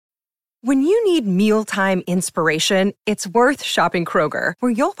When you need mealtime inspiration, it's worth shopping Kroger,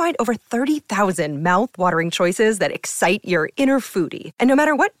 where you'll find over 30,000 mouth-watering choices that excite your inner foodie. And no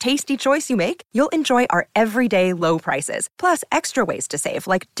matter what tasty choice you make, you'll enjoy our everyday low prices, plus extra ways to save,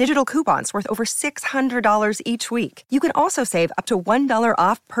 like digital coupons worth over $600 each week. You can also save up to $1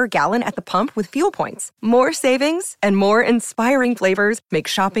 off per gallon at the pump with fuel points. More savings and more inspiring flavors make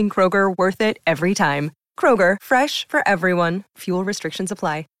shopping Kroger worth it every time. Kroger, fresh for everyone. Fuel restrictions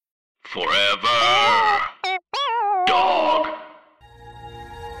apply. Forever. Dog.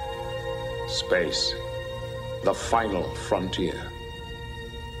 Space, the final frontier.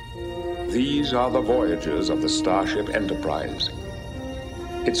 These are the voyages of the Starship Enterprise.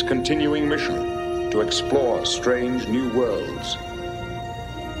 Its continuing mission to explore strange new worlds,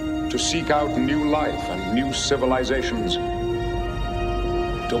 to seek out new life and new civilizations,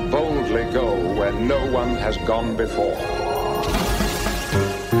 to boldly go where no one has gone before.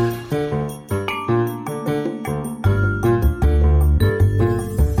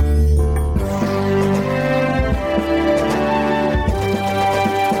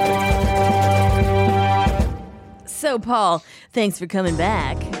 So, Paul, thanks for coming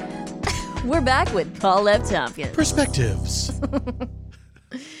back. We're back with Paul F. Tompkins. Perspectives.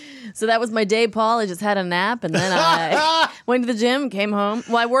 So that was my day, Paul. I just had a nap, and then I went to the gym, came home.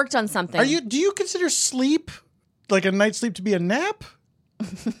 Well, I worked on something. Do you consider sleep, like a night's sleep, to be a nap?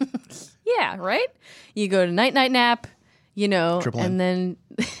 Yeah, right? You go to night nap, Triple and then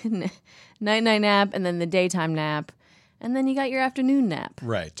night nap, and then the daytime nap, and then you got your afternoon nap.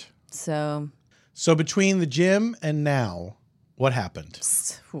 Right. So between the gym and now, what happened?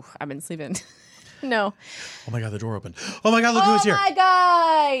 I've been sleeping. No. Oh my God, the door opened. Oh my God, look who's here. Oh my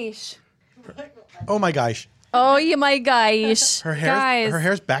gosh. Oh my gosh. Oh, my gosh. Her Guys.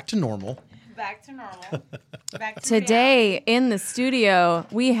 hair's back to normal. Back to normal. Back to Today in the studio,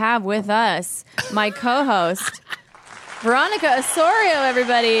 we have with us my co-host, Veronica Osorio,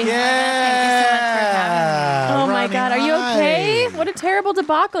 everybody. Yeah. Oh my God, are you okay? What a terrible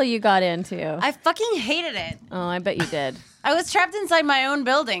debacle you got into. I fucking hated it. Oh, I bet you did. I was trapped inside my own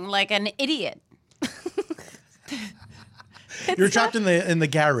building like an idiot. You're trapped in the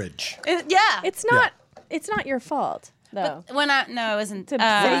garage. Yeah. It's not your fault, though. When it wasn't. What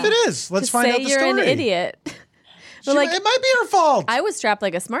if it is? Let's to find say out the you're story. an idiot. But it might be her fault. I was trapped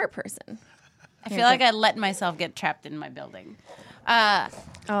like a smart person. I feel like I let myself get trapped in my building. No,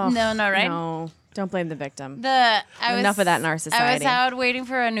 right? No, don't blame the victim. Enough of that in our society. I was out waiting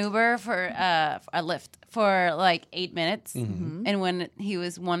for an Uber for a Lyft for like 8 minutes, and when he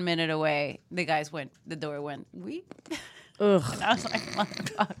was 1 minute away, the door went, weep. Ugh. And I was like,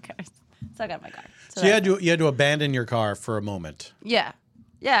 motherfuckers. So I got my car. So you had to abandon your car for a moment. Yeah.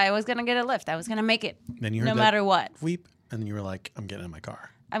 Yeah, I was going to get a Lyft. I was going to make it. Then you heard no that matter what. Weep, and then you were like, I'm getting in my car.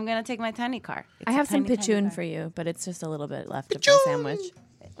 I'm going to take my tiny car. I have some pitchoun for you, but it's just a little bit left of my sandwich.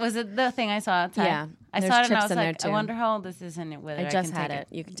 Was it the thing I saw outside? Yeah. I There's saw it and I chips was in there, like, too. I wonder how old this is and whether I I just can had take it.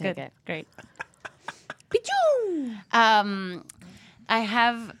 You can Good. take it. Great. Pitchoun! I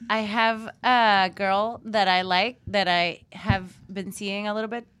have a girl that I like that I have been seeing a little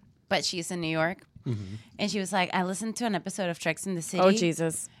bit, but she's in New York. Mm-hmm. And she was like, I listened to an episode of Treks in the City. Oh,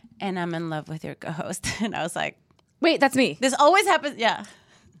 Jesus. And I'm in love with your co-host. And I was like, wait, that's me. this always happens. Yeah.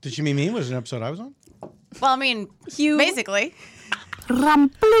 Did you mean me? Was it an episode I was on? Well, I mean, basically.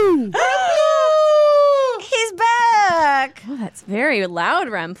 Ramplu. He's back. Oh, that's very loud,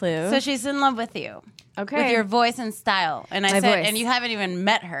 Ramplu. So she's in love with you. Okay. With your voice and style. And I My said, voice. and you haven't even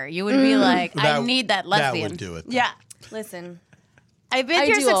met her. You would be like, I need that lesbian. That would do it. Yeah. Listen, I bet I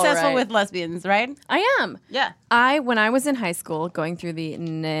you're do all successful right. with lesbians, right? I am. Yeah. When I was in high school, going through the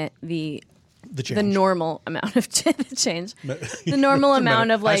change. the normal amount of change, the normal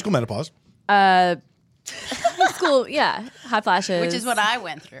amount of high like school menopause. high school, hot flashes, Which is what I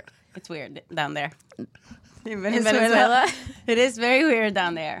went through. It's weird down there. In Venezuela. It is very weird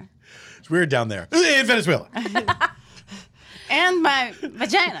down there. It's weird down there in Venezuela. And my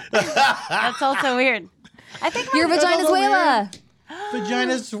vagina. That's also weird. I think Your vaginazuela.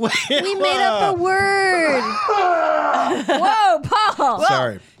 Vagina's way. We made up a word. Whoa, Paul.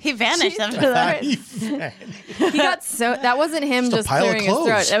 Sorry. he vanished after that. He got so that wasn't him Just a just pile of clearing his throat.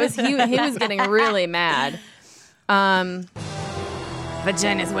 clothes. That was he was getting really mad.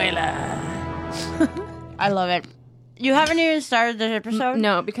 Vaginazuela. I love it. You haven't even started this episode?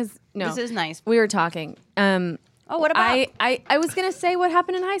 No, because This is nice. we were talking. Oh, what about? I was gonna say what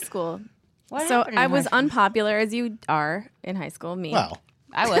happened in high school. What So happened in I was high school? unpopular as you are in high school. Me. Well,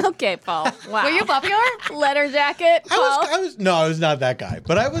 I was. Okay, Paul. Wow. Were you popular? Letter jacket, Paul? I was not that guy,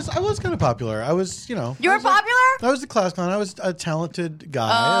 but I was kind of popular. I was, You were I was popular? I was the class clown. I was a talented guy.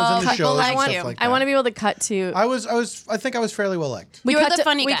 I was in the people shows like and you. stuff like that. I want to be able to cut to. I think I was fairly well liked. We You were cut the to,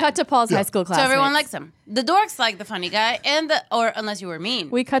 funny We guy. cut to Paul's high school So classmates. everyone likes him. The dorks like the funny guy, or unless you were mean.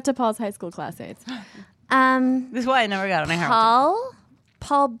 We cut to Paul's high school classmates. This is why I never got on a hair.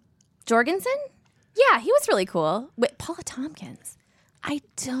 Paul Jorgensen? Yeah, he was really cool. Wait, Paula Tompkins. I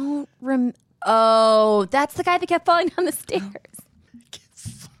don't Oh, that's the guy that kept falling down the stairs.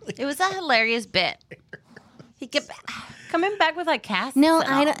 It was a hilarious bit. He kept coming back with like casts. No,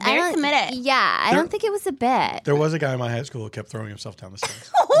 and all. Very committed. Yeah, I don't think it was a bit. There was a guy in my high school who kept throwing himself down the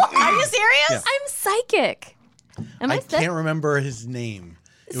stairs. Are you serious? Yeah. I'm psychic. Am I, I sick? can't remember his name.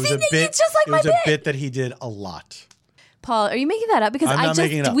 It was See, a bit. it's just like it my was a bit. bit that he did a lot. Paul, are you making that up? Because I'm not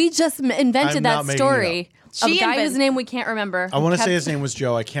making it up. we just invented I'm that not making story it of a She guy whose invented- name we can't remember. I want to Kept- say his name was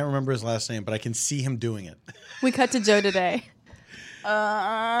Joe. I can't remember his last name, but I can see him doing it. We cut to Joe today.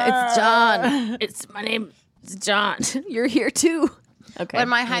 It's John. My name is John. You're here too. Okay. What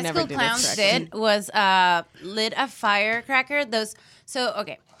my we high never school do this clowns correctly. did was lit a firecracker.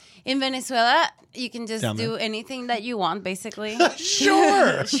 Okay. In Venezuela, you can just Down do there. anything that you want, basically.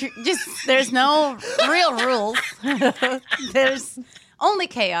 Sure. Just there's no real rules. There's only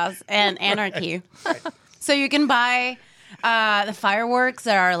chaos and anarchy. So you can buy the fireworks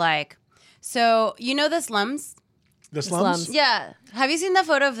that are like. So you know the slums? The slums? Slums. Yeah. Have you seen the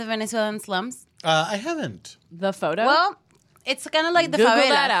photo of the Venezuelan slums? I haven't. The photo? Well, it's kind of like the Google favela.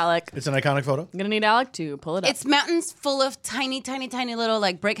 that, Alec. It's an iconic photo. I'm going to need Alec to pull it up. It's mountains full of tiny, tiny, tiny little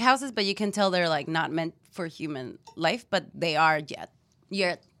like brick houses, but you can tell they're like not meant for human life, but they are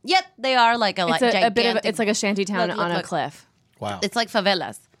yet they are like a like It's a gigantic. bit of it's like a shanty town Look, on a look. cliff. Wow. It's like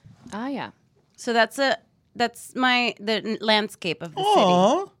favelas. Ah, yeah. So that's the landscape of the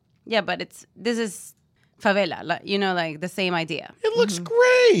Aw, city. Yeah, but this is favela, like the same idea, it looks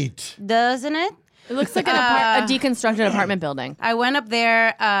great. doesn't it? It looks like a deconstructed apartment building. I went up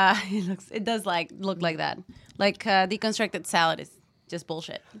there. It does look like that. Like deconstructed salad is just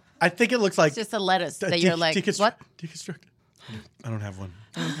bullshit. I think it looks like It's just a lettuce a that you're like, what? Deconstructed. I don't have one.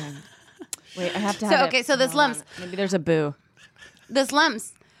 Wait, I have to So have okay, it. so the Hold slums. on. Maybe there's a boo. The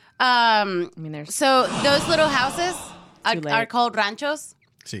slums. I mean, there's So those little houses Too late. are called ranchos.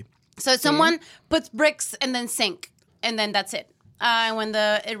 See, So someone puts bricks and then sink, and then that's it. And when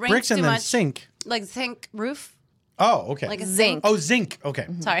it rains bricks too and then much, sink. like zinc roof, Oh, okay. like a Zinc. Oh, zinc. Okay.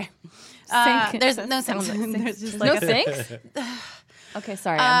 Sorry, Sink. there's no Sounds sink. like There's just no like a, sinks? Okay,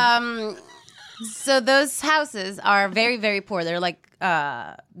 sorry. So those houses are very, very poor. They're like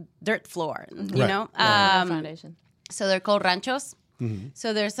dirt floor, you Right. know. foundation. So they're called ranchos.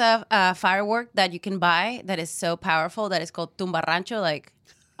 So there's a firework that you can buy that is so powerful that is called tumba rancho. Like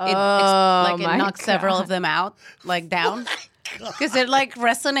it my knocks several of them out, like down, because it like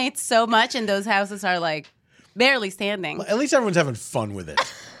resonates so much, and those houses are like barely standing. At least everyone's having fun with it.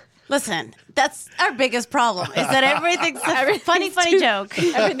 Listen, that's our biggest problem is that everything's a funny joke.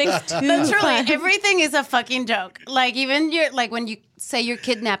 Everything's too But truly, fun. everything is a fucking joke. Like even when you say your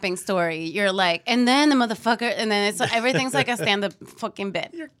kidnapping story, you're like, and then the motherfucker, and then it's everything's like a stand-up fucking bit.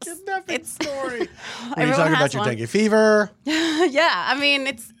 Your kidnapping story. When you Everyone talking has about your one. dengue fever. Yeah, I mean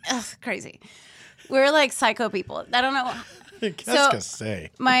it's crazy. We're like psycho people. I don't know. Qu'est-ce que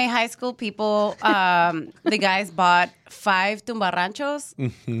c'est? My high school people, the guys bought 5 tumba ranchos.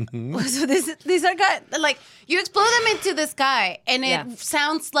 So these are guys like you explode them into the sky, and it Yeah.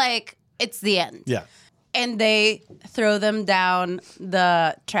 sounds like it's the end. Yeah. And they throw them down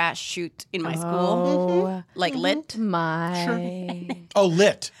the trash chute in my school, like lit. My. Oh,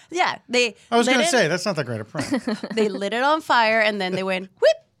 lit. Yeah, they. I was lit going to it- say, that's not that great a prank. they lit it on fire, and then they went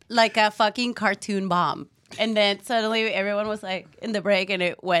whip like a fucking cartoon bomb. And then suddenly everyone was like in the break, and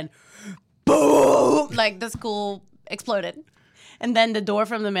it went boom, like the school exploded. And then the door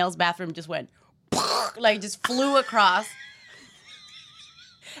from the male's bathroom just went, like just flew across.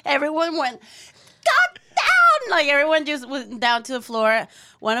 Everyone went, God down! Like everyone just went down to the floor.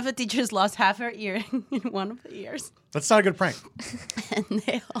 One of the teachers lost half her ear in one of the ears. That's not a good prank. And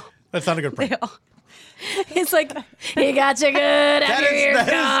they all, That's not a good prank. It's like, he got you good after you're that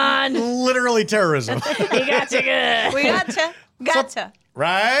gone. is literally terrorism. He got you good. we gotcha.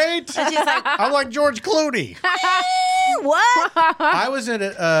 Right? She's like, I'm like George Clooney. what? I was in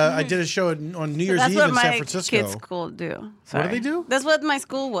it. I did a show on New Year's That's Eve what in my San Francisco. kids' school do. What Sorry. do they do? That's what my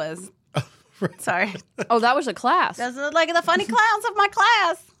school was. Sorry. Oh, that was a class. That's like the funny clowns of my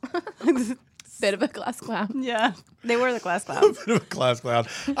class. Bit of a class clown. Yeah, they were the class clowns. Bit of a class clown.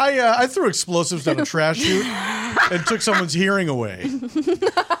 I threw explosives down a trash chute and took someone's hearing away.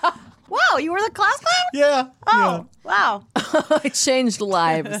 Wow, you were the class clown? Yeah. Oh, wow. I changed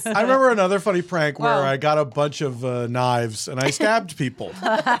lives. I remember another funny prank where Wow. I got a bunch of knives and I stabbed people.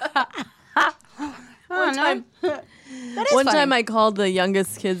 One time. One time I called the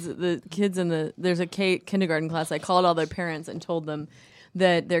youngest kids, there's a kindergarten class. I called all their parents and told them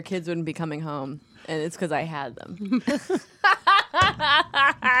that their kids wouldn't be coming home. And it's because I had them.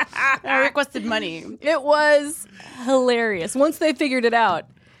 I requested money. It was hilarious. Once they figured it out.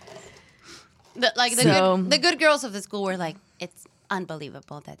 The good girls of the school were like, it's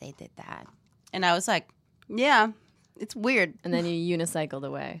unbelievable that they did that. And I was like, yeah, it's weird. And then you unicycled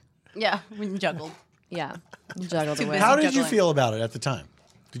away. Yeah, we juggled. Yeah. Juggled away. How did you juggling. feel about it at the time?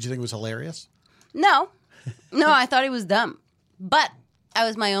 Did you think it was hilarious? No, I thought it was dumb. But I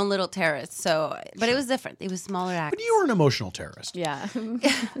was my own little terrorist, but it was different. It was smaller acts. But you were an emotional terrorist. Yeah.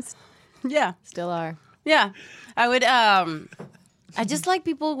 Yeah. Still are. Yeah. I would, I just like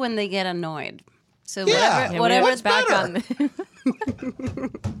people when they get annoyed. So Yeah. whatever What's back better?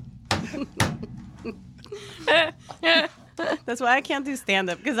 That's why I can't do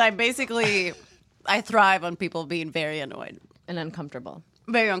stand-up, because I thrive on people being very annoyed. and uncomfortable.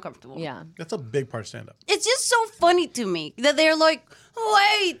 Very uncomfortable. Yeah. That's a big part of stand-up. It's just so funny to me that they're like,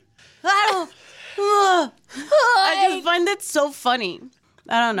 wait, I don't. I just find it so funny.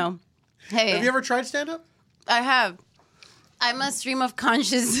 I don't know. Hey, Have you ever tried stand-up? I have. I'm a stream of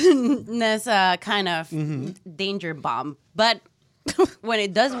consciousness kind of danger bomb. But when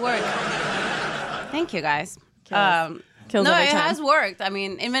it does work, thank you guys. Kills No, every it time. has worked. I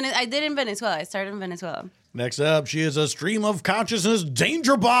mean, I did in Venezuela. I started in Venezuela. Next up, she is a stream of consciousness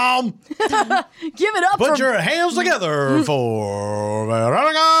danger bomb. Give it up Put for your hands together for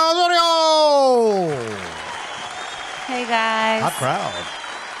Veronica Zorio. Hey guys. Hot crowd.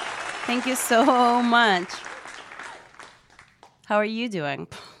 Thank you so much. How are you doing?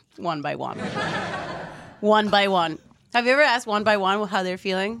 One by one. One by one. Have you ever asked one by one how they're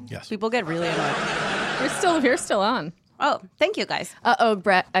feeling? Yes. People get really annoyed. You're still on. Oh, thank you guys.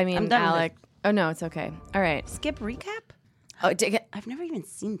 Brett. I mean, I'm done with Alec. Oh no, it's okay. All right. Skip recap? Oh, I've never even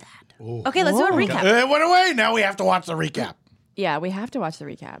seen that. Okay, let's do a recap. It went away. Now we have to watch the recap. yeah, we have to watch the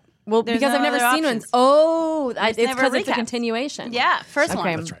recap. Well, There's because no I've never other seen one. options. Oh, it's never because it's a recaps. continuation. Yeah, first Okay.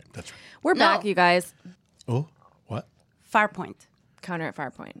 one. That's right. We're back, you guys. Oh, what? Farpoint. Counter at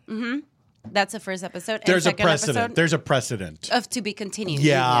Farpoint. That's the first episode. And There's a second precedent. episode There's a precedent. of to be continued.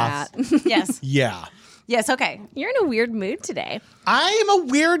 Yeah. Yeah. Yes. Yeah. Yes. Okay. You're in a weird mood today. I am a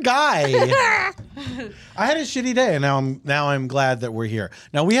weird guy. I had a shitty day, and now I'm glad that we're here.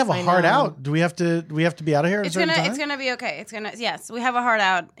 Now we have a hard know. out. Do we have to be out of here at a It's certain time? gonna be okay. Yes. We have a hard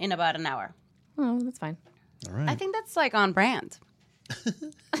out in about an hour. Oh, that's fine. All right. I think that's like on brand.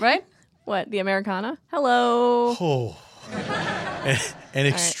 Right? What, the Americana? Hello. Oh. An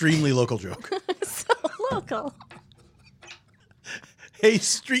extremely local joke. So local. A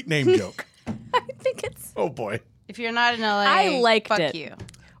street name joke. I think it's. Oh boy. If you're not in LA, I liked fuck it. you.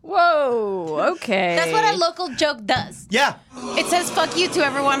 Whoa. Okay. That's what a local joke does. Yeah. It says fuck you to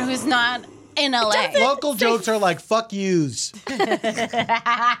everyone who's not in LA. Local jokes are like fuck yous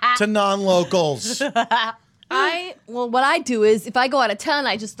to non-locals. What I do is if I go out of town,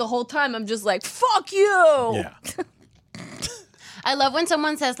 the whole time I'm just like, fuck you. Yeah. I love when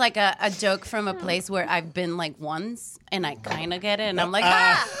someone says like a joke from a place where I've been like once and I kind of get it and I'm like,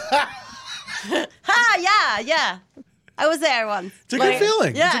 ha! Ha, yeah. I was there once. It's a good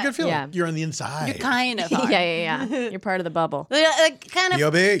feeling. Yeah. It's a good feeling. Yeah. You're on the inside. Kind of. Yeah. You're part of the bubble. Like kind of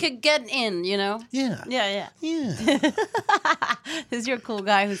B.O.B.. could get in, you know? Yeah. Yeah. Yeah. This is your cool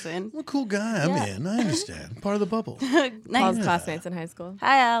guy who's in. I'm a cool guy. I'm Yeah. in. I understand. Part of the bubble. Nice. Paul's classmates in high school.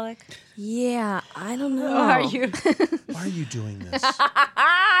 Hi, Alec. Yeah, I don't know. How are you? Why are you doing this?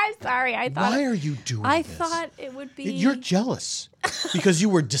 I'm sorry. Why are you doing I this? thought it would be. You're jealous because you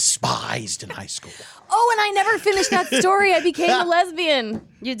were despised in high school. Oh, and I never finished that story. I became a lesbian.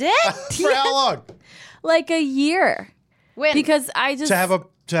 You did? For how long? Like a year. When? Because I just To have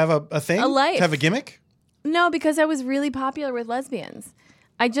a thing? A life. To have a gimmick? No, because I was really popular with lesbians.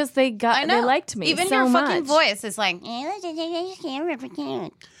 They liked me. Even so your much. fucking voice is like.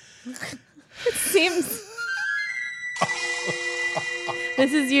 Seems.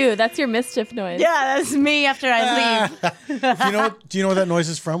 This is you. That's your mischief noise. Yeah, that's me after I leave. Do you know what that noise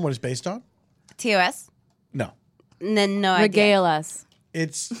is from? What it's based on? TOS? No. No idea. Regale us.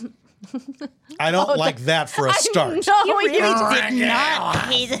 It's I don't like that for a start. No, You you really did not.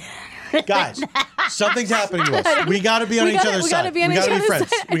 Guys, something's happening to us. We got to be on each other's side. We got to be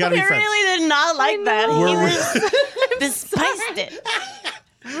friends. We got to be friends. really did not like that. He despised it.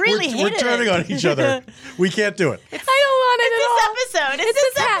 Really We're turning on each other. We can't do it. I don't want it at all. This episode.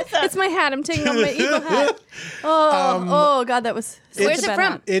 It's this episode. It's my hat. I'm taking off my evil hat. Oh, God, that was. Where's it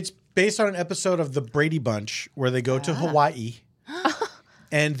from? It's based on an episode of The Brady Bunch where they go to Hawaii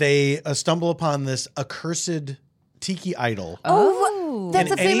and they stumble upon this accursed tiki idol. Oh,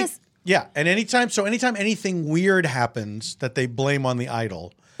 that's And a famous. Yeah, and anytime anything weird happens that they blame on the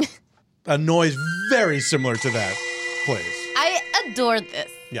idol, a noise very similar to that plays. I adored this.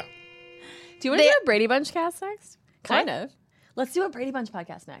 Yeah. Do you want to do a Brady Bunch cast next? Kind of. Let's do a Brady Bunch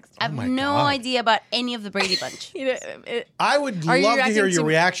podcast next. I have my no God. idea about any of the Brady Bunch. I would Are you love to hear reacting your to-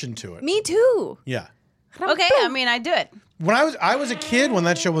 reaction to it. Me too. Yeah. Okay, I mean, I do it. When I was a kid when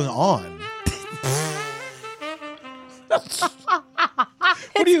that show was on.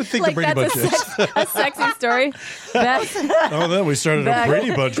 What do you think the Brady Bunch is? A sexy story. Back, Oh, then we started Back- a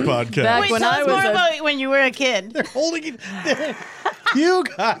Brady Bunch podcast. back Wait, when tell I us was more a- about when you were a kid. They're holding it. You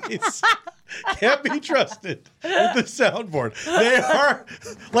guys can't be trusted with the soundboard. They are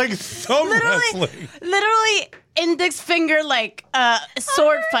like thumb wrestling. Literally, index finger like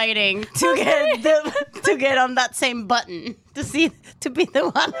sword fighting to get on that same button to be the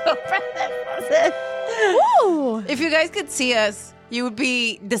one who pressed it. Ooh. If you guys could see us, you would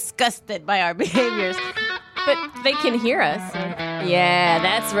be disgusted by our behaviors. But they can hear us. Yeah,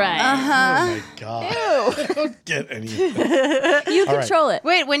 that's right. Oh my God. I don't get any of it. You All right. control it.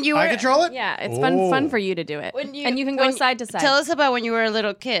 Wait, when you were I control it? Yeah, it's Oh. fun for you to do it. And you can go when- side to side. Tell us about when you were a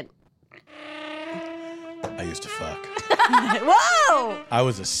little kid. I used to fuck. Whoa! I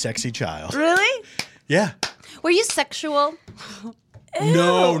was a sexy child. Really? Yeah. Were you sexual?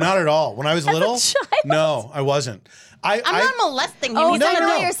 No, not at all. When I was little, child? no, I wasn't. I'm not molesting him. Oh, He's so no, I know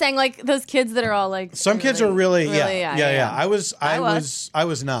no. what you're saying. Like those kids that are all like. Some kids are really, really, yeah. I was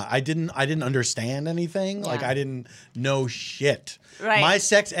was. not. I didn't understand anything. Like Yeah. I didn't know shit. Right. My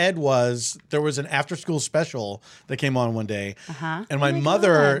sex ed there was an after school special that came on one day, and my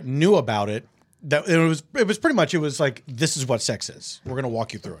mother knew about it. That it was pretty much like, this is what sex is. We're gonna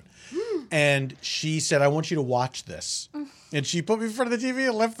walk you through it. And she said, I want you to watch this. And she put me in front of the TV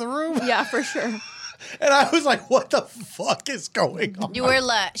and left the room. Yeah, for sure. And I was like, what the fuck is going on? You were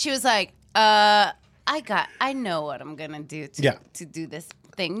like, she was like, I know what I'm gonna do to do this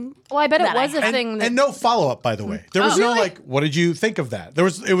thing. Well, I bet it that I was a have. thing. That, And no follow-up, by the way. There was no like, what did you think of that?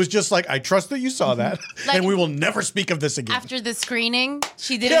 It was just like, I trust that you saw that, Like- and we will never speak of this again. After the screening,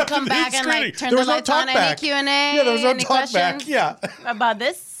 she Yeah, didn't come the back and screening. like turn There the was no lights on. talk back. Any Q&A? Yeah, there was no any talk back. questions Yeah. about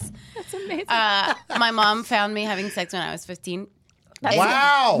this. That's amazing. My mom found me having sex when I was 15.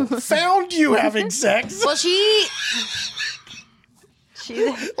 Wow. Found you having sex? Well, she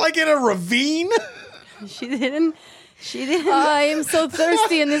Like in a ravine? didn't. I am so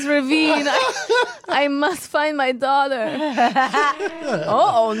thirsty in this ravine. I must find my daughter.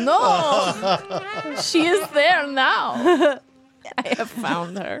 Oh no. She is there now. I have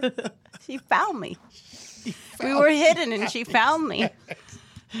found her. She found me. We were hidden and she found me.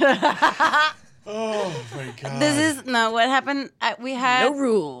 Oh my God. This is what happened. We had No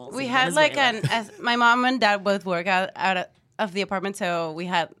rules. We had like my mom and dad both work out of the apartment, so we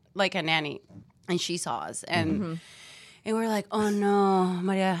had like a nanny, and she saw us, and we were like, oh no,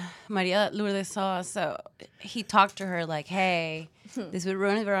 Maria Lourdes saw us. So he talked to her like, hey, this would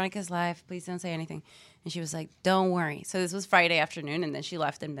ruin Veronica's life. Please don't say anything. And she was like, don't worry. So this was Friday afternoon, and then she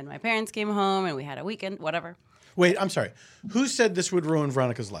left, and then my parents came home, and we had a weekend, whatever. Wait, I'm sorry. Who said this would ruin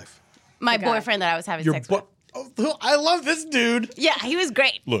Veronica's life? My boyfriend that I was having Your sex with. Oh, I love this dude. Yeah, he was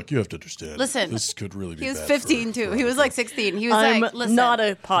great. Look, you have to understand. Listen, this could really be He was bad 15 too. He was like 16. He was I'm like, listen. not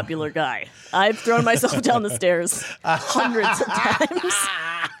a popular guy. I've thrown myself down the stairs hundreds of times.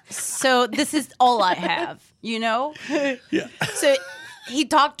 So this is all I have, you know? Yeah. So he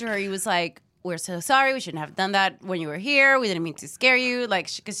talked to her. He was like, we're so sorry. We shouldn't have done that when you were here. We didn't mean to scare you. Like,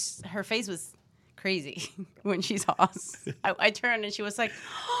 because her face was crazy when she saw us. I turned and she was like,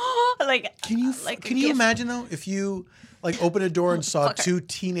 like, Can you like a can you gift. imagine though if you like open a door and saw two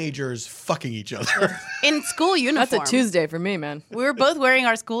teenagers fucking each other? In school uniform. That's a Tuesday for me, man. We were both wearing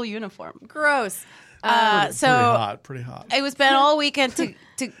our school uniform. Gross. So Pretty hot. it was spent all weekend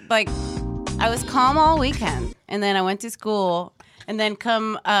to like, I was calm all weekend, and then I went to school, and then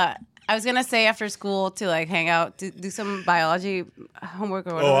I was gonna say after school to like hang out, to do some biology homework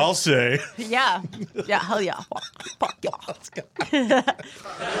or whatever. Oh, I'll say. Yeah, hell yeah. Fuck yeah.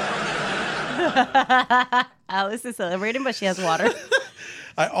 Alice is celebrating, but she has water.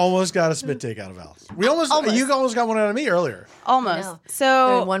 I almost got a spit take out of Alice. You almost got one out of me earlier. Almost. No.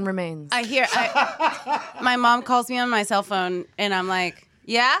 So One remains. my mom calls me on my cell phone, and I'm like,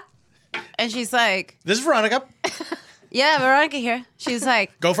 yeah? And she's like, This is Veronica. yeah, Veronica here. She's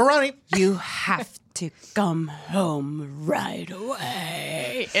like, Go for Ronnie. you have to come home right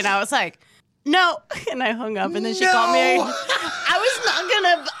away. And I was like, no. And I hung up, and then she called me. I was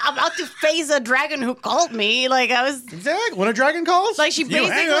not about to face a dragon who called me. Like, I was, Exactly. When a dragon calls, like, she you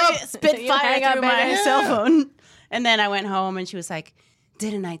hang up. basically spit You fire hang up, through my baby. cell phone. And then I went home, and she was like,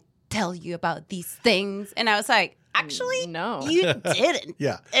 didn't I tell you about these things? And I was like, actually, No. you didn't.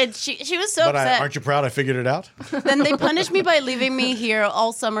 Yeah. And she was so But upset. aren't you proud I figured it out? Then they punished me by leaving me here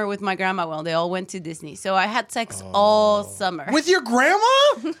all summer with my grandma while they all went to Disney. So I had sex all summer. With your grandma?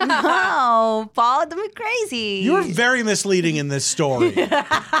 Oh, Paul, don't be crazy. You were very misleading in this story.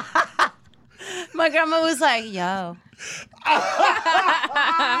 My grandma was like, yo.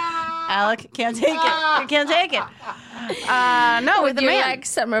 Alec, can't take it. You can't take it. No, with the you man. like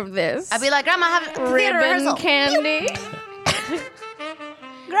some of this? I'd be like, Grandma, have a theater ribbon rehearsal. candy.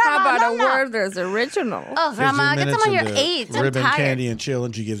 Grandma, How about no, a no. Werther's original? Oh, Grandma, 15 get some on your minutes eight. into I'm ribbon, tired. candy, and chill,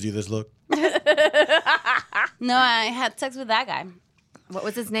 and she gives you this look. No, I had sex with that guy. What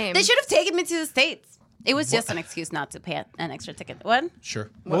was his name? They should have taken me to the States. It was just an excuse not to pay an extra ticket. What? Sure.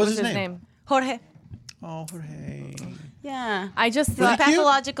 What was his name? Jorge. Oh, hey. Yeah. I just He's a thought.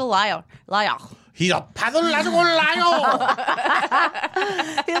 pathological liar. He's a pathological liar.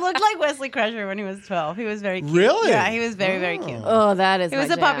 He looked like Wesley Crusher when he was 12. He was very cute. Really? Yeah, he was very, very cute. Oh, that is. He was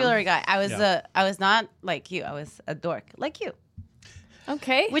my a jam. popular guy. I was Yeah. I was not like you. I was a dork like you.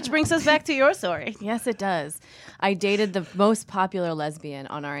 Okay. Which brings us back to your story. Yes, it does. I dated the most popular lesbian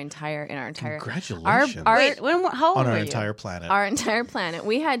on our entire Congratulations. Wait, how old On were our you? entire planet. our entire planet.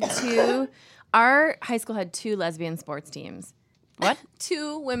 We had two. Our high school had two lesbian sports teams. What?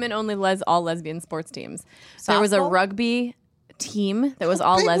 Two women-only all lesbian sports teams. There was a Softball? rugby team that was How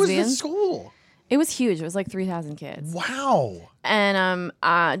all big lesbian. was the school? It was huge. It was like 3,000 kids. Wow. And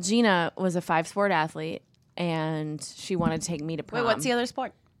Gina was a 5-sport athlete, and she wanted to take me to prom. Wait, what's the other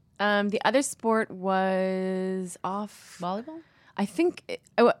sport? The other sport was off Volleyball? I think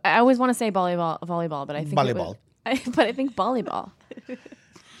I always want to say volleyball, but I think Volleyball. but I think volleyball.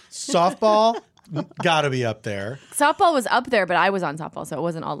 Softball, got to be up there. Softball was up there, but I was on softball, so it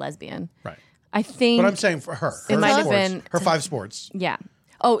wasn't all lesbian. Right. I think. But I'm saying for her. It might have sports, been- her 5 sports. Yeah.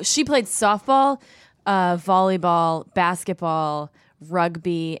 Oh, she played softball, volleyball, basketball,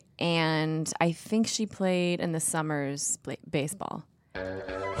 rugby, and I think she played in the summers baseball.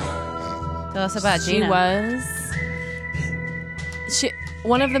 Tell us about She Gina. was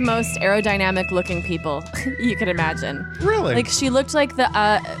one of the most aerodynamic looking people you could imagine. Really? Like she looked like the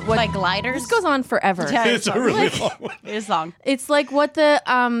what Like gliders? This goes on forever. Yeah, It's a really long one. It's long. It's like what the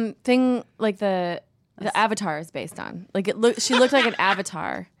thing like the Avatar is based on. Like she looked like an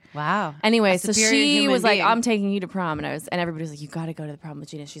avatar. Wow. Anyway, A so superior she human was like, being. "I'm taking you to prom," and everybody was like, "You got to go to the prom with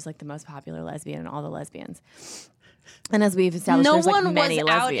Gina. She's like the most popular lesbian in all the lesbians." And as we've established, No there's like one many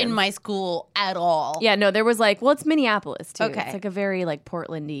was out lesbians. in my school at all. Yeah, no, there was like, well, it's Minneapolis too. Okay. It's like a very like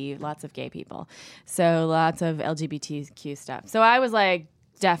Portlandy, lots of gay people, so lots of LGBTQ stuff. So I was like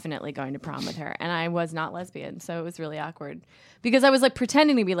definitely going to prom with her, and I was not lesbian, so it was really awkward because I was like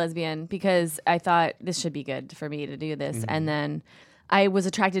pretending to be lesbian because I thought this should be good for me to do this, and then I was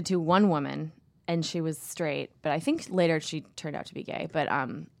attracted to one woman, and she was straight, but I think later she turned out to be gay. But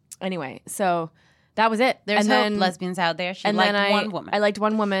anyway, so that was it. There's and hope, then lesbians out there. She and liked then one woman. I liked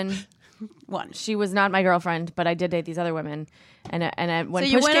one woman. one. She was not my girlfriend, but I did date these other women. And when So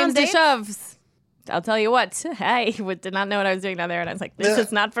you push went on came to dates? shoves, I'll tell you what, I did not know what I was doing down there. And I was like, this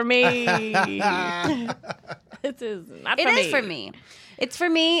is not for me. This is not It for me. is for me. It's for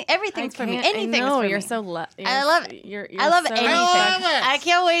me. Everything's for me. can't- Anything's I know, for you're me. so I love it. You're I love so- anything. I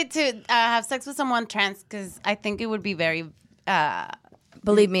can't wait to have sex with someone trans because I think it would be very.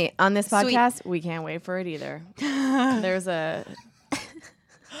 Believe me, on this Sweet. podcast, we can't wait for it either. There's a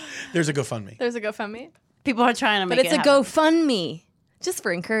GoFundMe. GoFundMe. People are trying to make But it's it a happen. GoFundMe. Just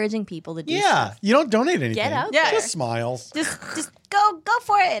for encouraging people to do Yeah. stuff. You don't donate anything. Get out Yeah. there. Just smiles. Just go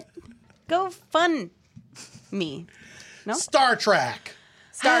for it. Go fun me. Star Trek.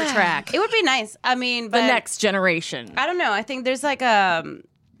 Star Trek. It would be nice. I mean, The but next generation. I don't know. I think there's like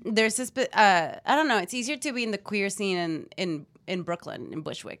there's this I don't know. It's easier to be in the queer scene in Brooklyn, in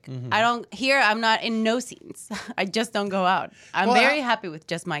Bushwick. I'm not in no scenes. I just don't go out. I'm Well, very happy with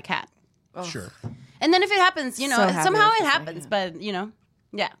just my cat. Sure. And then if it happens, you know, So happy somehow with it just my happens. But you know,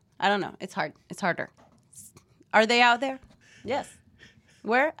 yeah, I don't know. It's hard. It's harder. Are they out there? Yes.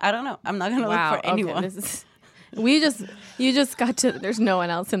 Where? I don't know. I'm not gonna look for anyone. Okay, You just got to. There's no one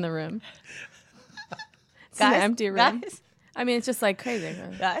else in the room. It's an empty room. Guys, I mean, it's just like crazy.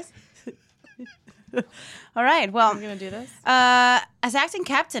 guys. All right. Well, I'm gonna do this. as acting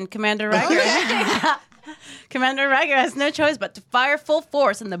captain, Commander Riker. Commander Riker has no choice but to fire full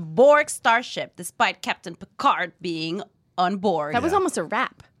force on the Borg starship, despite Captain Picard being on board. That was almost a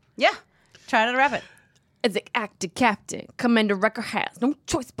rap. Yeah. Try to wrap it. As an acting captain, Commander Riker has no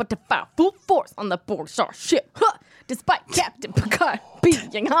choice but to fire full force on the Borg starship, despite Captain Picard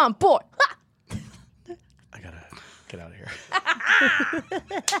being on board. I gotta get out of here.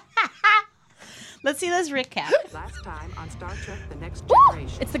 Let's see this recap. Last time on Star Trek The Next Woo!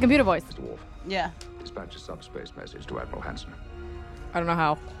 Generation. It's the computer voice. Yeah. Dispatch a subspace message to Admiral Hansen. I don't know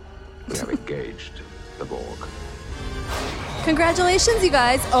how. We have engaged the Borg. Congratulations, you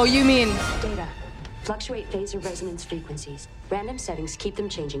guys. Oh, you mean Data. Fluctuate phaser resonance frequencies. Random settings, keep them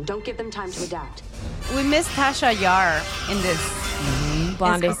changing. Don't give them time to adapt. We missed Tasha Yar in this,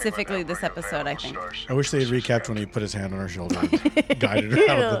 Blondie? in specifically this episode, I think. I wish they had recapped when he put his hand on her shoulder and guided her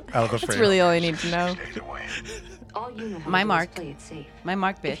out of the frame. That's really all I need to know. All you know how My to do mark. is play it safe. My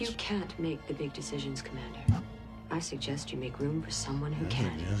mark, If you bitch. can't make the big decisions, Commander, I suggest you make room for someone who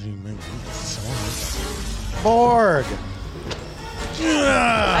can. Borg.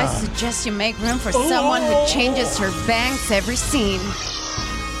 I suggest you make room for someone who changes her bangs every scene.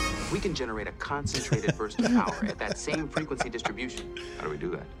 We can generate a concentrated burst of power at that same frequency distribution. How do we do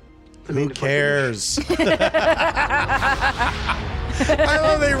that? Who cares? I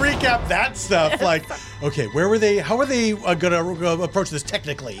love they recap that stuff. Like, okay, where were they? How are they gonna approach this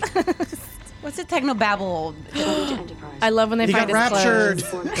technically? What's a technobabble? According to Enterprise, I love when they He find got his raptured.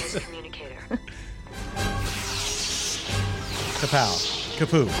 clothes. Formax communicator. Kapow.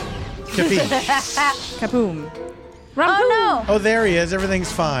 Kapoo. Kapee. Kaboom. Oh Oh, there he is.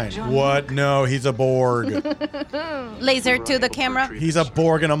 Everything's fine. What? No, he's a Borg. no! Laser to the camera. He's a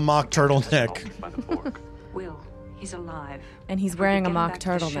Borg in a mock turtleneck. By the Borg. Will, he's alive. And he's If we wearing could a get him mock back to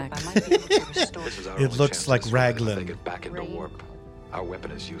the ship, turtleneck. I might be able to restore This is our It only looks chance like to survive if Raglan. They get back into Rain. warp. Our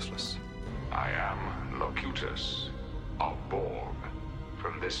weapon is useless. I am Locutus of Borg.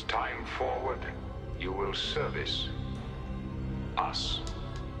 From this time forward, you will service us.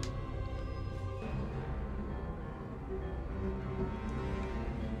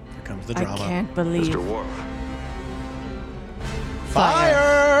 Here comes the I drama. can't believe. Mr. Worf,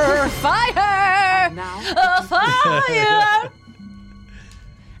 Fire! Fire! Now, Fire!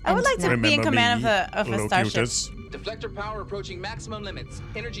 I would like to be in Remember command me, of a starship. Locutus. Deflector power approaching maximum limits.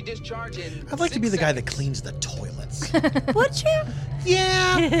 Energy discharge in. I'd like to be 6 the guy that seconds. cleans the toilets. Would you?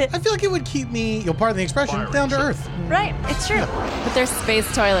 Yeah, I feel like it would keep me, you'll pardon the expression, down to earth. Right, it's true. But they're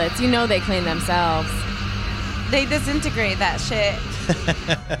space toilets. You know they clean themselves. They disintegrate that shit.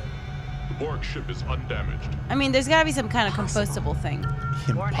 The Borg ship is undamaged. I mean, there's gotta be some kind of compostable thing.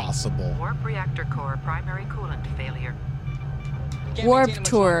 Impossible. Warp reactor core primary coolant failure. Can't Warp maintain it much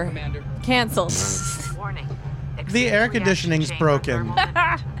tour. longer, Commander. Canceled. Warning. The air conditioning's broken.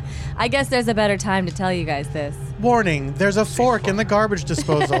 I guess there's a better time to tell you guys this. Warning, there's a fork in the garbage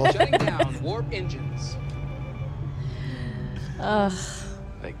disposal. Shutting down warp engines. Ugh.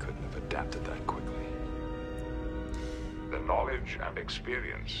 they couldn't have adapted that quickly. The knowledge and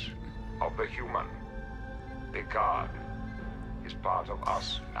experience of the human, Picard, is part of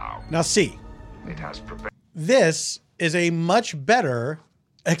us now. Now see, It has prevented. this is a much better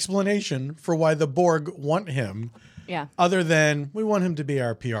explanation for why the Borg want him, Yeah. other than we want him to be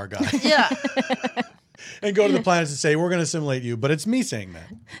our PR guy Yeah. and go to the planets and say, we're going to assimilate you. But it's me saying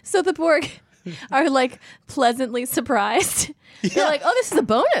that. So the Borg are like pleasantly surprised. They're like, oh, this is a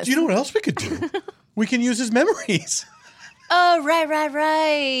bonus. Do you know what else we could do? We can use his memories. Oh,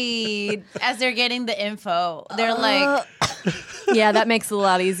 right. As they're getting the info, they're like, Yeah, that makes it a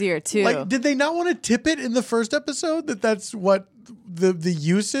lot easier too. Like, did they not want to tip it in the first episode that that's what the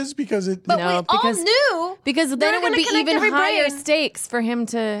use is? Because it. but No, we because- all knew. because then They're it would gonna be connect even every higher brain. stakes for him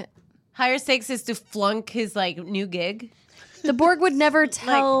to. Higher stakes is to flunk his like new gig. The Borg would never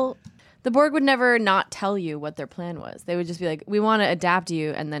tell. The Borg would never not tell you what their plan was. They would just be like, "We want to adapt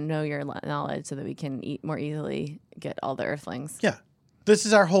you and then know your knowledge so that we can more easily get all the Earthlings." Yeah. This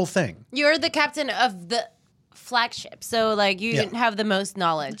is our whole thing. You're the captain of the flagship, so like you Yeah. have the most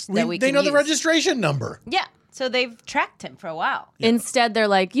knowledge that we they can know use. the registration number. Yeah, so they've tracked him for a while. Instead, they're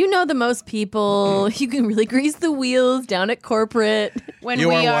like, "You know the most people. You can really grease the wheels down at corporate." When You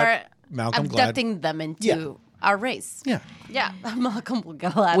we are what? are Malcolm Glad. abducting them into Yeah. our race. Yeah. Yeah, Malcolm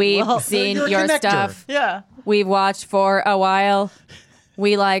Glad. We've Well, seen you're a your connector. stuff. Yeah. We've watched for a while.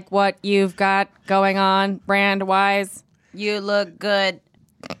 We like what you've got going on brand wise. You look good.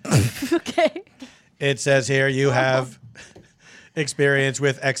 Okay. It says here you have experience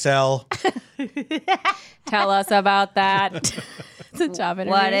with Excel. Tell us about that. It's a job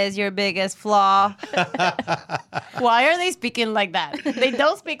interview. What is your biggest flaw? Why are they speaking like that? They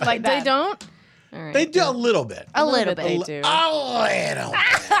don't speak like that. They don't? All right. They do a little bit. A little They bit. do. A little bit.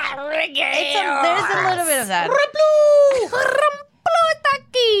 There's a little bit of that.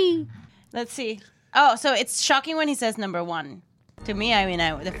 Let's see. Oh, so it's shocking when he says number 1. To me, I mean,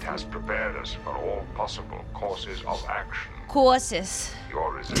 It has prepared us for all possible courses of action. courses.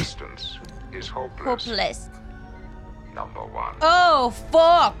 Your resistance is hopeless. Hopeless. Number 1. Oh,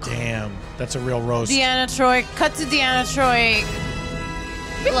 fuck. Damn, that's a real roast. Deanna Troy. Cut to Deanna Troy.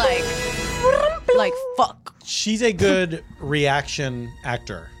 Like fuck. She's a good reaction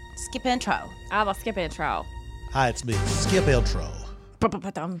actor. Skip intro. I will skip intro. Hi, it's me, Skip Intro.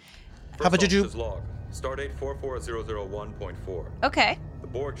 Ba-ba-ba-dum. How about you? Log. Stardate 44001.4. Okay. The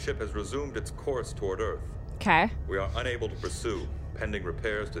Borg ship has resumed its course toward Earth. Okay. We are unable to pursue, pending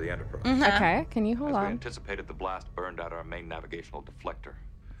repairs to the Enterprise. Okay. Can you hold As we on? anticipated, the blast burned out our main navigational deflector.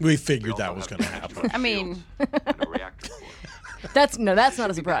 We figured that was going to happen. I mean, And a reactor core. That's not a We'll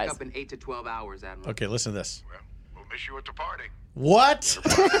be back surprise. up in 8 to 12 hours, Admiral. Okay, listen to this. We'll miss you at the party. What?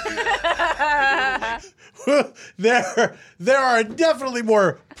 there are definitely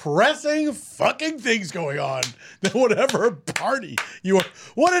more pressing fucking things going on than whatever party you are.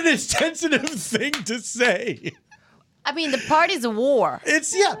 What an insensitive thing to say. I mean, the party's a war.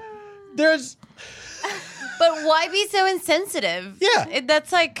 It's, yeah, there's, But why be so insensitive? Yeah.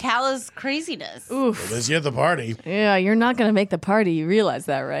 That's like callous craziness. Oof. there's you at the party. Yeah, you're not gonna make the party. You realize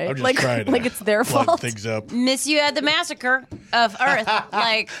that, right? I'm just like, trying to like it's their plug fault. things up. Miss you at the massacre of Earth.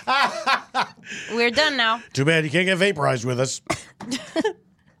 Like, we're done now. Too bad you can't get vaporized with us.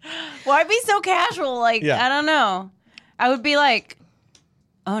 Why be so casual? Like, Yeah. I don't know. I would be like,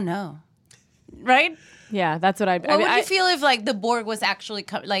 oh no. Right? Yeah, that's what What would you feel if, like, the Borg was actually,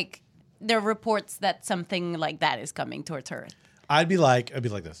 like, there are reports that something like that is coming towards Earth? I'd be like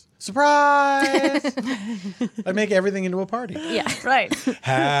this. Surprise! I'd make everything into a party. Yeah, right.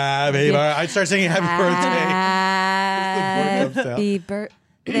 Happy birthday. I'd start singing happy birthday. Happy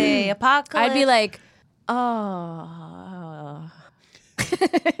birthday, apocalypse. I'd be like, oh.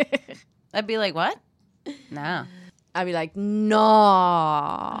 I'd be like, what? No. I'd be like, no.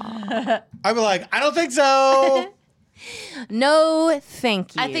 I'd be like, I don't think so. No,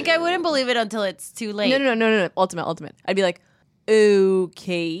 thank you. I think I wouldn't believe it until it's too late. No. Ultimate. I'd be like,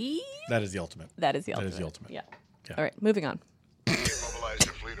 okay. That is the ultimate. That is the That ultimate. is the ultimate. Yeah. Okay. All right, moving on. Mobilize a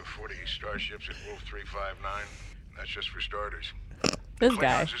fleet of 40 starships at Wolf 359. That's just for starters. This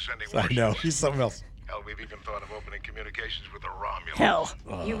guy. Klingons are sending I know. warships. He's something else. Hell, we've even thought of opening communications with the Romulans. Hell.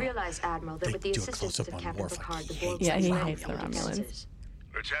 You realize, Admiral, that they with the do a assistance close-up of on Captain Worf, I Picard, the think. Borg Yeah, he sent hates the ground Romulans. defenses.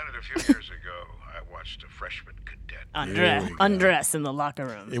 Lieutenant, a few years ago, I watched a freshman cadet. Undress in the locker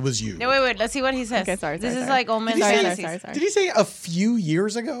room. It was you. No, wait. Let's see what he says. Okay, sorry. This is sorry. like Old Man Fantasies. Sorry. Did he say a few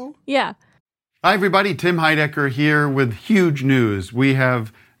years ago? Yeah. Hi, everybody. Tim Heidecker here with huge news. We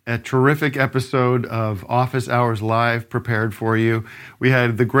have a terrific episode of Office Hours Live prepared for you. We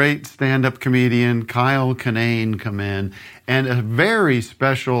had the great stand-up comedian Kyle Kinane come in, and a very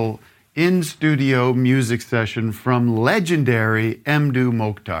special in-studio music session from legendary Mdou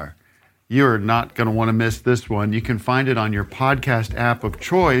Mokhtar. You're not going to want to miss this one. You can find it on your podcast app of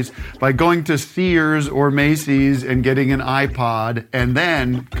choice by going to Sears or Macy's and getting an iPod and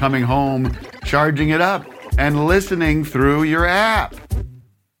then coming home, charging it up, and listening through your app.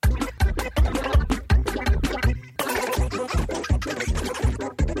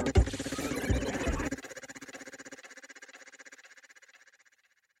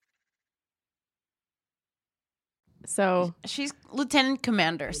 So She's Lieutenant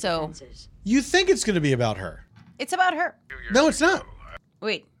Commander, so You think it's going to be about her? it's about her. No, it's not.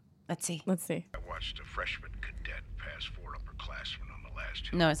 Wait, let's see. let's see. I watched a freshman cadet pass 4 upperclassmen on the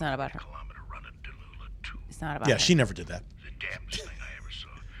last No, it's not about her. kilometer run at Delula 2. It's not about Yeah, her. she never did that. The damnedest thing I ever saw.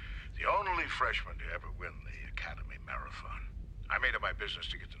 The only freshman to ever win the Academy Marathon. I made it my business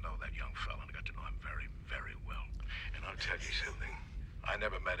to get to know that young fella, and I got to know him very, very well. And I'll tell you something. I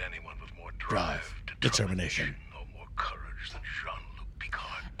never met anyone with more drive, determination. no more courage than Jean-Luc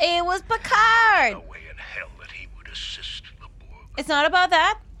Picard. It was Picard. No way in hell that he would assist the Borg. It's not about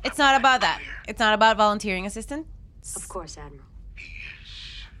that. It's not about that. It's not about volunteering assistant. Of course, Admiral. He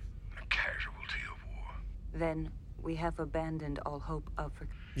is a casualty of war. Then we have abandoned all hope of...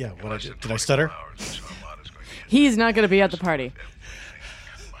 Yeah, what did I stutter? He's not going to be at the party.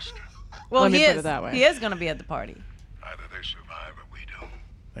 Well, Let me he put is. it that way. He is going to be at the party. Either they survive or we do.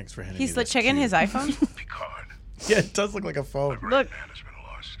 Thanks for handing He's me like this checking cue. his iPhone. Picard, Yeah, it does look like a phone. Look, man has been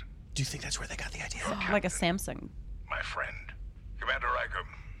lost. Do you think that's where they got the idea? Like a Samsung. My friend, Commander Riker.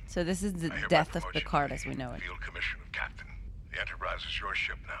 So this is the I hereby death of promote you Picard to as we know it. Field Commission of Captain. The Enterprise is your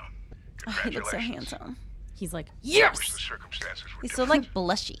ship now. Oh, he looks so Congratulations. handsome. He's like, I yes! wish the circumstances were He's so different. like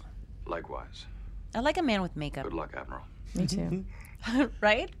blushy. Likewise. I like a man with makeup. Good luck, Admiral. Me too.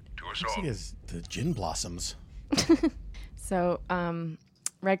 Right? To us Looks all. like it's the gin blossoms. So,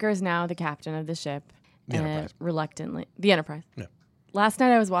 Riker is now the captain of the ship. The Enterprise. Reluctantly. The Enterprise. Yeah. Last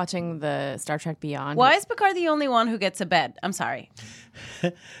night I was watching the Star Trek Beyond. Why is Picard the only one who gets a bed? I'm sorry.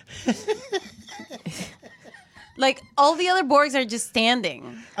 Like, all the other Borgs are just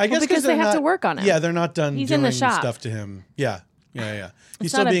standing. I guess because they they're have to not- work on it. Yeah, they're not done He's doing in the shop. stuff to him. Yeah. He's It's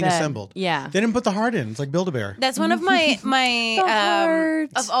still not a being bed. assembled. Yeah. They didn't put the heart in. It's like Build-A-Bear. That's one of my heart.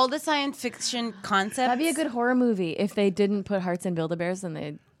 of all the science fiction concepts. That'd be a good horror movie if they didn't put hearts in Build-A-Bears and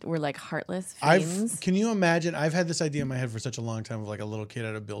they were like heartless fiends. Can you imagine? I've had this idea in my head for such a long time of like a little kid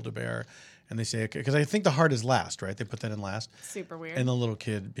at a Build-A-Bear, and they say, because I think the heart is last, right? They put that in last. Super weird. And the little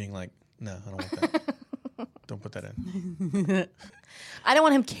kid being like, no, I don't want that. Don't put that in. I don't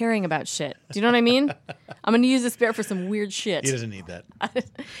want him caring about shit. Do you know what I mean? I'm going to use this bear for some weird shit. He doesn't need that.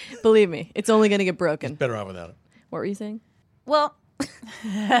 Believe me, it's only going to get broken. Better off without it. What were you saying? Well,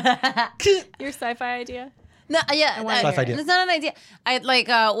 Your sci-fi idea? no, yeah, Sci-fi idea. it's not an idea. I like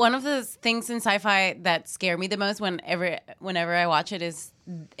one of the things in sci-fi that scare me the most whenever I watch it is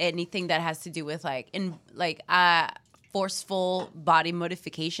anything that has to do with forceful body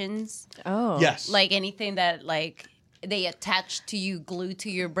modifications. Oh, Yes. Like anything that like they attach to you, glued to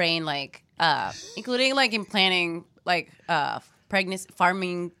your brain, like including like implanting like pregnancy,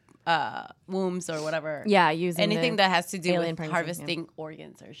 farming wombs or whatever. Yeah, using anything the that has to do alien with pregnancy, harvesting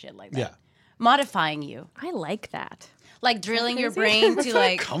organs or shit like that. Yeah. Modifying you, I like that. like drilling your crazy? brain to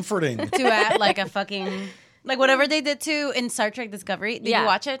like Comforting. to add like a fucking like whatever they did to in Star Trek Discovery. Did Yeah. you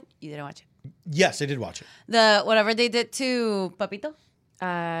watch it? You didn't watch it. Yes, I did watch it. The whatever they did to Papito.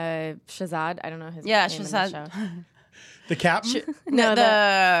 Shazad, I don't know his Yeah, name in Shazad. the show. The captain? No,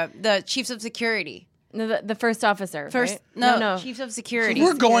 No, the chiefs of security. No, the first officer. First, right? no, chiefs of security.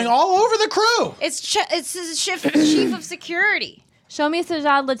 We're going all over the crew. It's chief of security. Show me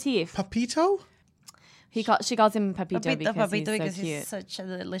Sajad Latif. Papito? She calls him Papito, because he's so because cute. he's such a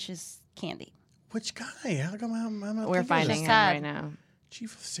delicious candy. Which guy? How come I'm not We're thinking of finding this? him right now.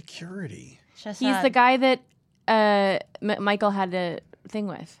 Chief of Security. He's the guy that Michael had a thing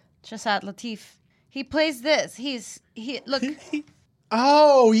with. Shazad Latif. He plays this. Look.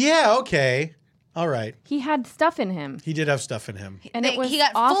 Oh, yeah, okay. All right. He had stuff in him. He did have stuff in him. And it was he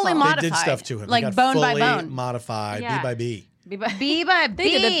got awful. fully modified. They did stuff to him. Like he got bone by fully bone. modified, Yeah. B by B. B by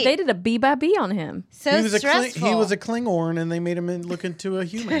B. They did a B by B on him. So he was stressful. he was a Klingon, and they made him look into a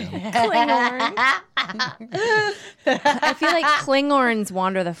human. Klingorn. I feel like Klingorns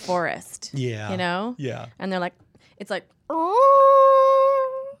wander the forest. Yeah. You know? Yeah. And they're like, it's like,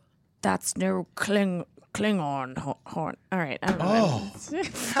 oh, that's no Klingon horn. All right. I don't know. Oh,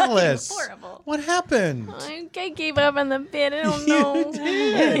 Alice. horrible. What happened? I gave up on the bit. I don't know. You did.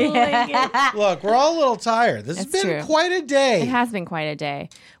 I don't like it. Look, we're all a little tired. This has It's been true. quite a day. It has been quite a day,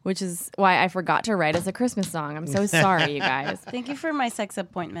 which is why I forgot to write as a Christmas song. I'm so sorry, you guys. Thank you for my sex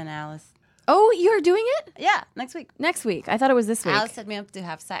appointment, Alice. Oh, you're doing it? Yeah, next week. Next week. I thought it was this week. Alice set me up to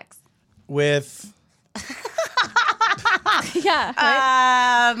have sex. With Yeah.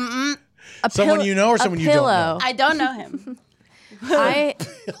 Right? someone you know or someone you don't know? I don't know him. I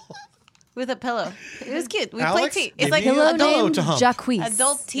With a pillow. It was cute. We Alex, play tea. It's like maybe pillow pillow named to hump. Jacques.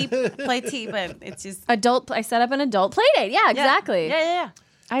 adult tea play tea, but it's just Adult. I set up an adult play date. Yeah, exactly. Yeah.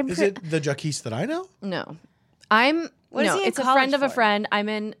 I'm Is it the Jacques that I know? No. I'm What is no, he in it's a college friend of a for? friend. I'm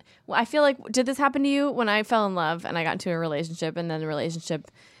in well, I feel like did this happen to you when I fell in love and I got into a relationship and then the relationship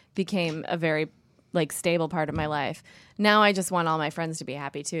became a very like stable part of my life. Now I just want all my friends to be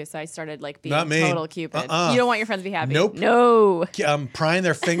happy too. So I started like being Not me. total Cupid. Uh-uh. You don't want your friends to be happy. Nope. No. Prying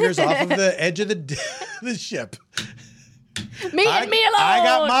their fingers off of the edge of the ship. Me and me alone. I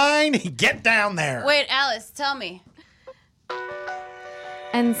got mine. Get down there. Wait, Alice, tell me.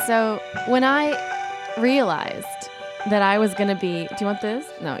 And so when I realized that I was gonna be, do you want this?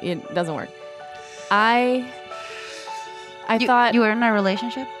 No, it doesn't work. I thought you were in a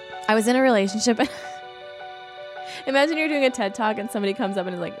relationship? I was in a relationship. Imagine you're doing a TED Talk and somebody comes up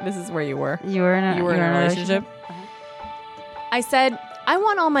and is like, "This is where you were. You were in a relationship." I said, "I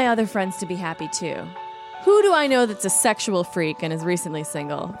want all my other friends to be happy too. Who do I know that's a sexual freak and is recently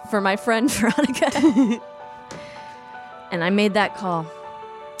single? For my friend Veronica." And I made that call,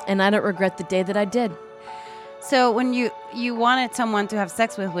 and I don't regret the day that I did. So when you wanted someone to have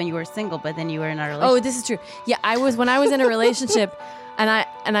sex with when you were single, but then you were in a relationship. Oh, this is true. Yeah, when I was in a relationship,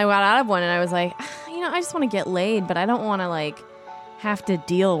 And I got out of one, and I was like, I just want to get laid, but I don't want to like have to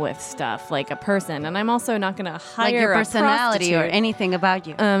deal with stuff like a person, and I'm also not going to hire like your personality a or prostitute. anything about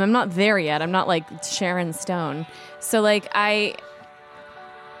you. I'm not there yet. I'm not like Sharon Stone. So like I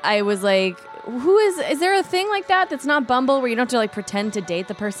was like, is there a thing like that's not Bumble where you don't have to like pretend to date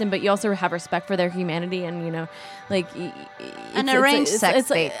the person, but you also have respect for their humanity and like an arranged sex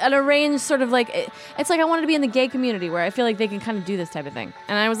date. Like an arranged sort of like it's like I wanted to be in the gay community where I feel like they can kind of do this type of thing.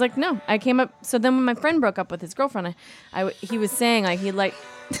 And I was like, no. I came up. So then when my friend broke up with his girlfriend, he was saying like he'd like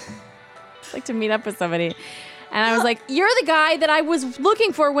like to meet up with somebody. And I was like, "You're the guy that I was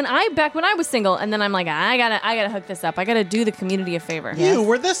looking for back when I was single." And then I'm like, "I gotta hook this up. I gotta do the community a favor." You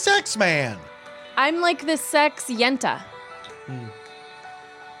were the sex man. I'm like the sex yenta.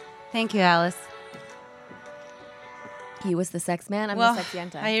 Thank you, Alice. He was the sex man. I'm Well, the sex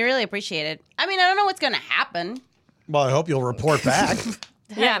yenta. I really appreciate it. I mean, I don't know what's gonna happen. Well, I hope you'll report back.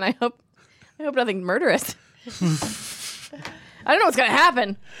 Yeah, and I hope nothing murderous. I don't know what's gonna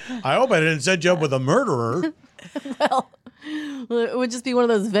happen. I hope I didn't set you up with a murderer. Well, it would just be one of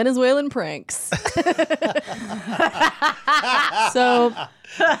those Venezuelan pranks. So,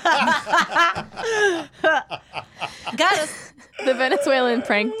 got us. The Venezuelan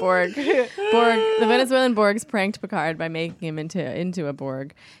prank Borg. The Venezuelan Borgs pranked Picard by making him into a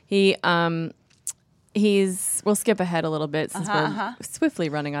Borg. We'll skip ahead a little bit since we're swiftly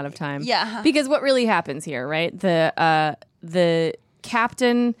running out of time. Yeah. Because what really happens here, right? The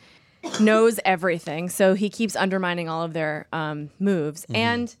captain knows everything, so he keeps undermining all of their moves. Mm-hmm.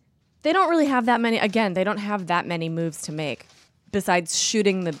 And they don't really have that many. Again, they don't have that many moves to make besides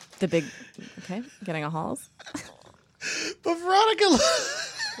shooting the big. Okay, getting a Halls. But Veronica,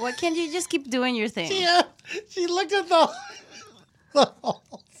 What can't you just keep doing your thing? she looked at the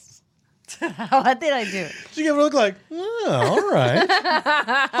Halls. What did I do? She gave it a look like, all right,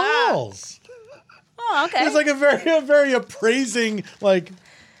 Halls. Oh, okay. It's like a very appraising, like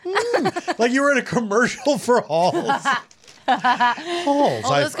you were in a commercial for Halls. Halls.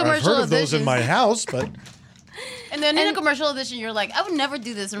 I've heard of those in my house, but. And then in a commercial edition, you're like, I would never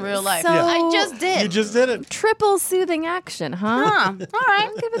do this in real life. So- Yeah. I just did. You just did it. Triple soothing action, huh? All right.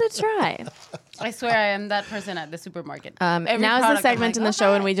 Give it a try. I swear I am that person at the supermarket. Now's the product, segment I'm in like, the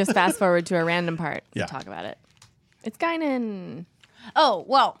show when we just fast forward to a random part Yeah. and talk about it. It's Guinan. Oh,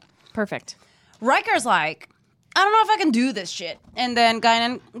 well, Perfect. Riker's like, I don't know if I can do this shit. And then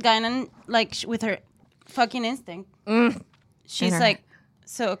Guinan like, with her fucking instinct, she's her- like,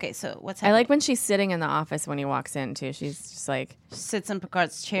 so what's happening? I like when she's sitting in the office when he walks in, too. She's just like, sits in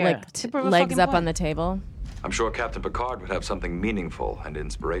Picard's chair. like To prove a legs fucking up point. on the table. I'm sure Captain Picard would have something meaningful and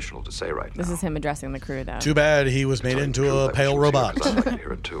inspirational to say right now. This is him addressing the crew, though. Too bad he was made into a pale robot. I'd like to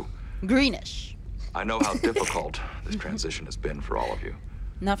hear it too. Greenish. I know how difficult this transition has been for all of you.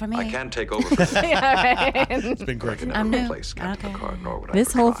 Not for me. I can take over for Yeah, right. It's been I great. can never I'm new. replace Captain Picard, nor would I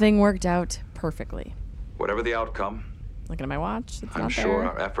This ever whole try. thing worked out perfectly. Whatever the outcome, Looking at my watch. It's I'm not sure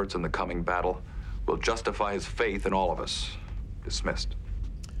there. our efforts in the coming battle will justify his faith in all of us. Dismissed.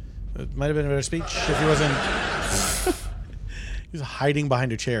 It might have been a better speech if he wasn't. He was hiding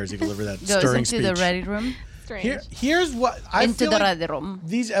behind a chair as he delivered that Goes stirring into speech. the ready room. Strange. Here's what I Into feel the like ready room.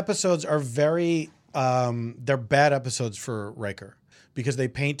 these episodes are very. They're bad episodes for Riker because they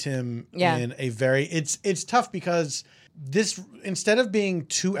paint him Yeah. in a very. It's tough because this instead of being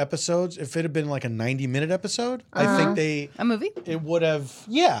 2 episodes, if it had been like a 90-minute episode, I think A movie? it would have.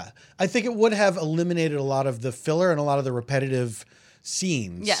 Yeah, I think it would have eliminated a lot of the filler and a lot of the repetitive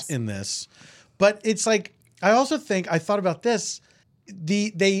scenes Yes. in this. But it's like I also think I thought about this.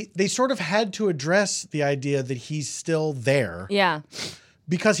 They sort of had to address the idea that he's still there Yeah.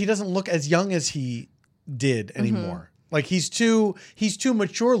 because he doesn't look as young as he did anymore. Like he's too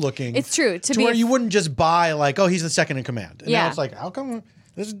mature looking. It's true. To To be where a- you wouldn't just buy like, oh, he's the second in command. And Yeah. now it's like, how come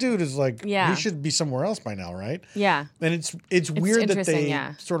this dude is like Yeah. he should be somewhere else by now, right? Yeah. And it's weird that interesting, they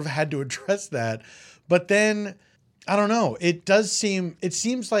yeah. sort of had to address that. But then I don't know. It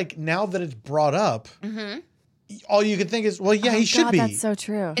seems like now that it's brought up, all you can think is, well, yeah, he should God, be. that's so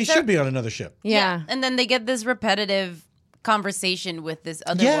true. He should be on another ship. Yeah. And then they get this repetitive conversation with this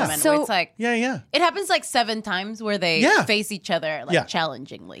other Yeah. woman So- where it's like, Yeah. it happens like 7 times where they Yeah. face each other like Yeah.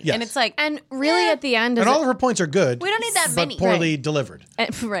 challengingly. Yes. And it's like, And really at the end, And all of her points are good. We don't need that but many. poorly delivered.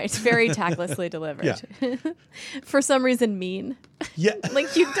 right, very tactlessly delivered. Yeah. For some reason, mean. Yeah.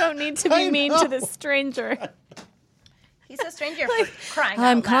 Like you don't need to I be mean to know. this stranger. he's a stranger for crying I'm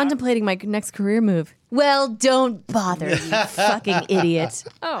out loud. contemplating my next career move. Well, don't bother, you fucking idiot.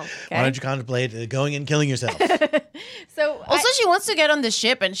 Oh, Why okay. don't you contemplate going and killing yourself? So Also, she wants to get on the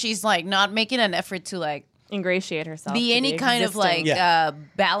ship and she's like not making an effort to like ingratiate herself. be to any the kind of like existing.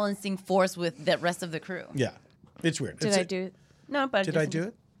 balancing force with the rest of the crew. Yeah, it's weird. Did I do it? No, but Did I do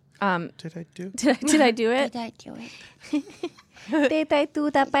it? Did I do it? Did I do it? Did I do it? Did I do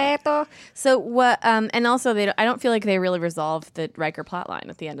that better? So what? And also, I don't feel like they really resolved the Riker plotline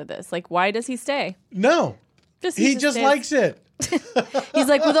at the end of this. Like, why does he stay? No, he just stays. likes it. He's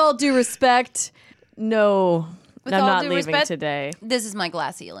like, with all due respect, no, With I'm all not due leaving respect, today. This is my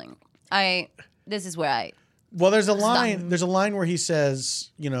glass ceiling. This is where I. Well, there's a line. There's a line where he says,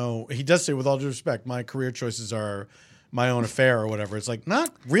 you know, he does say, with all due respect, my career choices are my own affair or whatever. It's like,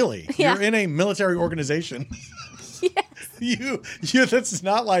 not really. Yeah. You're in a military organization. You. That's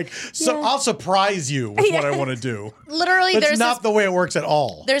not like. So Yeah. I'll surprise you with what I want to do. Literally, That's there's not the way it works at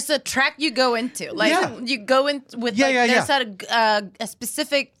all. There's a track you go into. Like Yeah. you go in with there's a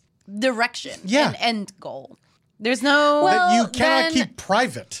specific direction and end goal. There's no that you cannot keep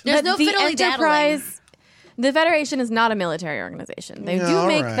private. There's But no the fiddly daddling. Enterprise, the Federation is not a military organization. They do All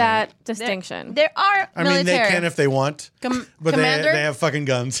make right. that distinction. There are I mean, military. they can if they want, but Commander? they have fucking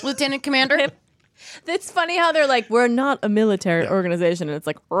guns. Lieutenant Commander. It's funny how they're like, we're not a military organization, and it's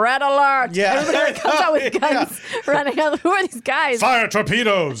like, red alert! Yeah. Everybody like, comes out with guns, running out. Who are these guys? Fire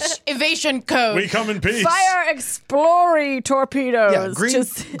torpedoes. Evasion code. We come in peace. Fire explory torpedoes. Yeah,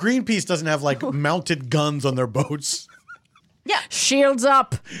 Just Greenpeace doesn't have like mounted guns on their boats. Yeah. shields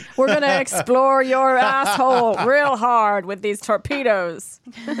up. We're gonna explore your asshole real hard with these torpedoes.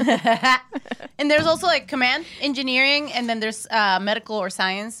 And there's also like command, engineering, and then there's medical or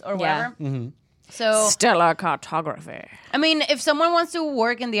science or whatever. Mm-hmm. So Stellar cartography. I mean, if someone wants to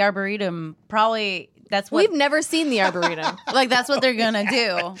work in the Arboretum, probably that's what We've never seen the Arboretum. like that's what they're gonna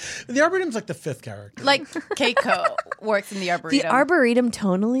do. The Arboretum's like the fifth character. Like Keiko works in the The Arboretum. Arboretum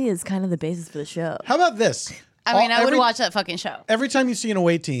tonally is kind of the basis for the show. How about this? I mean, I would every- watch that fucking show. Every time you see an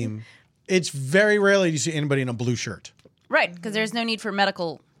away team, it's very rarely you see anybody in a blue shirt. Right, because there's no need for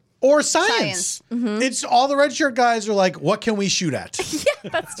medical Or science. It's all the red shirt guys are like, what can we shoot at?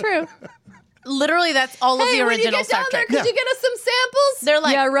 That's true. Literally, that's all of the Hey, when you original get Star down there, Trek. could you get us some samples? They're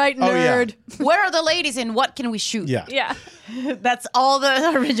like, yeah, right, Oh, yeah. nerd. where are the ladies and what can we shoot? Yeah. Yeah. That's all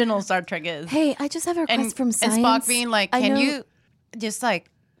the original Star Trek is. Hey, I just have a request from science. And Spock being like, I can know- you just like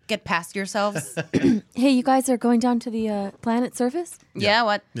get past yourselves? Hey, you guys are going down to the planet surface? Yeah,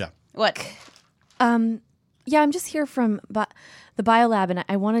 what? Yeah. What? Yeah, I'm just here from the biolab, and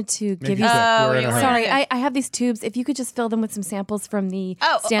I wanted to give you. Maybe we're in a you hurry. Sorry, I have these tubes. If you could just fill them with some samples from the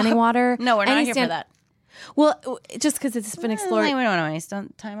Oh, standing water. No, we're not Any here for that. Well, just because it's been explored. We don't want to waste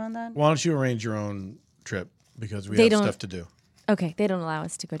time on that. Why don't you arrange your own trip? Because we They have don't- stuff to do. Okay, they don't allow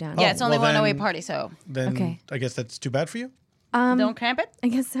us to go down. Yeah, it's only well one away then- party, so Then Okay. I guess that's too bad for you. don't cramp it. I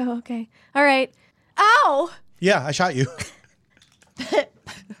guess so. Okay. All right. Ow! Yeah, I shot you.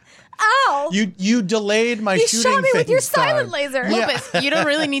 Ow! You delayed my You shooting shot me with thing your star. silent laser. Lopez, you don't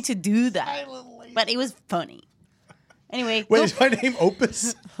really need to do that. But it was funny. Anyway, Wait, go- is my name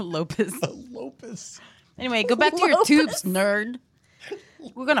Opus? Lopez. Lopez. Anyway, go back to your Lopez. tubes, nerd.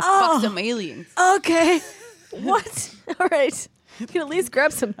 We're gonna fuck some aliens. Okay. What? All right. You can at least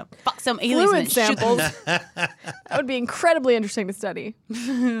grab some Fuck some aliens fluid and shoot samples. them. That would be incredibly interesting to study.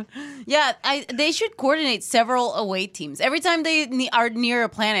 Yeah, they should coordinate several away teams. Every time they are near a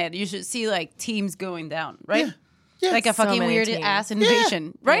planet, you should see like teams going down, right? Yeah. Like a So fucking many weird teams. ass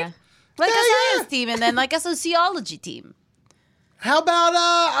invasion, right? Yeah. Like a science team and then like a sociology team. How about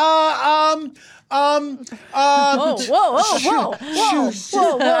Whoa, whoa, whoa, whoa, whoa, whoa, whoa!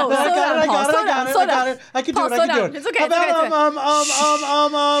 Slow down, I Paul. got Slow down, slow down. it. I can do Paul, it. I slow can do down. it. It's okay. How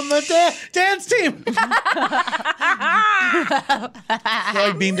It's okay. about dance team? They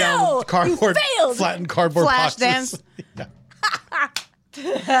like beam down cardboard, failed. flattened cardboard Flash boxes.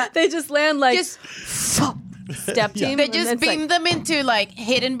 dance. They just land like Just step team. they and just it's beam like, them into like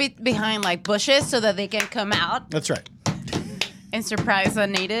hidden behind like bushes so that they can come out That's right. and surprise the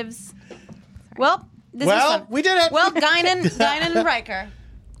natives. Well, this is Well, fun. we did it. Well, Guinan and Riker.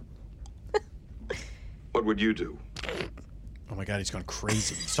 What would you do? Oh my God, he's gone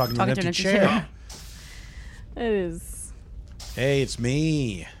crazy. He's talking to Talking an to an empty empty chair. It is. Hey, it's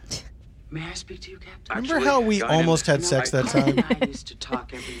me. May I speak to you, Captain? Remember how we almost had sex that time? I used to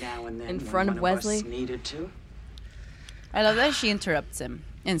talk every now and then In when front of one us Wesley? needed to. I love that she interrupts him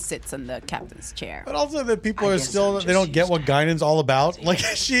and sits on the captain's chair. But also that people I are guess still, I'm they don't just get used what to Guinan's all about. Like,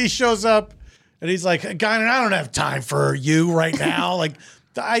 she shows up and he's like, Guinan, I don't have time for you right now. Like,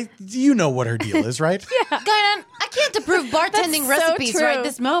 you know what her deal is, right? Guinan, I can't approve bartending That's so recipes true. right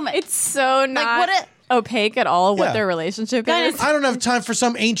this moment. It's so not what opaque at all what Yeah. their relationship Guys, is. I don't have time for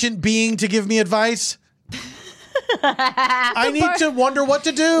some ancient being to give me advice. I need to wonder what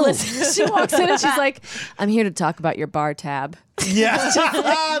to do. Listen, she walks in and she's like, I'm here to talk about your bar tab. Yeah.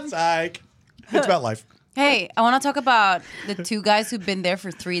 It's like, it's about life. Hey, I want to talk about the two guys who've been there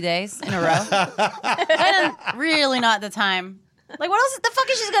for 3 days in a row. And really not the time. Like, what else the fuck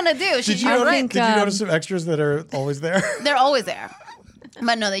is she gonna do? Did you notice some extras that are always there? They're always there.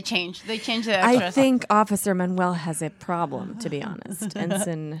 But no, they changed. They changed the extras. I think Officer Manuel has a problem, to be honest.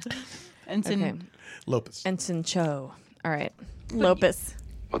 Ensign Lopez. Ensign Cho. All right. Lopez.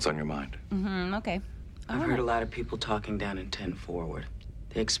 What's on your mind? Okay. I've heard a lot of people talking down in 10 Forward.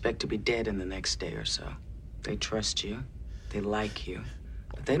 They expect to be dead in the next day or so. They trust you. They like you.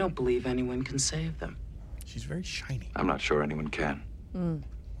 But they don't believe anyone can save them. She's very shiny. I'm not sure anyone can.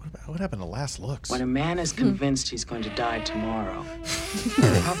 What happened to last looks? When a man is convinced he's going to die tomorrow,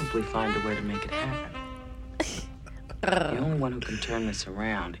 he'll probably find a way to make it happen. The only one who can turn this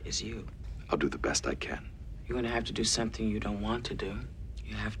around is you. I'll do the best I can. You're going to have to do something you don't want to do.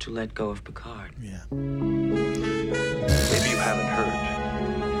 You have to let go of Picard. Yeah. Maybe you haven't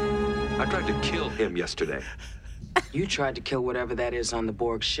heard. I tried to kill him yesterday. You tried to kill whatever that is on the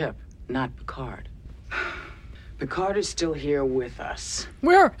Borg ship, not Picard. Picard is still here with us.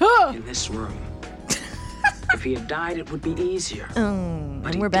 Where? In this room. If he had died, it would be easier.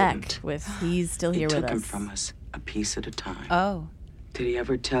 And we're back with he's still here with us. He took him from us a piece at a time. Oh. Did he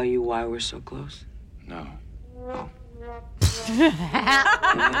ever tell you why we're so close? No. Oh.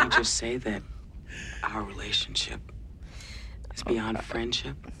 And let me just say that our relationship is beyond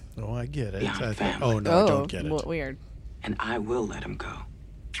friendship. Oh, I get it. Beyond family. Oh, no, I don't get it. Weird. And I will let him go.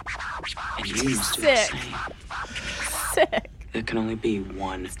 And you must do the Sick. same. Sick. There can only be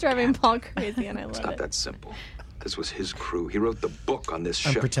one. It's driving Paul crazy, and I love It's not it. that simple. This was his crew. He wrote the book on this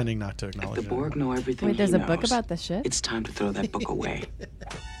I'm ship. pretending not to If acknowledge the it. Borg know everything Wait, there's he a book knows, about the shit? it's time to throw that book away.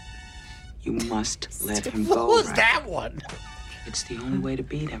 You must let him go. What was right? that one? It's the only way to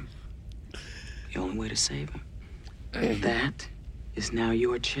beat him. The only way to save him. And that is now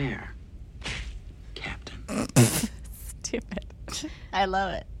your chair, Captain. Stupid. I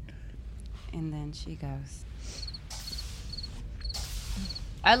love it. And then she goes.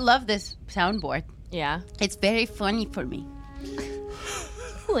 I love this soundboard. Yeah. It's very funny for me.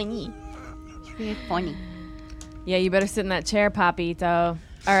 Funny. It's very funny. Yeah, you better sit in that chair, Papito.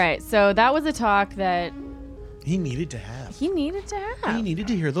 All right, so that was a talk that He needed to have. he needed to have. He needed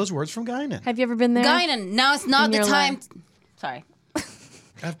to hear those words from Guinan. Have you ever been there? Guinan, now it's not In the your time. life? Sorry.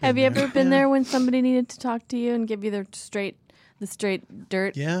 Have you ever been there when somebody needed to talk to you and give you the straight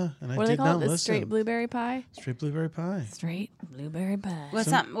dirt? Yeah, and I What do they did call not it? The listen. straight blueberry pie? Straight blueberry pie. Straight blueberry pie.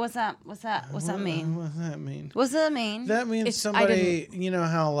 What's that mean? What's that mean? What's that mean? That means somebody, you know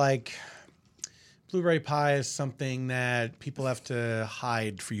how like blueberry pie is something that people have to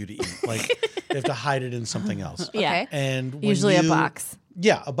hide for you to eat. Like they have to hide it in something else. Yeah. Okay. And when Usually a you- box.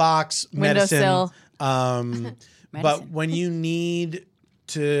 Yeah, a box, medicine. Windowsill. But when you need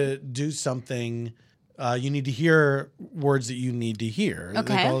to do something, you need to hear words that you need to hear.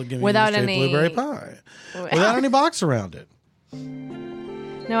 Okay. They call it giving Without you straight any- blueberry pie. Without any box around it.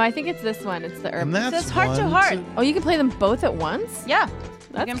 No, I think it's this one. It's the herb. And that's It's heart to one, heart. two- Oh, you can play them both at once? Yeah.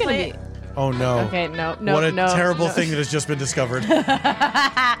 That's can gonna play be. Oh no. Okay, no. What a no, terrible no. thing that has just been discovered.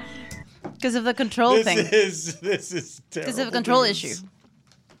 Because of the control thing. This is terrible. Because of a control news. issue.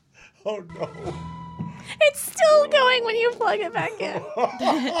 Oh no. It's still going when you plug it back in.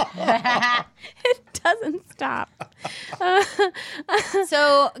 It doesn't stop.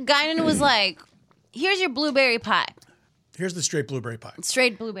 So Guinan was like, here's your blueberry pie. Here's the straight blueberry pie.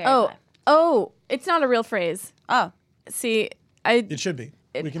 Straight blueberry pie. Oh, it's not a real phrase. Oh. See, It should be.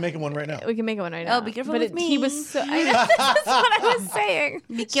 We can make it one right now. we can make it one right now. Oh, be careful but with me. He was so. I know, that's what I was saying.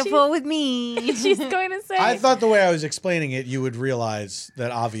 Be careful with me. She's going to say. I thought the way I was explaining it, you would realize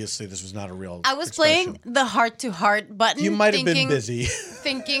that obviously this was not a real I was expression. playing the heart to heart button. You might have been thinking- busy.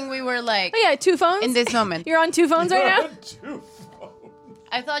 Thinking we were like. Oh yeah, 2 phones In this moment. You're on 2 phones right now.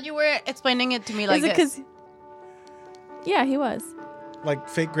 I thought you were explaining it to me like Is it this. because? Yeah, he was. Like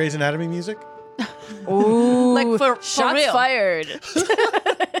fake Grey's Anatomy music? Ooh, Like for shots real. fired.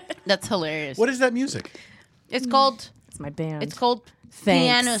 That's hilarious. What is that music? It's called. It's my band. It's called Thanks.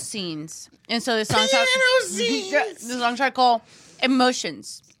 Piano Scenes. And so the songs are. The songs are called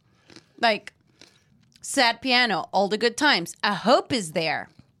Emotions. Like sad piano, all the good times. A hope is there.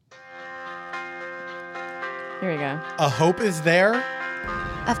 Here we go. A Hope Is There?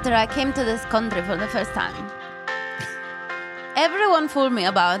 After I came to this country for the first time, everyone fooled me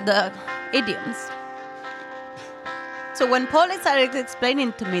about the idioms. So when Paulie started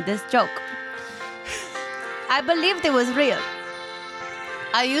explaining to me this joke, I believed it was real.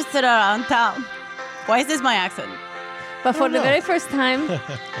 I used it around town. Why is this my accent? But for the very first time,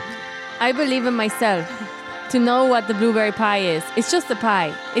 I believe in myself to know what the blueberry pie is. It's just a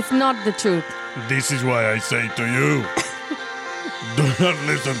pie. It's not the truth. This is why I say to you, do not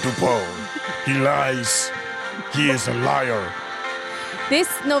listen to Paul. He lies. He is a liar. This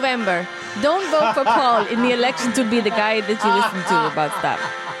November, don't vote for Paul in the election to be the guy that you listen to about stuff.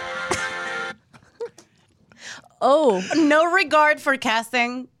 Oh. No regard for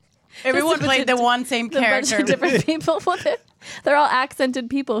casting. Everyone played the one same character. Bunch of different people. They're all accented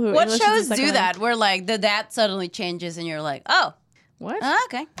people who. What English is shows the second do that? language. Where like the dad suddenly changes and you're like, oh, what?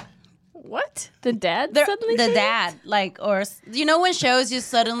 Okay. What? The dad suddenly The changed? dad, like, or you know when shows just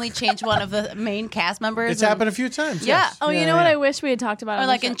suddenly change one of the main cast members? It's happened a few times. Yeah. Yes. Oh, you know what? I wish we had talked about. Or on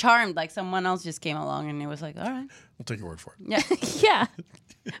like the in show? Charmed, like someone else just came along and it was like, all right. I'll take your word for it. Yeah. Yeah.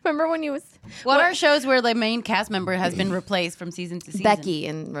 Remember when you was What are shows where the main cast member has been replaced from season to season? Becky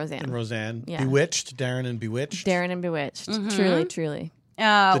and Roseanne. And Roseanne. Yeah. Bewitched. Darren and Bewitched. Darren and Bewitched. Mhm. Truly, truly.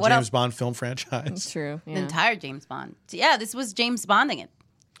 The what James else? Bond film franchise. True. The entire James Bond. Yeah, this was James Bonding it.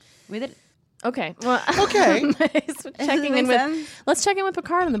 We did it. Okay. Well, okay. Checking in with. Let's check in with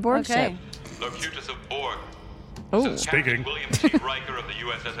Picard on the Borg ship. Locutus of Borg. Oh, This is Captain William T. Riker of the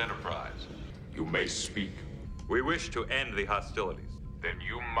USS Enterprise. You may speak. We wish to end the hostilities. Then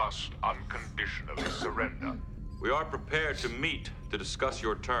you must unconditionally surrender. We are prepared to meet to discuss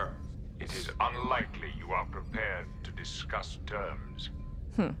your terms. It is unlikely you are prepared to discuss terms.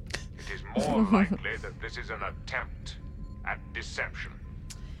 It is more likely that this is an attempt at deception.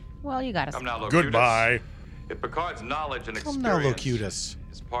 Well, you got us. Come now, Locutus. Goodbye. If Picard's knowledge and Come now, experience Locutus.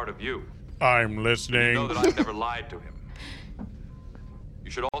 is part of you, I'm you listening. know that I've never lied to him.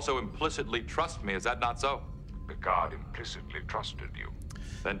 You should also implicitly trust me. Is that not so? Picard implicitly trusted you.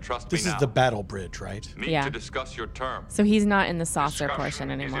 Then trust This me is now. the battle bridge, right? Meet Yeah. to discuss your terms. So he's not in the saucer Discussion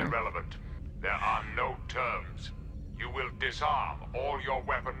portion is anymore. irrelevant. There are no terms. You will disarm all your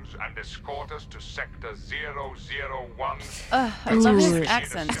weapons and escort us to Sector 001. I love his Associate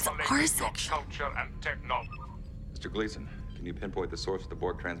accent. assimilate your culture and technology. Mr. Gleason, can you pinpoint the source of the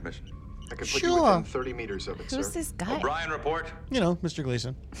Borg transmission? I can put Sure. you within 30 meters of it, Who's sir. this guy? O'Brien report. You know, Mr.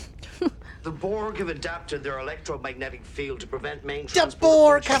 Gleason. The Borg have adapted their electromagnetic field to prevent main The transport.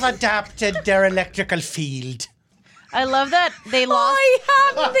 Borg have adapted their electrical field. I love that they lost. I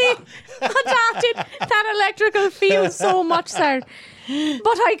hadn't adapted that electrical field so much, sir.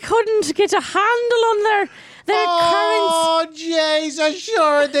 But I couldn't get a handle on their currents. Oh, Jesus,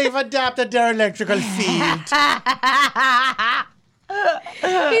 sure, they've adapted their electrical field.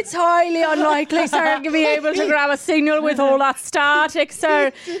 It's highly unlikely, sir, to be able to grab a signal with all that static, sir.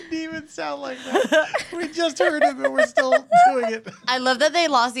 It didn't even sound like that. We just heard it, but we're still doing it. I love that they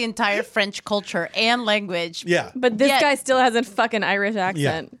lost the entire French culture and language. Yeah. But this Yeah. guy still has a fucking Irish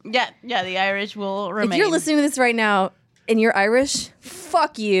accent. Yeah, the Irish will remain. If you're listening to this right now and you're Irish,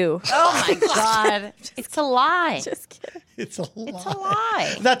 fuck you. Oh my God. It's a lie. Just kidding. It's a lie. It's a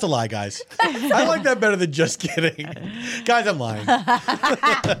lie. That's a lie, guys. I like that better than just kidding. Guys, I'm lying.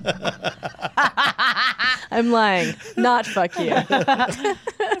 I'm lying. Not fuck you.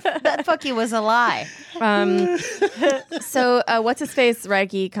 That fuck you was a lie. So what's his face?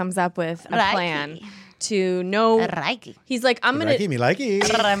 Reiki comes up with a Reiki. plan to know. Reiki. He's like, I'm gonna. Reiki, me like it.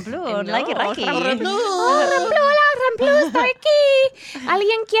 Ramplu, like it, Reiki. Ramplu, estoy aquí.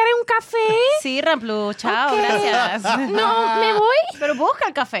 ¿Alguien quiere un café? Sí, Ramplu, chao, gracias. No, ¿me voy? Pero busca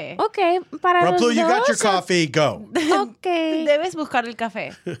el café. Ok, para Ramplu, los you got your dos. coffee. Go. Ok. Debes buscar el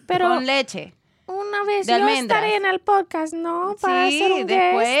café. Pero- con leche. Una vez De yo almendras. estaré en el podcast, ¿no? Para Sí, hacer un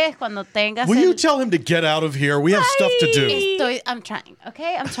guest. después, cuando tengas Will el... you tell him to get out of here? We have stuff to do. I'm trying,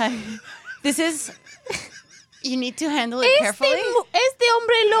 okay? I'm trying. This is... You need to handle it carefully. Este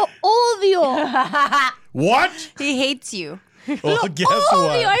hombre lo odio. What? He hates you. Well, guess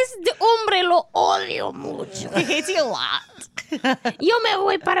Odio, what? este hombre lo odio mucho. He hates you a lot. Yo me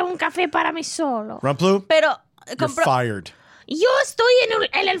voy para un café para mí solo. Ramplu, Pero... you're fired. Yo estoy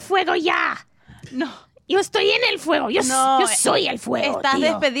en el fuego ya. No. Yo estoy en el fuego. Yo soy el fuego, Estás tío.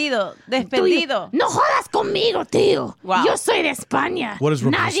 despedido. Despedido. No jodas conmigo, tío. Wow. Yo soy de España. What is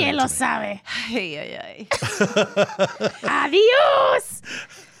Nadie saying lo to me? sabe. Ay, ay, ay. Adiós.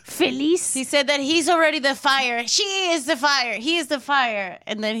 Feliz. He said that he's already the fire. She is the fire. He is the fire.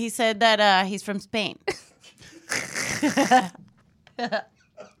 And then he said that he's from Spain.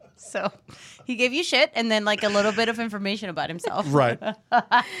 So he gave you shit and then like a little bit of information about himself. Right.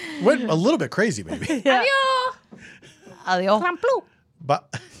 Went a little bit crazy, maybe. Adiós. Adiós. Ramplu.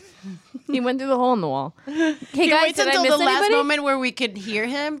 But He went through the hole in the wall. Hey He guys, waits did I until miss the last anybody? moment where we could hear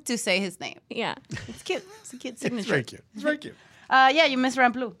him to say his name. Yeah. It's cute. It's a cute it's signature. very cute. It's very cute. Yeah, you miss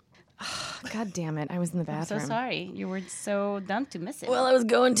Ramplu. God damn it! I was in the I'm so bathroom. sorry. You were so dumb to miss it. Well, I was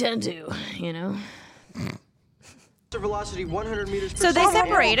going 10-2, you know. Velocity 100 meters per So they second.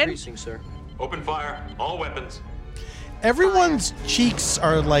 separated? Increasing, sir. Open fire. All weapons. Everyone's cheeks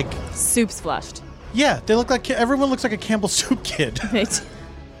are like Soup's flushed. Yeah, they look like everyone looks like a Campbell Soup kid.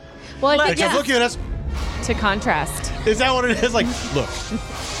 Well, I think Except looking at us. to contrast. Is that what it is? Like, look,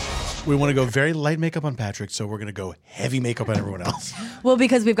 we want to go very light makeup on Patrick, so we're going to go heavy makeup on everyone else. Well,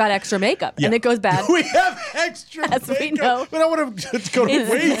 because we've got extra makeup, and Yeah. it goes bad. We have extra As we makeup. know. We don't want to go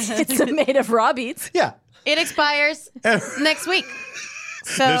to waste. It's made of raw beets. Yeah. It expires next week.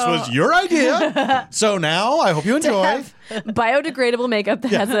 So This was your idea. So now I hope you enjoy. Biodegradable makeup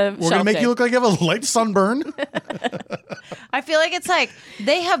that has a We're going to make you look like you have a light sunburn. I feel like it's like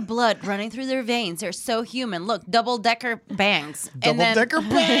they have blood running through their veins. They're so human. Look, double-decker bangs. Double-decker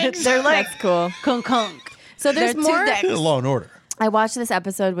bangs? They're like That's cool. Kunk kunk. So there's They're more. two decks. Law and Order. I watched this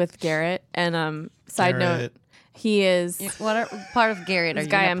episode with Garrett, and side note, Garrett. he is What part of Garrett are this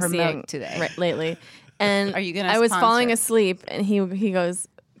you guy going I'm to promote seeing today? lately. And Are you gonna I was sponsor? falling asleep, and he goes,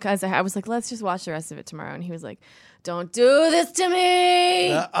 because I was like, let's just watch the rest of it tomorrow, and he was like, don't do this to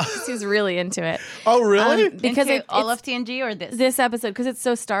me. He's really into it. Oh, really? Because Into all it's of TNG or this? this episode, because it's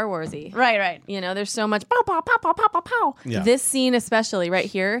so Star Warsy. Right. You know, there's so much pow, pow, pow, pow, pow, pow, pow. Yeah. This scene especially right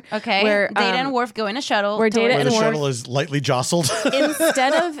here. Okay. Where Data and Worf go in a shuttle. where Data Where and the Worf shuttle is lightly jostled.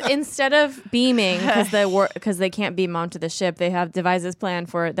 instead of beaming because they can't beam onto the ship, they have devices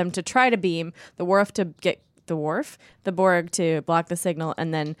planned for them to try to beam the Worf to get the Borg to block the signal,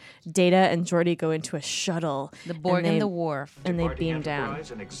 and then Data and Geordi go into a shuttle. The Borg and the Worf. And they Departing beam down.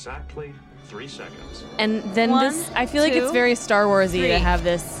 Enterprise in exactly 3 seconds. And then One, I feel like it's two, very Star Warsy three. to have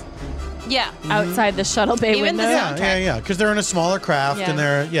this Yeah. outside the shuttle bay Even the window. yeah. Because they're in a smaller craft Yeah. and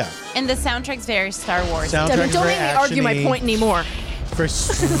they're, And the soundtrack's very Star Wars. Soundtrack is Don't very make me argue my actiony. point anymore. Very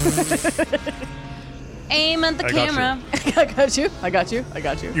Aim at the I got camera. I got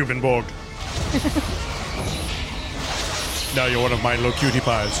you. You've been borged. Now you're one of my little cutie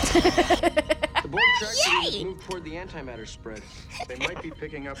pies. The Borg trajectory moved toward the antimatter spread. They might be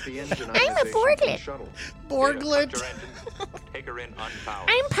picking up the engine I'm a ionization from Borglet. the shuttle. Borglet. Data, engines. Take her in unpowered.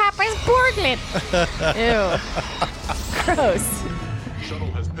 I'm Papa's Borglet. Ew. Gross.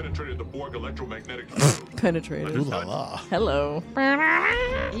 Shuttle has penetrated the Borg electromagnetic field. Penetrated. Ooh la la. Hello.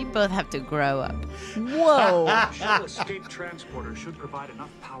 You both have to grow up. Whoa. Shuttle escape transporter should provide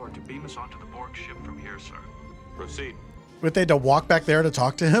enough power to beam us onto the Borg ship from here, sir. Proceed. But they had to walk back there to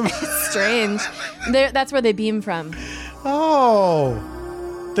talk to him? Strange. That's where they beam from. Oh.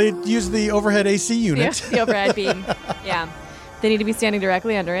 They use the overhead AC unit. The overhead beam. Yeah. They need to be standing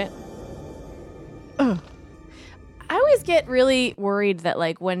directly under it. Ugh. I always get really worried that,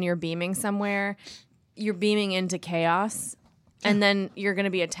 like, when you're beaming somewhere, you're beaming into chaos, and then you're going to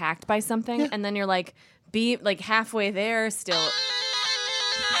be attacked by something, and then you're like, halfway there still.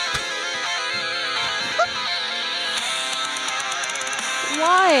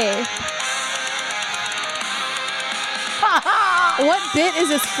 Why? What bit is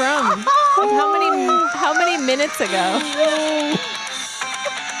this from? Like, how many minutes ago?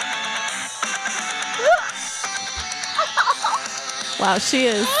 Wow, she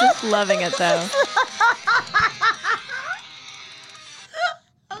is loving it though.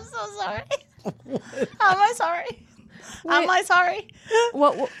 I'm so sorry. How am I sorry? Am I sorry?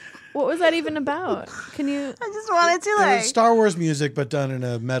 What was that even about? Can you? I just wanted to It like. was Star Wars music, but done in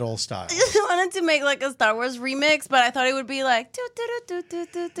a metal style. I just wanted to make like a Star Wars remix, but I thought it would be like. "Do, do, do, do,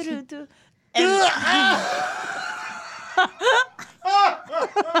 do, do, do, do."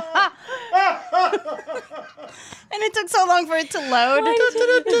 And it took so long for it to load.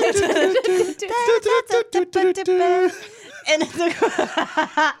 And it took.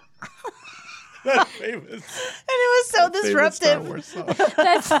 Famous. And it was so disruptive.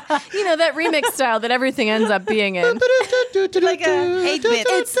 That's that remix style that everything ends up being in. Like a 8-bit.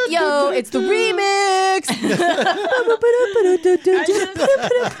 It's the remix.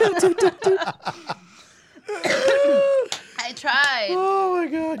 I tried. Oh my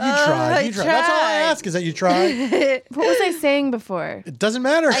god, you tried. You tried. That's all I ask is that you tried. What was I saying before? It doesn't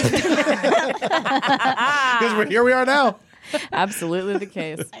matter. Because here we are now. Absolutely the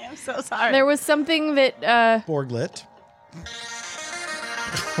case. I am so sorry. There was something that Borglet.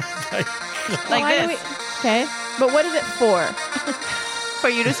 Like this. Okay, but what is it for? For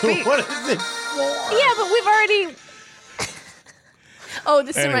you to speak. What is it for? Yeah, but we've already. Oh,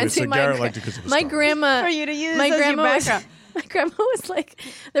 this Anyway, reminds me. so Garrett liked it 'cause it was My Star Wars. grandma. For you to use my as your grandma was, background. My grandma was like,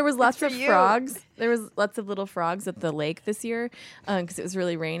 there was lots for of you. frogs. There was lots of little frogs at the lake this year because it was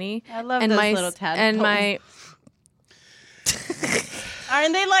really rainy. I love and those my, little tadpoles. And my.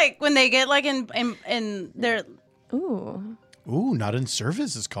 Aren't they like when they get like in their Ooh. Ooh, Not in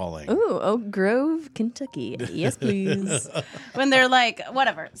Service is calling. Ooh, Oak Grove, Kentucky. Yes, please. when they're like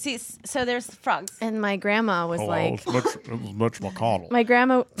whatever. See, so there's frogs. And my grandma was like, it was Mitch McConnell. my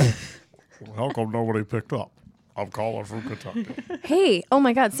grandma. How come nobody picked up? I'm calling from Kentucky. Hey, oh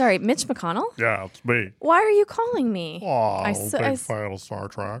my God, sorry, Mitch McConnell. Yeah, it's me. Why are you calling me? Oh, big fan of Star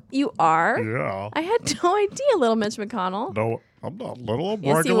Trek. You are? Yeah. I had no idea, little Mitch McConnell. No, I'm not little. I'm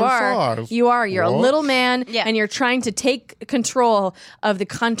Yes, regular you are. size. You are. You're What? a little man, and you're trying to take control of the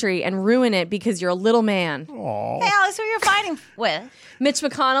country and ruin it because you're a little man. Aww. Hey, Alice, who you're fighting with? Mitch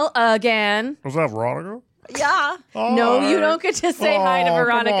McConnell again. Was that Veronica? Yeah. No, you don't get to say hi to Oh,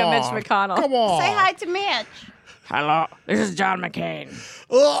 Veronica, come Mitch on. McConnell. Come on. Say hi to Mitch. Hello, this is John McCain.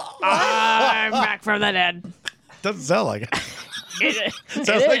 I'm back from the dead. Doesn't sound like it. It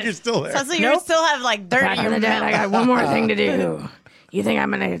Sounds like you're still there. Sounds like you still have like dirt Back in from your the dead. mouth. I got one more thing to do. You think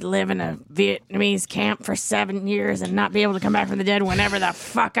I'm going to live in a Vietnamese camp for 7 years and not be able to come back from the dead whenever the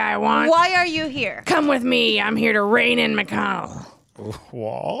fuck I want? Why are you here? Come with me. I'm here to rein in McConnell.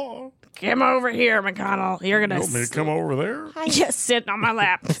 What? Come over here, McConnell. You're You going want me to come over there? Just sitting on my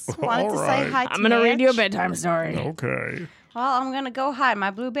lap. Wanted to say hi to I'm going to read you a Mitch. bedtime story. Okay. Well, I'm gonna go hide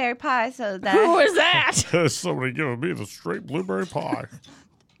my blueberry pie so that. Who is that? Somebody giving me the straight blueberry pie.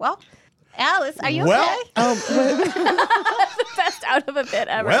 Well, Alice, are you Well, okay? The best out of a bit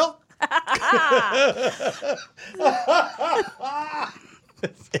ever. Well.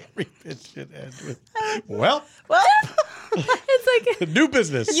 Every bit should end with, well, Well, It's like new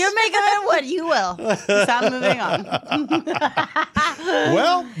business. you make of it what you will. So I'm moving on.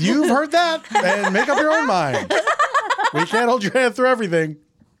 Well, you've heard that, and make up your own mind. We can't hold your hand through everything.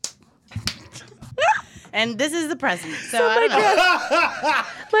 And this is the present. So I don't know.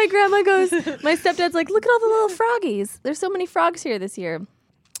 my grandma goes, my stepdad's like, look at all the little froggies. There's so many frogs here this year.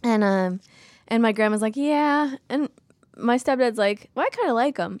 And my grandma's like, yeah. And my stepdad's like, well, I kind of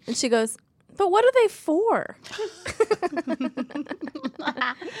like them. And she goes, but what are they for?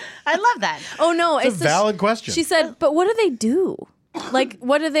 I love that. Oh, no. It's a valid question. She said, but what do they do? Like,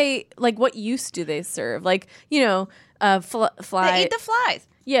 what do they, like, what use do they serve? Like, you know, fly. They eat the flies.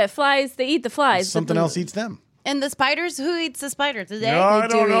 Yeah, flies, they eat the flies. Something else eats them. And the spiders, who eats the spiders? Do they? I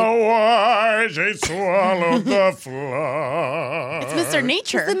don't know why they swallowed the fly. It's Mr.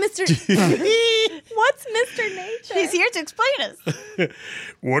 Nature. It's Mr. What's Mr. Nature? He's here to explain us.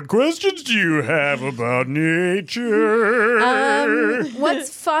 What questions do you have about nature?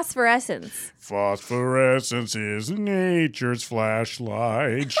 What's phosphorescence? Phosphorescence is nature's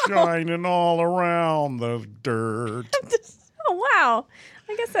flashlight shining all around the dirt. Oh, wow.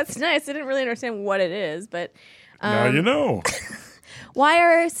 I guess that's nice. I didn't really understand what it is, but Now you know. why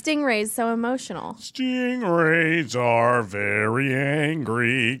are stingrays so emotional? Stingrays are very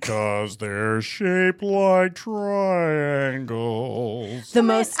angry because they're shaped like triangles. The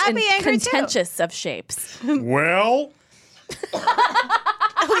most I'd be angry too. contentious of shapes. Well,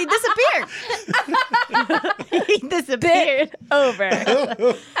 Oh, he disappeared. He disappeared. Over.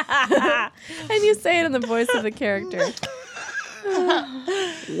 And you say it in the voice of the character.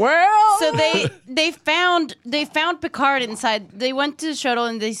 Well, So they found Picard inside. They went to the shuttle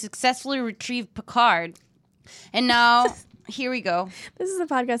and they successfully retrieved Picard. And now here we go. This is a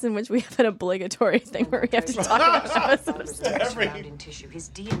podcast in which we have an obligatory thing where we have to talk about episodes. Surrounding tissue. His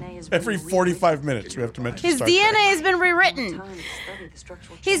DNA has been Every 45 minutes, we have to mention His Star Trek. DNA has been rewritten.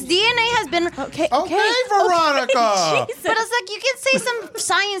 His DNA has been Okay, Veronica. But it's like you can say some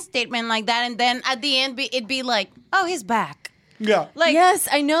science statement like that, and then at the end it'd be like, "Oh, he's back." Yeah. Like, yes,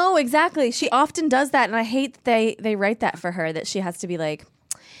 I know exactly. She often does that, and I hate that they write that for her. That she has to be like,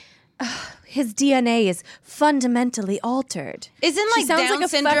 his DNA is fundamentally altered. isn't She like sounds Down like a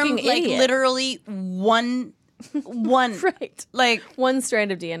syndrome fucking like idiot. literally one Right. like One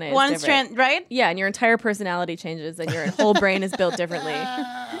strand of DNA is one different. strand, right? Yeah, and your entire personality changes, and your whole brain is built differently.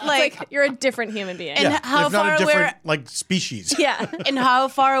 Like, You're a different human being. and Yeah, how if not far a away? different like species. Yeah. And how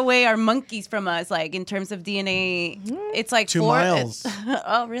far away are monkeys from us? Like in terms of DNA, it's like 2 4 miles.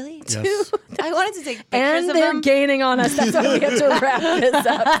 Oh, really? Yes. I wanted to take pictures And of they're them. gaining on us. That's why we have to wrap this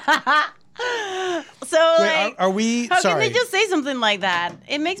up. So Wait, like, are we? how can Sorry. they just say something like that?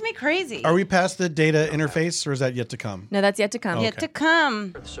 It makes me crazy. Are we past the data interface, or is that yet to come? No, that's yet to come. Yet to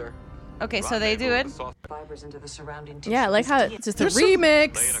come. Sir, Okay, so they do it. Fibers into the surrounding tissue. Yeah, I like how it's just a There's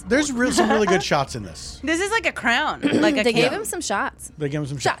remix. There's some really good shots in this. This is like a crown. Like a They gave king. him some shots. They give him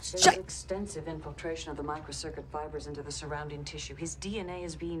some shots. There's extensive infiltration of the microcircuit fibers into the surrounding tissue. His DNA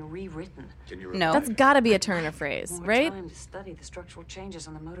is being rewritten. No. That's got to be a Turner phrase, More right? time to study the structural changes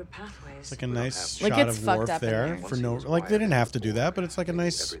on the motor pathways. It's like a nice Like, shot it's of fucked Worf up in there there. for no. Like they didn't have to do that, but it's like a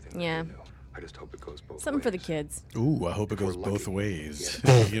nice. Yeah. I just hope it goes both Something for the kids. Ooh, I hope it goes both ways.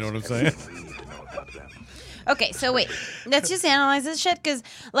 You know what I'm saying? Okay, so wait. Let's just analyze this shit because,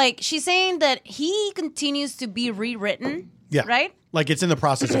 like, she's saying that he continues to be rewritten. Yeah. Right? Like it's in the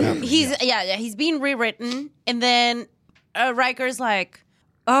process of happening. He's being rewritten, and then Riker's like,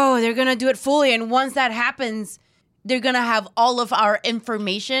 "Oh, they're gonna do it fully, and once that happens, they're gonna have all of our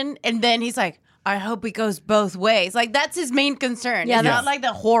information." And then he's like, "I hope it goes both ways." Like that's his main concern. Yeah, It's not like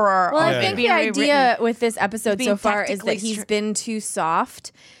the horror. Well, of I it think being the idea rewritten. with this episode Being so far is tactically that he's been too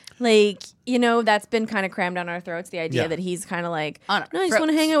soft. Like, you know, that's been kind of crammed down our throats. The idea Yeah. that he's kind of like, On no, our I just want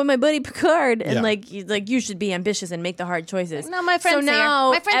to throats. hang out with my buddy Picard, and Yeah. like you should be ambitious and make the hard choices. No, my friend's So here.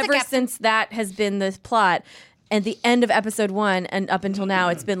 now, My friend's a ever captain. since that has been the plot, at the end of episode 1 and up until now,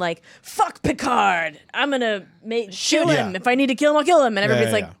 it's been like, fuck Picard. I'm gonna shoot him. Yeah. If I need to kill him, I'll kill him. And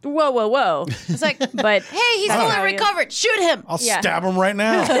everybody's Yeah, like, whoa, whoa, whoa. It's like, But hey, he's That's fully how he is. recovered. Shoot him. I'll Yeah. stab him right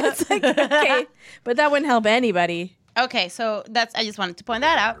now. it's like, okay, but that wouldn't help anybody. Okay, so I just wanted to point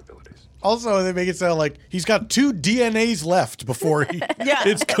that out. Also, they make it sound like he's got 2 DNAs left before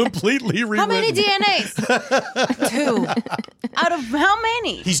it's completely rewritten. How many DNAs? 2. Out of how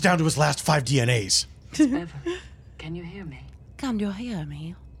many? He's down to his last 5 DNAs. Beverly, can you hear me? Can you hear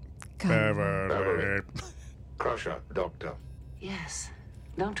me? Crusher, Doctor. Yes.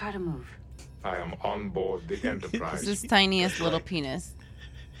 Don't try to move. I am on board the Enterprise. This is tiniest little penis.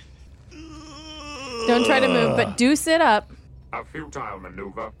 Don't try to move, but do sit up. A futile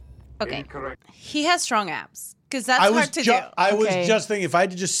maneuver. Okay. Incorrect. He has strong abs because that's I was hard to do. I was Okay. just thinking if I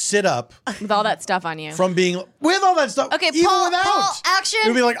had to just sit up With all that stuff on you. from being with all that stuff. Okay, even Paul, without, Paul, action. It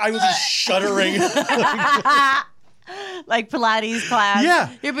would be like I would be shuddering. Like Pilates class. Yeah.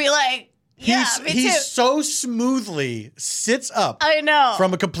 You'd be like, yeah, me he too. so smoothly sits up I know.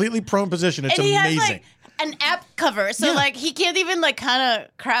 from a completely prone position. It's and he amazing. has like an app cover, so Yeah. like he can't even like kind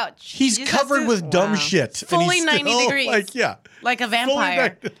of crouch. He's He just has covered to- with dumb shit. Fully and he's 90 still, degrees. Like, yeah. like a Fully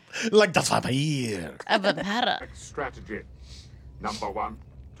vampire. 90 like the vampire. A vampire. Strategy. Number 1,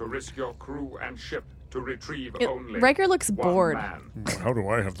 to risk your crew and ship to retrieve It- only Riker looks one bored. man. How do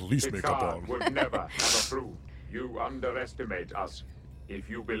I have the least makeup Picard on? would never have approved. You underestimate us if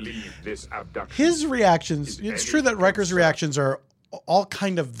you believe this abduction. His reactions, is it's any true that Riker's concern. reactions are all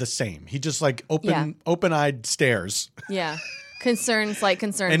kind of the same. He just like open-eyed stares Yeah. Concerns like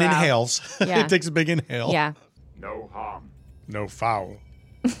concern. and brow. inhales. Yeah. He takes a big inhale. Yeah. No harm. No foul.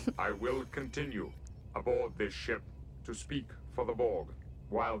 I will continue aboard this ship to speak for the Borg,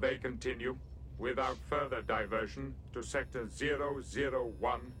 while they continue, without further diversion, to Sector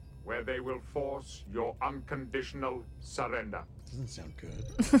 001, where they will force your unconditional surrender. Doesn't sound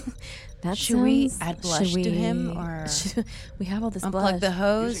good. That Should we sounds- add blush should to him, we- or should we have all this unplug blush? the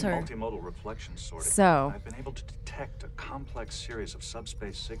hose, Using or multimodal reflection sorting, So- I've been able to detect a complex series of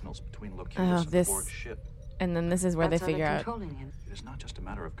subspace signals between Oh, Locutus and this, the Borg ship. and then this is where That's they how they're figure out controlling him. It is not just a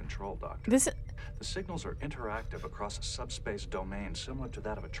matter of control, Doctor. this. The signals are interactive across a subspace domain similar to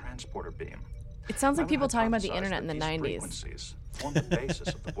that of a transporter beam. It sounds like I would people talking about the hypothesize internet in the that these 90s. frequencies form the basis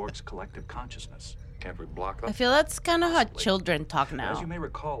of the Borg's collective consciousness. Can't we block them? I feel that's kind of how children talk As now. you may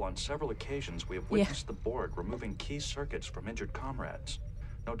recall, on several occasions we have witnessed the Borg removing key circuits from injured comrades,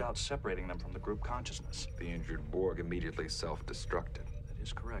 no doubt separating them from the group consciousness. The injured Borg immediately self-destructed. That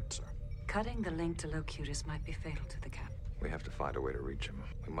is correct, sir. Cutting the link to Locutus might be fatal to the Captain. We have to find a way to reach him.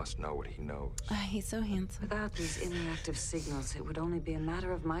 We must know what he knows. He's so handsome. Without these inactive signals, it would only be a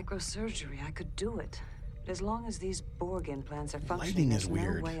matter of microsurgery. I could do it. But as long as these Borg implants are functioning, Lighting is there's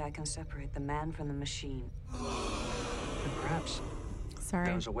weird. no way I can separate the man from the machine. And perhaps Sorry.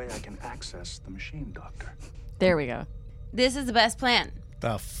 there's a way I can access the machine, Doctor. There we go. This is the best plan,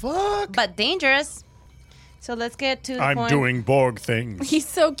 The fuck? but dangerous. So let's get to the I'm point. doing Borg things. He's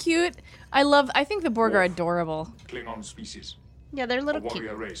so cute. I think the Borg are adorable. Klingon species. Yeah, they're A little cute.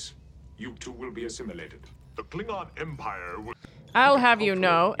 warrior race. You two will be assimilated. The Klingon Empire will... I'll have you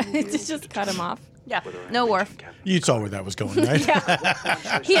know. Just cut him off. Yeah, no Worf. You saw where that was going,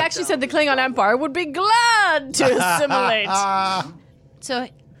 right? He actually said the Klingon Empire would be glad to assimilate. So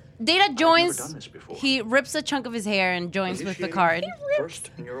Data joins. He rips a chunk of his hair and joins with Picard.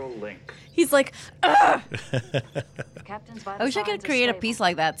 First neural link. He's like, ugh. I wish I could create a piece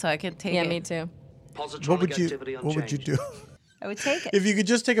like that so I could take it. Yeah, me too. What would you do? I would take it. If you could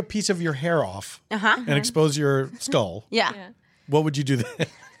just take a piece of your hair off Uh-huh. and expose your skull, Yeah. what would you do then?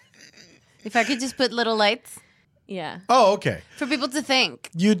 If I could just put little lights. Yeah. Oh, okay. For people to think.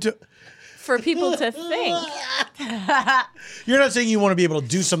 You do. For people to think. You're not saying you want to be able to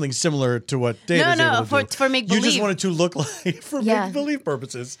do something similar to what Data's able to do. For make believe. You just want it to look like, for make believe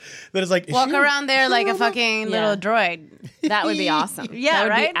purposes, that it's like walk around there like a fucking little droid. That would be awesome. Yeah, that would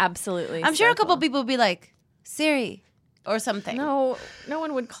right? be absolutely. I'm sure a couple people would be like, Siri or something. No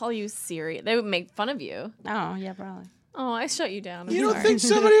one would call you Siri. They would make fun of you. Oh, yeah, probably. Oh, I shut you down. I'm You don't sorry. think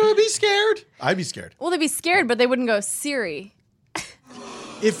somebody would be scared? I'd be scared. Well, they'd be scared, but they wouldn't go Siri.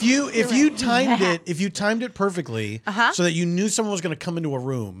 If you timed it perfectly, so that you knew someone was going to come into a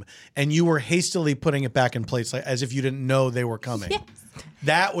room and you were hastily putting it back in place, like as if you didn't know they were coming,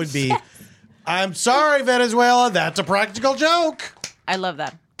 that would be. I'm sorry, Venezuela. That's a practical joke. I love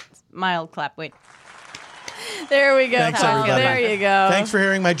that. Mild clap. Wait. There we go. Thanks, Paul. everybody. There you go. Thanks for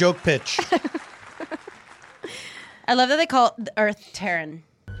hearing my joke pitch. I love that they call the Earth Terran.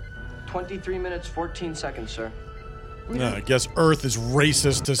 23 minutes, 14 seconds, sir. No, I guess Earth is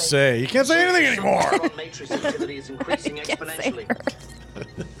racist to say. You can't say anything anymore. Matrix activity is increasing exponentially.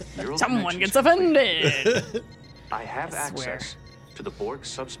 Someone gets offended. I have access to the Borg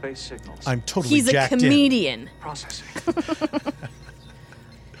subspace signals. I'm totally He's a jacked comedian. Processing.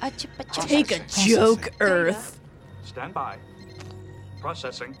 Take a joke, Earth. Stand by.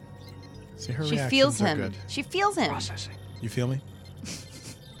 Processing. See, her She reactions feels are him. good. She feels him. Processing. You feel me?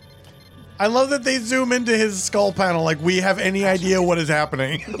 I love that they zoom into his skull panel like we have any idea what is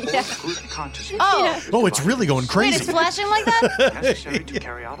happening. Group consciousness. Oh. Oh, it's really going Wait, crazy. it's flashing like that? Necessary to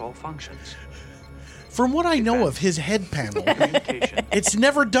carry out all functions. From what I know of his head panel, it's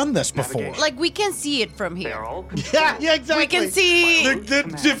never done this before. Like, we can see it from here. Yeah, exactly. We can see. The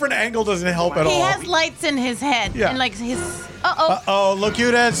different angle doesn't help at He all. has lights in his head. Yeah. And, like, his. Uh-oh. Uh-oh, look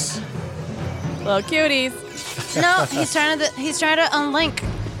at this. Little cuties. No, he's trying to unlink.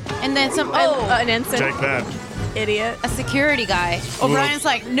 And then some. An instant. Take that. Idiot. A security guy. O'Brien's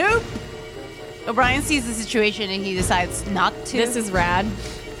like, nope. O'Brien sees the situation and he decides not to. This is rad.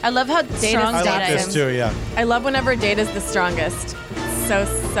 I love how strong I Data like this is. too, yeah. I love whenever Data's the strongest. So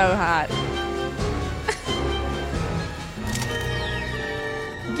hot.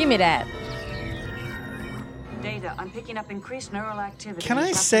 Give me that. Data, I'm picking up increased neural activity. Can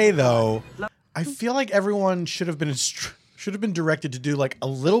I say though, I feel like everyone should have been directed to do like a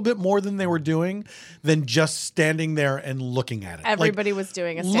little bit more than they were doing than just standing there and looking at it. Everybody was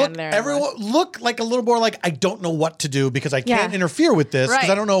doing a stand Look, there. and everyone look like a little more like I don't know what to do because I can't Yeah. interfere with this because Right.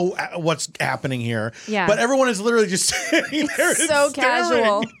 I don't know what's happening here. Yeah. But everyone is literally just standing there. and so staring.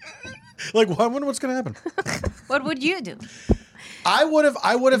 casual. Like, well, I wonder what's going to happen. What would you do? I would have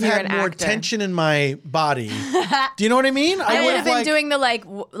You're had an more actor. tension in my body. Do you know what I mean? I would would have been doing the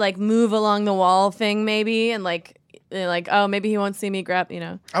like move along the wall thing maybe and like oh maybe he won't see me grab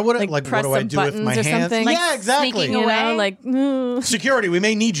I would have like press what do I some do with buttons my or hands? something. Like yeah, exactly. sneaking you away? know like Security, we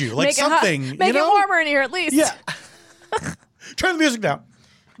may need you. Like make something. it, make you know? it warmer in here at least. Yeah. Turn the music down.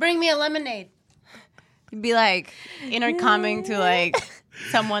 Bring me a lemonade. You'd be like intercoming to like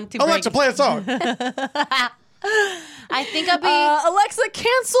someone to Alexa, play a song. I think I'll be. Alexa,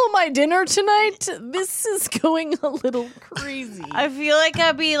 cancel my dinner tonight. This is going a little crazy. I feel like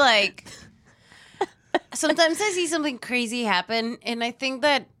I'll be like. Sometimes I see something crazy happen, and I think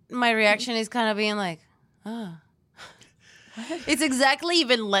that my reaction is kind of being like, oh. It's exactly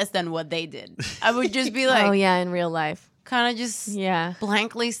even less than what they did. I would just be like, oh yeah, in real life. kind of just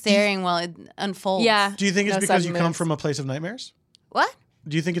blankly staring while it unfolds. Yeah. Do you think it's No because sudden you come moves. from a place of nightmares? What?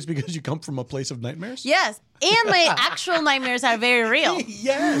 Do you think it's because you come from a place of nightmares? Yes. And my actual nightmares are very real.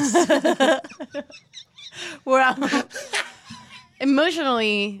 Yes. Where I'm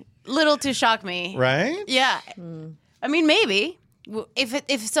emotionally little to shock me. Right? Yeah. I mean, maybe.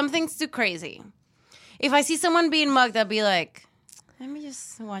 If something's too crazy. If I see someone being mugged, I'll be like, let me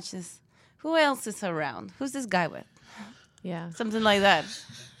just watch this. Who else is around? Who's this guy with? Yeah. Something like that.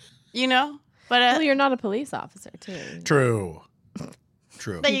 You know? But well, you're not a police officer, too. True.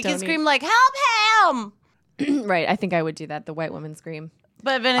 But you can scream like, help him! Right. I think I would do that. The white woman scream.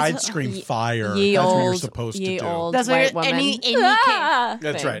 But I'd scream fire. Ye That's old, what you're supposed to ye do. old That's white what woman. any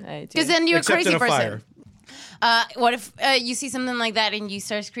That's thing. right. Because then you're Except a crazy in a person. fire. What if you see something like that and you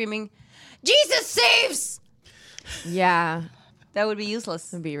start screaming, Jesus saves! Yeah. That would be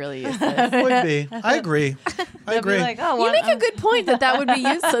useless. Would be really useless. Would be. I agree. I agree. Be like, oh, You make a good point that would be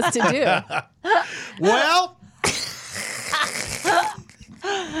useless to do. Well,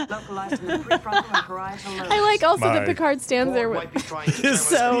 Localized in the prefrontal and parietal lobes. I like also My that Picard stands there with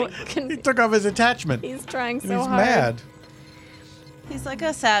he took off his attachment. he's trying so He's hard. mad. He's like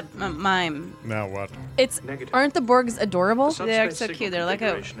a sad mime. Now what? Aren't the Borgs adorable? They're so cute. They're like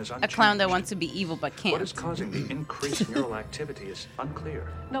a clown that wants to be evil but can't. What is causing the increased neural activity is unclear.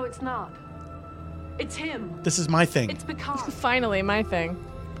 No, it's not. It's him. This is my thing. It's Picard. Finally, my thing.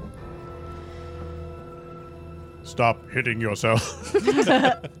 Stop hitting yourself.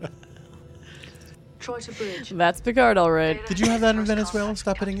 Troy to bridge. That's Picard, all right. Did you have that in Venezuela?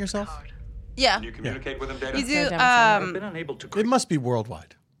 Stop hitting yourself? Yeah. Can you communicate with him, Data? You do. I've been unable to. It must be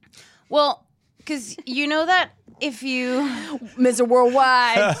worldwide. Well, because you know that if you Mr.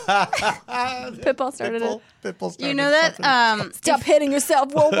 Worldwide, Pitbull started it. Pitbull started You know that Stop hitting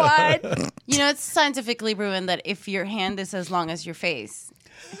yourself worldwide. You know it's scientifically proven that if your hand is as long as your face,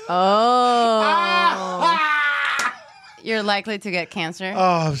 you're likely to get cancer.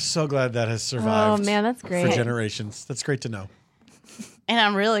 Oh, I'm so glad that has survived. Oh, man, that's great. For generations. That's great to know. And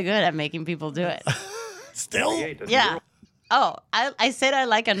I'm really good at making people do it. Still? Yeah. Oh, I said I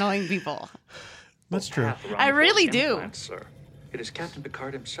like annoying people. That's true. I really do. Implants, sir. It is Captain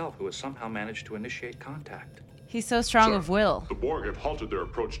Picard himself who has somehow managed to initiate contact. He's so strong of will. The Borg have halted their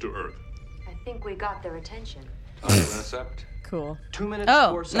approach to Earth. I think we got their attention. Intercept. Cool. 2 minutes,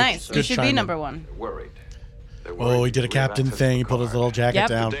 Oh, 4 seconds. nice. sir. You should be chiming. number one. They're worried. Oh, he did a captain thing. He pulled his little jacket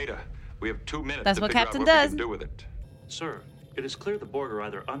down. Data. We have 2 minutes That's to what figure Captain out what we does. can do with it. Sir, it is clear the Borg are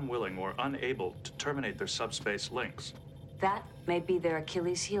either unwilling or unable to terminate their subspace links. That may be their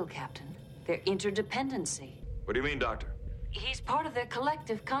Achilles heel, Captain. Their interdependency. What do you mean, Doctor? He's part of their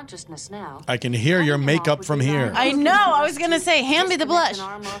collective consciousness now. I can hear your makeup from here. I know. I was gonna say, hand me the blush. An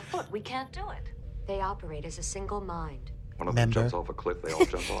arm or a foot. We can't do it. They operate as a single mind. One of them jumps off a cliff, they all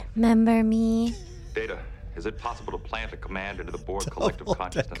jump off. Remember me? Data, is it possible to plant a command into the Borg collective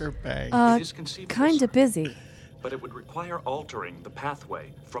consciousness? It is conceivable, Kinda sir, busy. but it would require altering the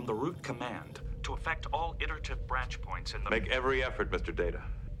pathway from the root command to affect all iterative branch points in the... Make every effort, Mr. Data.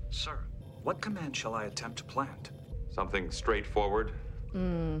 Sir, what command shall I attempt to plant? Something straightforward,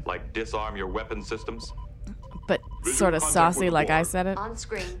 like disarm your weapon systems. But sort of saucy, like I said it. On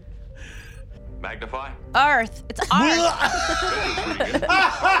screen. Magnify. Earth. It's Earth.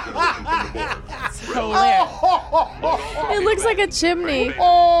 It's hilarious. It looks like a chimney.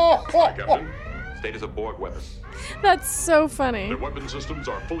 Hi, Captain. Status of Borg weapons. That's so funny. Their weapon systems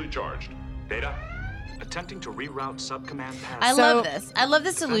are fully charged. Data. Attempting to reroute subcommand paths. I love this. I love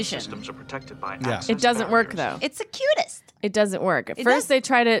this Defense solution. systems are protected by Yeah. access It doesn't work barriers. though. It's the cutest. It doesn't work. At It first does. they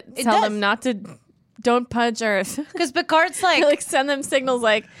try to It tell does. them not to, don't punch Earth. Because Picard's They, like, like send them signals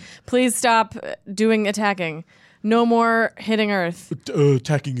like, please stop doing attacking. No more hitting Earth.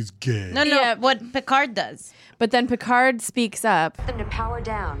 Attacking is gay. no, Yeah. what Picard does. But then Picard speaks up Them to power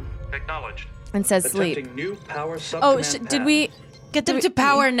down. Acknowledged. and says sleep. Attempting new power subcommand Oh, did path. we Get them to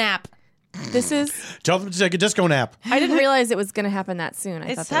power nap. This is. Tell them to take a disco nap. I didn't realize it was going to happen that soon. I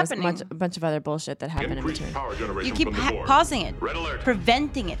It's thought there was happening. a bunch of other bullshit that happened in Increased between. power generation You keep from the Borg. pausing it, Red alert.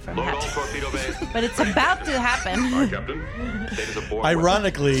 preventing it from Load all happening. torpedo bays. But it's about to happen. Hi, Captain. Status of Borg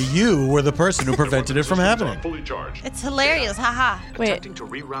Ironically, you were the person who prevented it from happening. Fully charged. It's hilarious, haha. Wait, Attempting to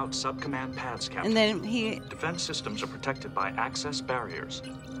reroute subcommand paths, Captain. And then he. Defense systems are protected by access barriers.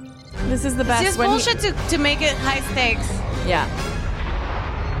 this is the It's best. just when bullshit to make it high stakes. Yeah.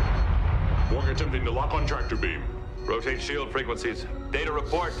 Borg attempting to lock on tractor beam. Rotate shield frequencies. Data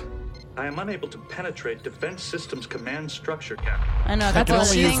report. I am unable to penetrate defense systems command structure, Captain. I know, I that's can what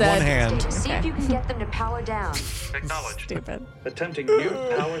only she use said. one hand. See if you can get them to power down. Acknowledged. Stupid. Attempting new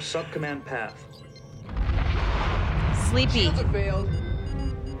power subcommand path. Sleepy. failed.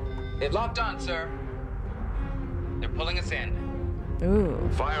 It locked on, sir. They're pulling us in. Ooh.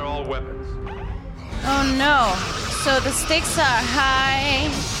 Fire all weapons. Oh no. So the stakes are high.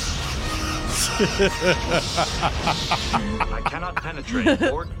 I cannot penetrate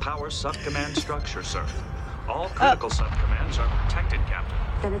Borg power subcommand structure, sir. All critical subcommands are protected, Captain.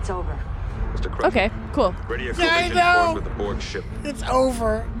 Then it's over. Mr. Crusher. Okay, cool. Ready Yeah, I equipment know. informed with the Borg ship. It's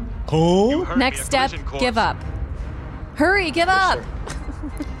over. Oh? Heard Next me, a step, collision course. give up. Hurry, give up.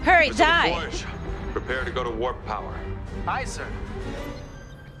 Hurry, Mr. die. LaForge, prepare to go to warp power. Aye, sir.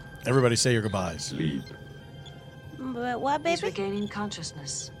 Everybody say your goodbyes. Sleep. But what, He's baby? regaining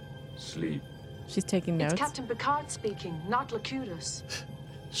consciousness. Sleep. She's taking It's notes. Captain Picard speaking, not Locutus.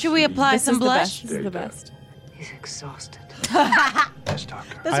 Should we apply This some is the blush? best. This is the best. He's exhausted. Yes,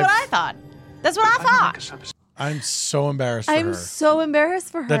 Doctor. That's what I thought. That's what I thought. I'm so embarrassed for I'm her. so embarrassed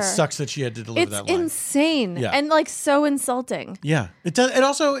for her. That sucks that she had to deliver It's that line. insane Yeah. and like so insulting. Yeah. It does. It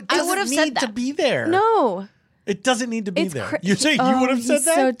also it I doesn't would've need said to that. be there. No. It doesn't need to be It's there. You say you oh, would have said he's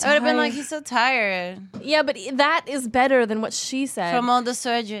that? so I would have been like, tired. he's so tired Yeah, but that is better than what she said. from all the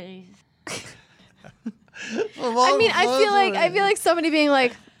surgeries. I mean, I feel like somebody being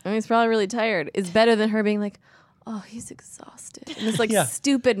like, he's probably really tired is better than her being like, oh, he's exhausted. And this like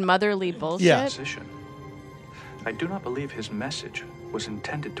stupid motherly bullshit. Position. I do not believe his message was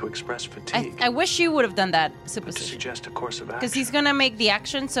intended to express fatigue. I wish you would have done that but to supposition. suggest a course of action. Because he's gonna make the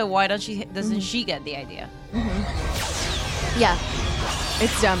action, so why doesn't she get the idea? Yeah,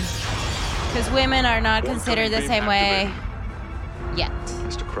 it's dumb. Because women are not considered the same way yet.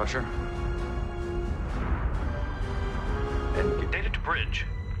 Mr. Crusher? Data to bridge.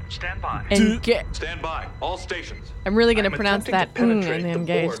 Stand by. And Stand by. All stations. I'm really going to pronounce that and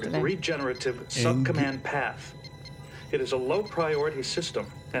engaged Borg today. regenerative sub-command path. It is a low-priority system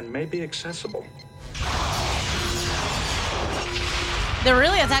and may be accessible. They're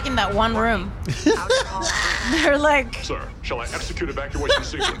really attacking that one room. They're like, Sir, shall I execute evacuation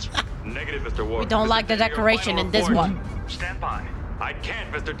sequence? Negative, Mr. Ward. we don't like the decoration in this one. Stand by. I can't,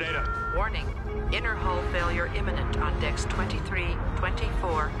 Mr. Data. Warning. Inner hull failure imminent on decks 23,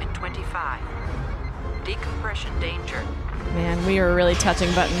 24, and 25. Decompression danger. Man, we are really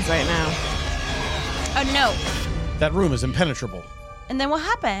touching buttons right now. Oh no. That room is impenetrable. And then what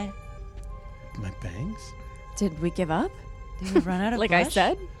happened? My bangs? Did we give up? Did we run out of Like blush? I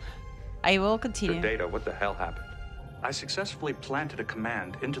said? I will continue. Data, what the hell happened? I successfully planted a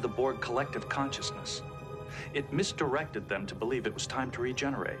command into the Borg collective consciousness. It misdirected them to believe it was time to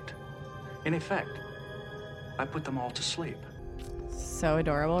regenerate. In effect, I put them all to sleep. So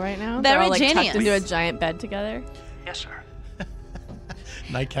adorable right now. Very They're all like genius. tucked into a giant bed together. Yes, sir.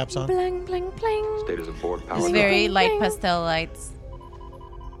 Nightcaps on. Bling, bling, bling. Status of Borg power. It's very light pastel lights.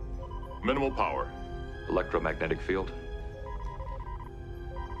 Minimal power. Electromagnetic field.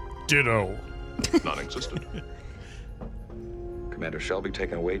 Ditto. Non-existent. Commander Shelby,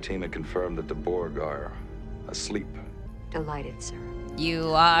 take an away team and confirm that the Borg are asleep. Delighted, sir.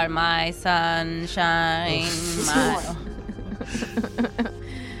 You are my sunshine. My...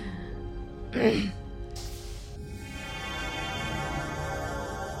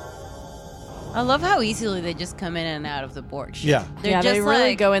 I love how easily they just come in and out of the Borg ship. Yeah. They're Yeah, just they really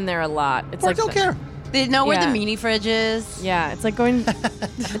like, go in there a lot. It's Borg like don't care. They know where the Yeah. mini fridge is. Yeah, it's like going to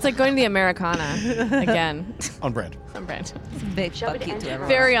the Americana again. On brand. On brand. It's a big fuck you to everyone.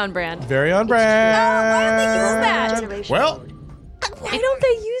 Very on brand. Very on brand. Why don't they use that? Well, Why don't they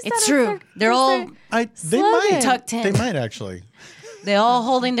use that? It's as true. their- They're as all their- they slogan. might. tucked in. They might actually. They're all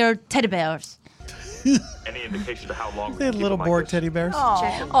holding their teddy bears. Any indication to how long They had little Borg teddy bears.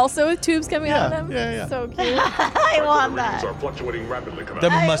 Also with tubes coming out of them. Yeah. So cute. I want readings that. are fluctuating rapidly, Commander.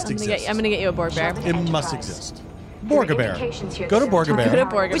 That must I'm exist. gonna get you a Borg bear. It must exist. Borga-Bear. indications here Go to that Borga-Bear. Go to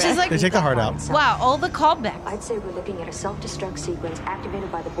Borga-Bear. Which is like, They take the heart out. wow, all the callbacks. I'd say we're looking at a self-destruct sequence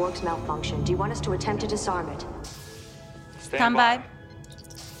activated by the Borg's malfunction. Do you want us to attempt to disarm it? Stand by.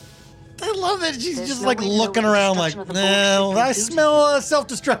 I love it. She's There's just no like way to know looking what around destruction like, of the Borg well, could be I due to. smell a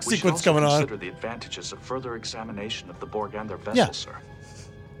self-destruct We should sequence also coming on. consider the advantages of further examination of the Borg and their vessels, Yeah. sir.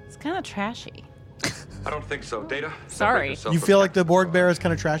 It's kind of trashy. I don't think so. Data. Sorry. You feel like the Borg bear is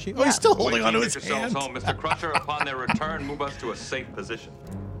kind of trashy? Oh, he's still holding onto his Get yourselves hand. home, Mr. Crusher. Upon their return, move us to a safe position.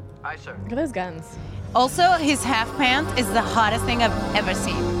 Aye, sir. Look at those guns. Also, his half pant is the hottest thing I've ever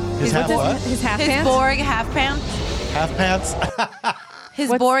seen. His half what? His half His pants? Borg half pants. Half pants. His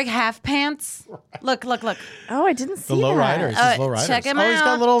Borg half pants. Look. Oh, I didn't see The low that. riders. His low riders. check him Oh, he's got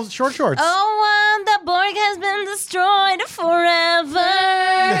out. little short shorts. Oh, the Borg has been destroyed forever.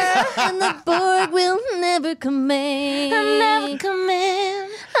 And the Borg will never come in. Never come in.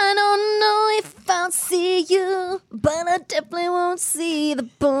 I don't know if I'll see you, but I definitely won't see the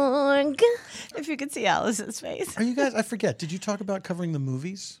Borg. If you could see Alice's face. Are you guys? I forget. Did you talk about covering the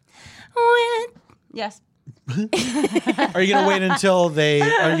movies? Yes. Are you going to wait until they?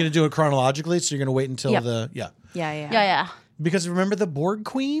 Are you going to do it chronologically? So you're going to wait until Yep. the Yeah. Because remember the Borg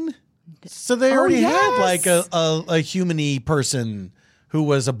Queen? So they already had like a human-y person who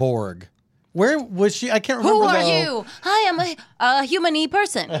was a Borg. Where was she? I can't remember. Who are though. you? Hi, I'm a human-y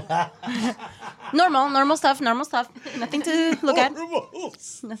person. normal stuff. Nothing to look at.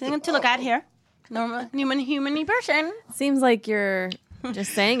 Nothing to look at here. Normal human-y person. Seems like you're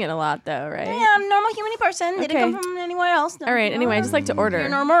just saying it a lot, though, right? Yeah, I'm a normal human-y person. Didn't Okay. come from anywhere else. All right. Anyway, I just like to order. You're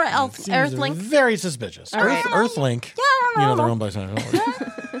normal Earthlink. Very suspicious. Earthlink. Yeah, You know, they're normal. owned by someone.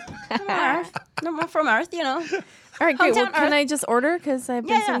 Normal from Earth, you know. All right, great. Well, Hometown can Earth. I just order? Because I've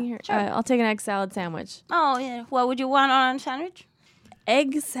been Yeah, sitting here. sure. I'll take an egg salad sandwich. Oh, yeah. What would you want on a sandwich?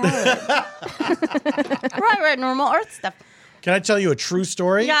 Egg salad. right. Normal Earth stuff. Can I tell you a true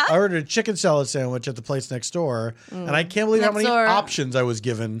story? Yeah. I ordered a chicken salad sandwich at the place next door, and I can't believe how Next many door. options I was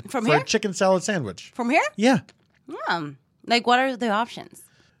given From for here? a chicken salad sandwich. From here? Yeah. Like, what are the options?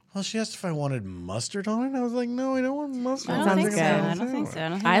 Well, she asked if I wanted mustard on it. I was like, no, I don't want mustard. I don't think so. I don't think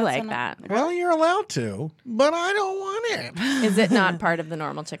so. I like that. Well, you're allowed to, but I don't want it. Is it not part of the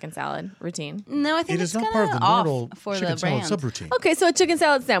normal chicken salad routine? No, I think It it's is not kind part of of the off normal for chicken the salad brand. subroutine. Okay, so a chicken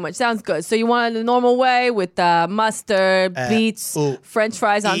salad sandwich sounds good. So you want it the normal way with mustard, beets, French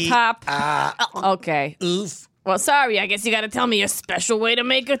fries on top. Okay. Oof. Well, sorry. I guess you got to tell me a special way to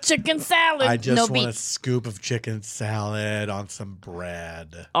make a chicken salad. I just want a scoop of chicken salad on some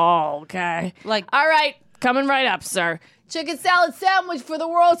bread. Oh, okay. Like, all right, coming right up, sir. Chicken salad sandwich for the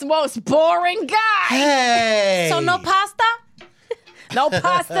world's most boring guy. Hey. So no pasta? No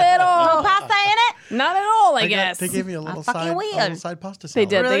pasta at all. No pasta in it? Not at all, I guess. They gave me a little fucking side, weird. a little side pasta They salad.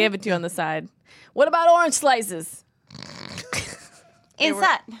 did. They gave it to you on the side. What about orange slices?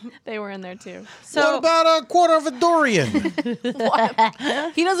 Inside. They were in there too. What about a quarter of a durian? What?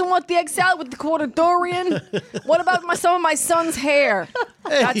 He doesn't want the egg salad with the quarter durian. What about some of my son's hair?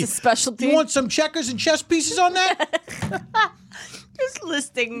 That's a specialty. You want some checkers and chess pieces on that? Just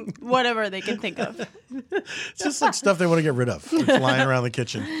listing whatever they can think of. It's just like stuff they want to get rid of. It's lying around the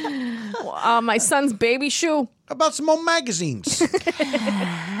kitchen. My son's baby shoe. How about some old magazines?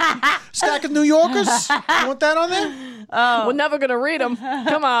 Stack of New Yorkers? You want that on there? Oh. We're never gonna read them.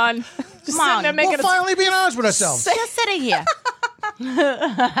 Come on. Just sitting there making We're finally being honest with ourselves. Just sitting here.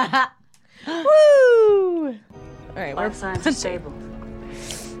 Woo! All right, Life signs are stable.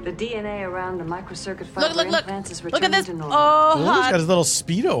 The DNA around the microcircuit fiber Look. implants is Look at returning this. to normal. Oh, He's got his little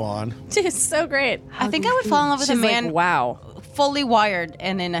Speedo on. It's so great. I think I would fall in love with a She's like, man wow. fully wired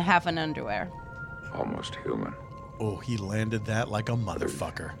and in a half an underwear. Almost human. Oh, he landed that like a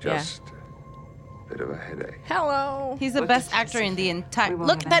motherfucker. Just a bit of a headache. Hello. He's the best actor in the entire.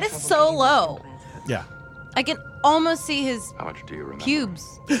 Look, that is so low. Yeah. I can almost see his How much do you remember?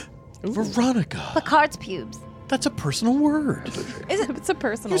 pubes. Veronica. Picard's pubes. That's a personal word. Is it? It's a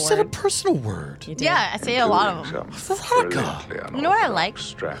personal You word. said a personal word. You did. Yeah, I say a lot of them. Veronica. You know what I like?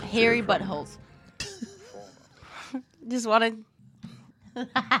 Hairy buttholes. Just wanted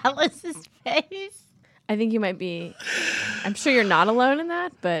Alice's face. I think you might be. I'm sure you're not alone in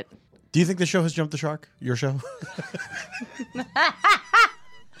that, but Do you think the show has jumped the shark? Your show?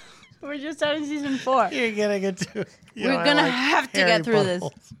 We're just on season 4. You're gonna get to. We're gonna have to get through this.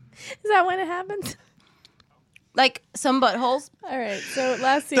 is that when it happens? Like some buttholes. All right. So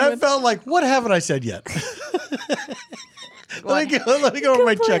last scene. That with- felt like, what haven't I said yet? Let me go over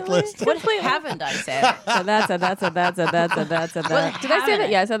my checklist. What haven't I said? So that's a. What Did I say that?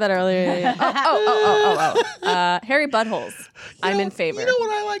 Yeah, I said that earlier. Yeah. Oh. Harry buttholes. I'm in favor. You know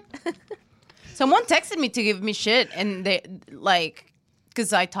what I like? Someone texted me to give me shit, and they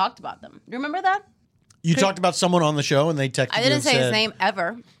because I talked about them. Remember that? You talked about someone on the show, and they texted you I didn't and say said, his name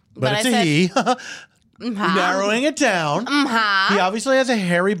ever, but it's I a said, he. "Mhm." Narrowing it down. He obviously has a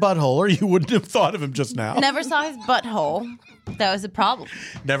hairy butthole, or you wouldn't have thought of him just now. Never saw his butthole. That was a problem.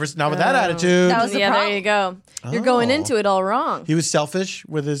 Not with that attitude. That was the problem. There you go. You're going into it all wrong. He was selfish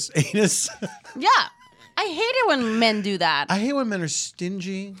with his anus. Yeah. I hate it when men do that. I hate when men are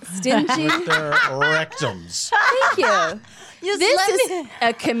stingy. Stingy? With their rectums. Thank you. This is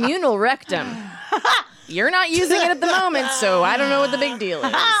a communal rectum. You're not using it at the moment, so I don't know what the big deal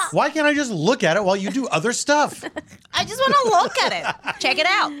is. Why can't I just look at it while you do other stuff? I just want to look at it. Check it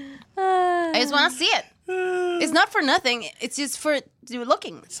out. I just want to see it. It's not for nothing. It's just for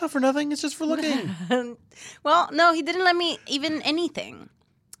looking. It's not for nothing. It's just for looking. Well, no, he didn't let me even anything.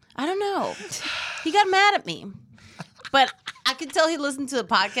 I don't know. He got mad at me. But I could tell he listened to the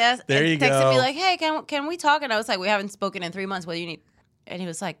podcast There you and texted me go. like, hey, can we talk? And I was like, we haven't spoken in 3 months. What do you need? And he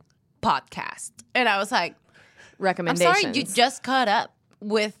was like, podcast. And I was like, I'm Recommendations. sorry, you just caught up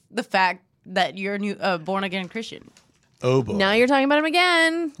with the fact that you're a new born-again Christian. Oh, boy. Now you're talking about him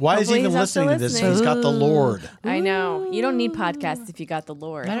again. Why is he Hopefully even he's not still listening to this? He's got the Lord. I know. You don't need podcasts if you got the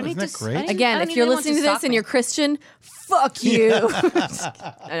Lord. I don't need Isn't to. that great? I don't Again, need if you're anyone listening to stalk this and me. you're Christian, fuck you.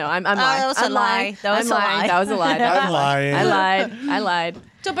 I know. I'm lying. that was a I'm lie. lying. That was I'm a lying. lie. That was a lie. That was I'm a lie. lying. I lied.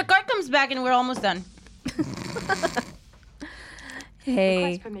 So Picard comes back and we're almost done. Hey.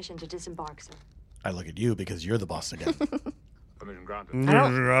 Request permission to disembark, sir. I look at you because you're the boss again. Permission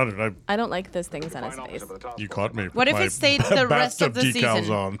granted. I don't like those things on his face. You caught me. What if My it stayed the rest of the bathtub decals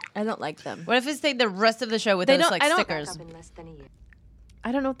season? on. I don't like them. What if it stayed the rest of the show with They those don't- like I don't- stickers? Up in less than a year.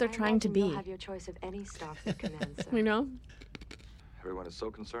 I don't know what they're trying to You'll be. have your choice of any Starfleet command, sir. You know? Everyone is so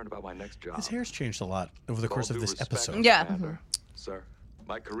concerned about my next job. His hair's changed a lot over the With course all of due this respect, episode. Yeah. Commander, Sir,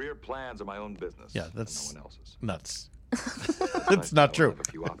 my career plans are my own business. Yeah, that's no one else's. nuts. I It's not still true. have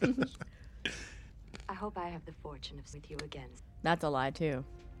a few options. I hope I have the fortune of with you again, That's a lie, too.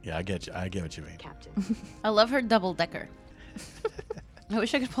 Yeah, I get you. I get what you mean. Captain. I love her double decker. I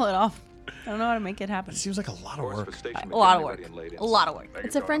wish I could pull it off. I don't know how to make it happen. It seems like a lot of work. A lot of work. A lot of work.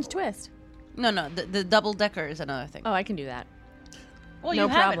 It's a French twist. No, the double decker is another thing. Oh, I can do that. Well, no you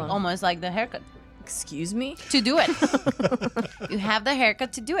have problem. it almost like the haircut. Excuse me? To do it. You have the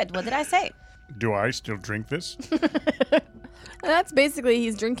haircut to do it. What did I say? Do I still drink this? That's basically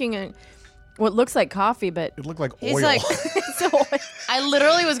he's drinking what looks like coffee, but it looked like He's oil. like, I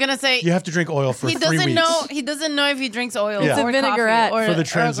literally was gonna say You have to drink oil for he 3 doesn't weeks. know. He doesn't know if he drinks oil Yeah. or It's a vinaigrette. coffee or For the Earl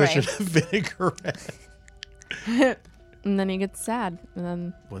transition, Grey. vinaigrette. and then he gets sad. And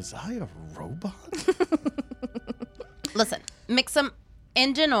then Was I a robot? Listen, mix some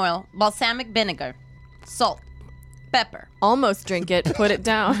engine oil, balsamic vinegar, salt, pepper. almost drink it, put it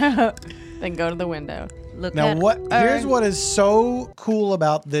down, then go to the window. Look Now, at here's what is so cool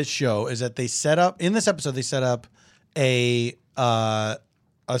about this show is that they set up in this episode. They set up an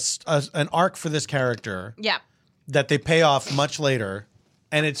arc for this character. Yeah. That they pay off much later,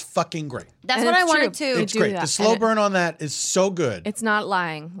 and it's fucking great. That's And what I it's wanted true. to. It's great. The slow burn on that is so good. It's not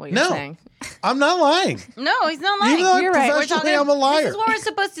lying, what you're No. saying. I'm not lying. No, he's not lying. Even though You're right. professionally I'm a liar. This is what we're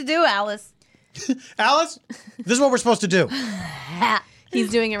supposed to do, Alice. Alice, this is what we're supposed to do. He's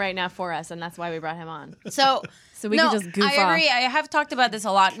doing it right now for us, and that's why we brought him on. So we can just goof I agree. off. I have talked about this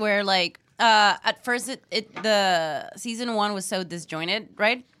a lot. Where like at first the season 1 was so disjointed,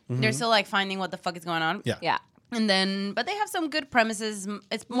 right? They're still like finding what the fuck is going on. Yeah. And then, but they have some good premises.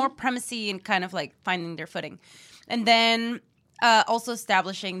 It's more premisey and kind of like finding their footing. And then also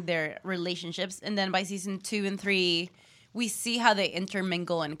establishing their relationships. And then by season 2 and 3, we see how they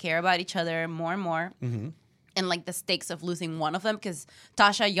intermingle and care about each other more and more. And like the stakes of losing one of them, because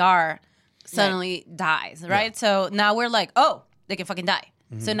Tasha Yar suddenly dies, right? So now we're like, oh, they can fucking die.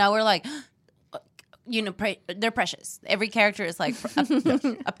 So now we're like, you know, they're precious. Every character is like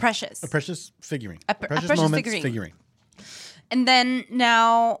a precious. A precious figurine. A precious moments figurine. And then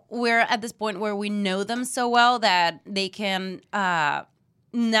now we're at this point where we know them so well that they can.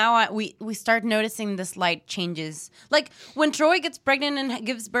 We start noticing the slight changes, like when Troy gets pregnant and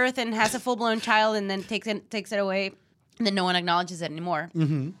gives birth and has a full blown child, and then takes it away, and then no one acknowledges it anymore.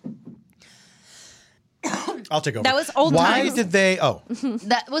 I'll take over. That was old Why times. did they? Oh,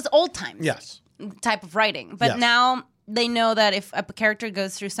 That was old times. yes. Type of writing, but Yes. now they know that if a character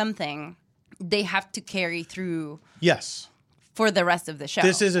goes through something, they have to carry through Yes. for the rest of the show.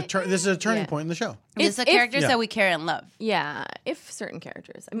 This is a turning point in the show. It's the If- characters Yeah. that we care and love. Yeah, if certain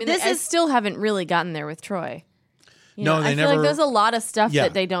characters. I mean, This I is- still haven't really gotten there with Troy. You No, know, they I feel never- like there's a lot of stuff Yeah.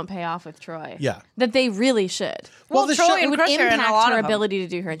 that they don't pay off with Troy. Yeah. That they really should. Well, the Troy show- and It would Crusher and a impact lot her of them. ability to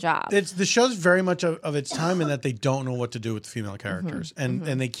do her job. It's the show's very much of its time in that they don't know what to do with the female characters, and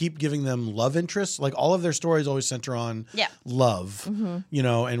they keep giving them love interests. Like all of their stories always center on love, you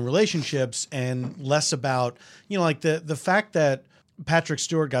know, and relationships, and less about like the fact that Patrick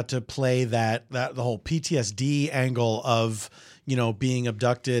Stewart got to play that the whole PTSD angle of being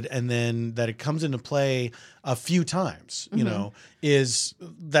abducted, and then that it comes into play a few times,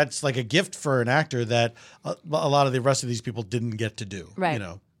 that's like a gift for an actor that a lot of the rest of these people didn't get to do. Right.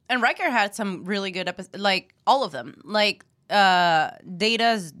 And Riker had some really good episodes, like all of them. Like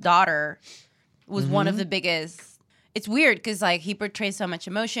Data's daughter was one of the biggest. It's weird because like he portrays so much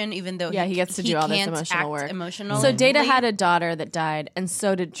emotion, even though he gets to do all this can't emotional act work. Emotional. So Data had a daughter that died, and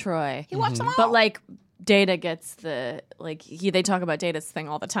so did Troy. He watched them all. But like Data gets they talk about Data's thing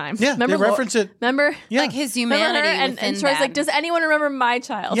all the time. Yeah, they reference it. Remember? Yeah. Like his Remember humanity her? And within Troy's that. like, does anyone remember my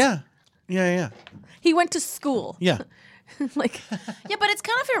child? Yeah. He went to school. Yeah. Like, Yeah, but it's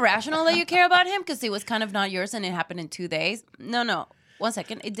kind of irrational that you care about him because it was kind of not yours and it happened in 2 days. No. 1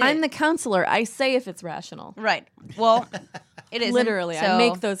 second. It did. I'm the counselor. I say if it's rational. Right. Well, it is Literally, I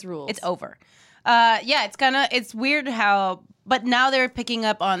make those rules. It's over. It's weird how, but now they're picking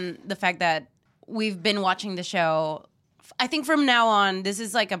up on the fact that we've been watching the show. I think from now on, this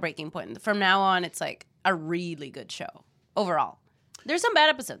is like a breaking point. From now on, it's like a really good show overall. There's some bad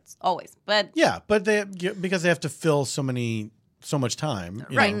episodes always, but but because they have to fill so much time,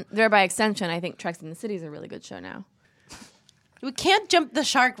 you Right. know. There by extension, I think Treks in the City is a really good show now. we can't jump the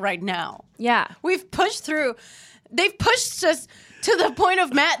shark right now. Yeah. We've pushed through. They've pushed us to the point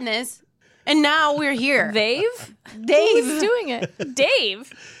of madness, and now we're here. Dave? Dave. Who's doing it?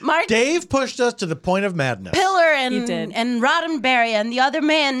 Dave? Mark Dave pushed us to the point of madness. Pillar He did. and Roddenberry and the other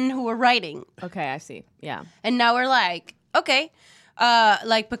men who were writing. Okay, I see. Yeah. And now we're like, okay,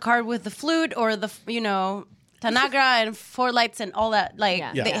 like Picard with the flute or the, Tanagra and Four Lights and all that. Like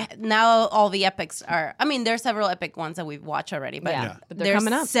now all the epics are, I mean, there's several epic ones that we've watched already, but, but they're there's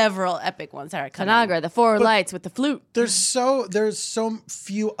coming up. several epic ones that are coming. Tanagra, the Four Lights with the flute. There's so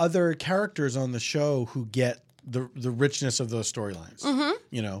few other characters on the show who get the richness of those storylines. Mhm.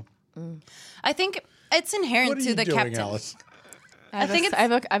 You know, I think it's inherent what are to you the doing, captain. Alice? I think I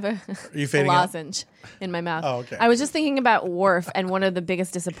have a you a fading out? lozenge in my mouth. Oh, okay. I was just thinking about Worf, and one of the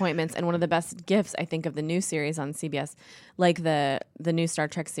biggest disappointments and one of the best gifts I think of the new series on CBS, like the new Star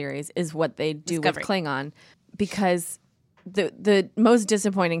Trek series, is what they do Discovery. with Klingon, because the most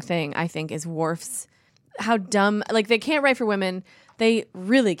disappointing thing I think is Worf's how dumb. Like they can't write for women. They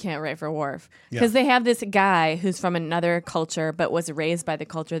really can't write for Worf because they have this guy who's from another culture but was raised by the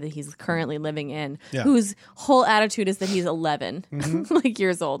culture that he's currently living in, whose whole attitude is that he's 11 like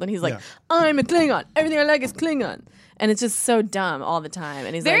years old, and he's like, I'm a Klingon. Everything I like is Klingon. And it's just so dumb all the time.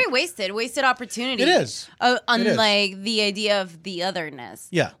 And he's Very like, wasted opportunity. It is. Unlike the idea of the otherness.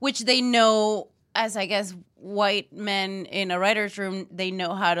 Yeah. Which they know, as I guess white men in a writer's room, they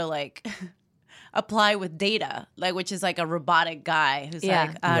know how to like apply with data, like which is like a robotic guy who's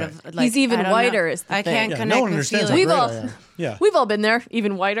like out of like he's even I don't whiter know. is the I thing. can't Yeah, connect no one with understands feelings. how We've all, great I am. Yeah. we've all been there,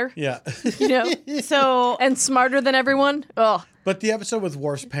 even whiter, Yeah. you know, So and smarter than everyone. Oh, But the episode with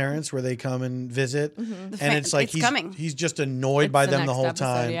Worf's parents where they come and visit, and it's like it's coming. he's just annoyed It's by the them the next whole episode,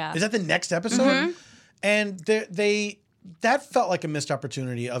 time. yeah. Is that the next episode? And that felt like a missed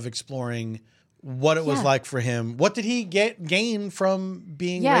opportunity of exploring what it was Yeah. like for him. What did he gain from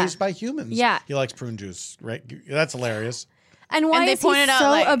being Yeah. raised by humans? Yeah. He likes prune juice, right? That's hilarious. and why And they is he pointed out so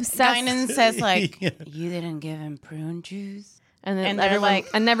like obsessed? Guinan says like Yeah. you didn't give him prune juice. And then And they're everyone, like,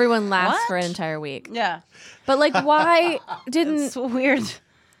 and everyone laughs "What?" for an entire week. Yeah. But like, why didn't It's weird.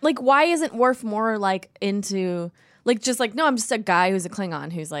 like why isn't Worf more like into like just like no, I'm just a guy who's a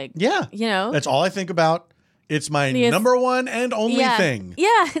Klingon who's like Yeah. you know That's all I think about. It's my He is- number one and only yeah. thing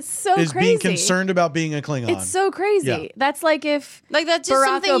Yeah, it's so is crazy. being concerned about being a Klingon. It's so crazy. Yeah. That's like if Like that's just Barack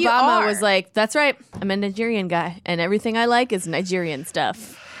something you Obama are. was like, "That's right, I'm a Nigerian guy, and everything I like is Nigerian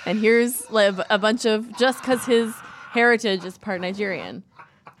stuff." And here's like a bunch of just because his heritage is part Nigerian.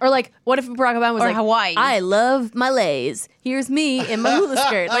 Or like, what if Barack Obama was Or like, Hawaii. I love Malays. Here's me in my hula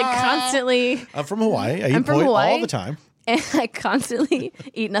skirt, like constantly. I'm from Hawaii. I eat I'm from poi Hawaii. all the time. And I constantly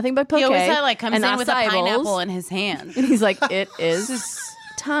eat nothing but poke. He always had, like comes and in with a acai bowls. pineapple in his hand. And he's like, it is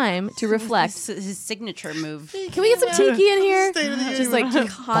time to reflect. His signature move. Can we get some tiki in here? State of the Just like Union.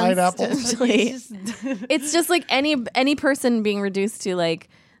 Pineapples. constantly. It's just like any person being reduced to like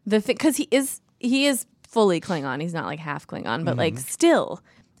the thing because he is fully Klingon. He's not like half Klingon, but like still.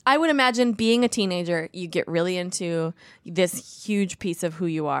 I would imagine being a teenager, you get really into this huge piece of who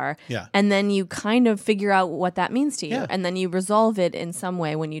you are. Yeah. And then you kind of figure out what that means to you. Yeah. And then you resolve it in some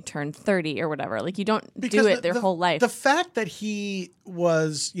way when you turn 30 or whatever. Like you don't do it their whole life. The fact that he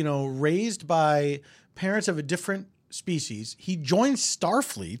was, raised by parents of a different species, he joined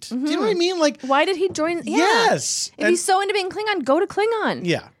Starfleet. Do you know what I mean? Like, why did he join? Yeah. Yes. If he's so into being Klingon, go to Klingon.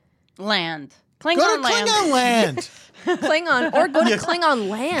 Yeah. Land. Go Klingon to land. Klingon land. Klingon or go to Klingon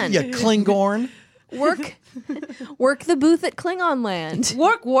land. You Klingorn. Work the booth at Klingon land.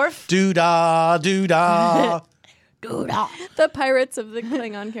 Work Worf. Doo-da, doo-da. The pirates of the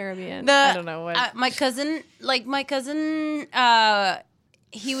Klingon Caribbean. I don't know what. My cousin,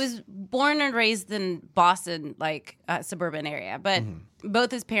 he was born and raised in Boston, like suburban area, but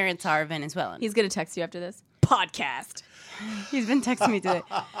both his parents are Venezuelan. He's gonna text you after this podcast. He's been texting me today,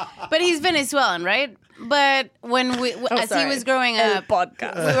 but he's Venezuelan, right? But when as he was growing up,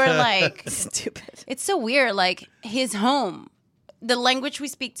 podcast. we were like, stupid. It's so weird. Like his home, the language we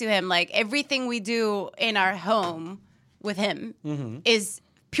speak to him, like everything we do in our home with him is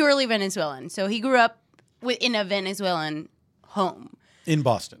purely Venezuelan. So he grew up in a Venezuelan home In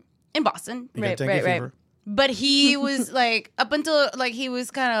Boston. in Boston. You got dengue fever. But he was like up until like he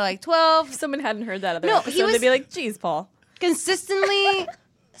was kind of like 12. If someone hadn't heard that other No, episode, he was- they'd be like, "Geez, Paul." Consistently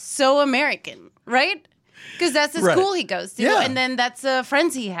so American, right? Because that's the Right. school he goes to, Yeah. and then that's the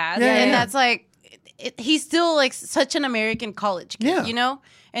friends he has, Yeah, and yeah. that's like he's still like such an American college kid, Yeah. you know.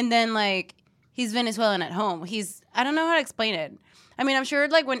 And then like he's Venezuelan at home. I don't know how to explain it. I mean, I'm sure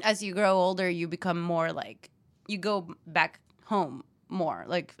like as you grow older, you become more like you go back home more,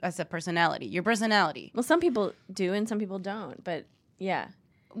 like as a personality, your personality. Well, some people do and some people don't. But yeah.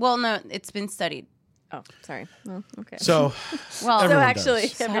 Well, no, it's been studied. Oh, sorry. Well, okay. So, Well, everyone actually,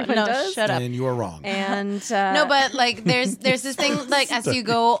 does. everyone no, does. shut up. And you are wrong. And No, but like there's this thing like as you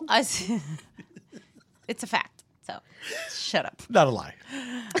go it's a fact. So shut up. Not a lie.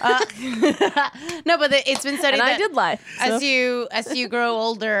 No, but it's been studied And I that did lie. as you grow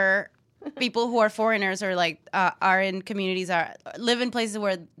older, people who are foreigners or like are in communities live in places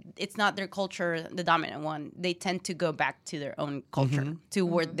where it's not their culture, the dominant one. They tend to go back to their own culture, to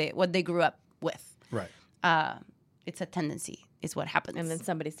what they grew up with. Right. It's a tendency is what happens. And then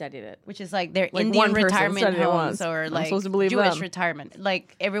somebody studied it. Which is like their Like Indian one person retirement studied it homes once. or I'm like supposed to believe Jewish them. retirement.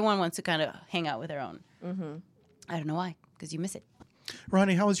 Like everyone wants to kind of hang out with their own. Mm-hmm. I don't know why, because you miss it.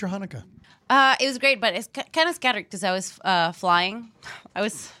 Ronnie, how was your Hanukkah? It was great, but it's kind of scattered because I was flying.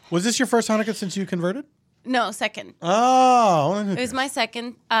 Was this your first Hanukkah since you converted? No, second. Oh. It was my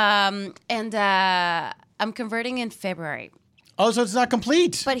second. And I'm converting in February. Oh, so it's not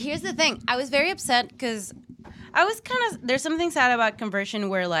complete. But here's the thing. I was very upset because I was kind of... There's something sad about conversion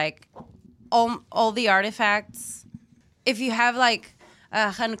where, like, all the artifacts... If you have, like,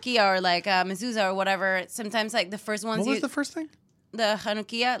 Hanukkah or, like, mezuzah or whatever, sometimes, like, the first ones... What was the first thing? The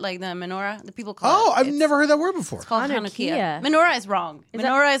Hanukkah, like the menorah. The people call Oh, it... I've never heard that word before. It's called Hanukkah. Hanukkah. Menorah is wrong.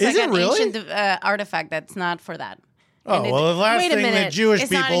 Menorah is Is like it an really? ancient artifact that's not for that. Oh, And well, the last wait a thing that minute. Jewish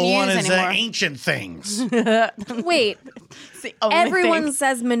It's not people in want use is anymore. ancient things. Wait. Everyone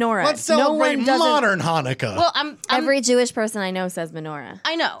says menorah. Let's celebrate no one modern Hanukkah. Well, I'm Every Jewish person I know says menorah.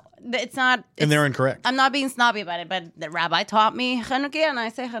 I know. It's not... and they're incorrect. I'm not being snobby about it, but the rabbi taught me Hanukkah, and I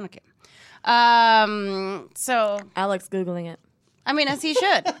say Hanukkah. So... Alex Googling it. I mean, as he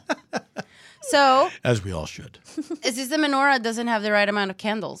should. So... As we all should. It's just the menorah doesn't have the right amount of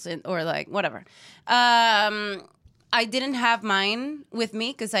candles, or like, whatever. I didn't have mine with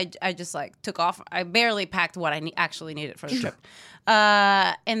me because I just like took off. I barely packed what I actually needed for the trip.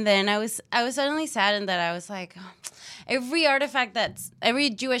 And then I was suddenly saddened that I was like, every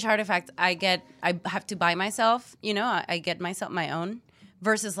Jewish artifact I have to buy myself. You know, I get myself my own.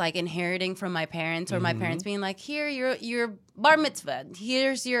 Versus like inheriting from my parents or my parents being like, here, your bar mitzvah.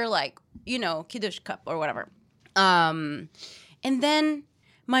 Here's your like, you know, kiddush cup or whatever. And then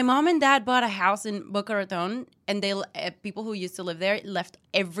my mom and dad bought a house in Boca Raton, and they people who used to live there left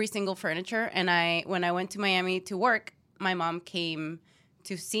every single furniture. And when I went to Miami to work, my mom came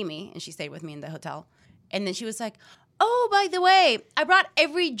to see me, and she stayed with me in the hotel. And then she was like, oh, by the way, I brought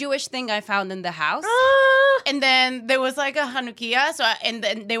every Jewish thing I found in the house. And then there was like a Hanukkah, and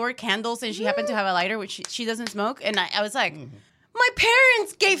then there were candles, and she happened to have a lighter, which she doesn't smoke. And I was like, my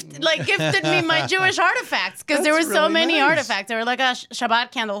parents gifted me my Jewish artifacts because there were so really many nice. artifacts. There were like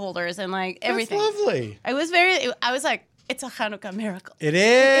Shabbat candle holders and like everything. That's lovely. I was like, it's a Hanukkah miracle. It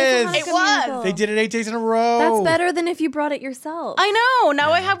is. It was. They did it 8 days in a row. That's better than if you brought it yourself. I know.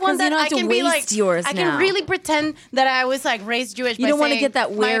 Now I have one 'Cause you that don't I have to can be like. waste yours I now. can really pretend that I was like raised Jewish. You by don't wanna saying, get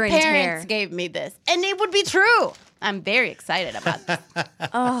that wear my and tear. parents gave me this, and it would be true. I'm very excited about this.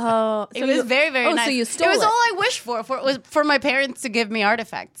 Oh, It was very, very nice. So you stole it was it. all I wished for was for my parents to give me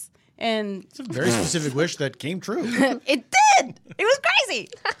artifacts, and It's a very specific wish that came true. it did. It was crazy.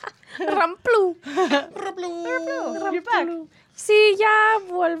 Ramplu. You're back. Sí, ya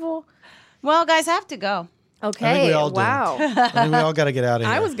vuelvo. Well, guys, I have to go. Okay. I think we all do. Wow. I think we all got to get out of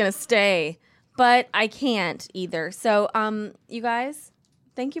here. I was gonna stay, but I can't either. So, you guys,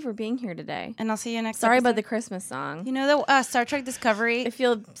 thank you for being here today. And I'll see you next. Sorry episode. about the Christmas song. You know the Star Trek Discovery. I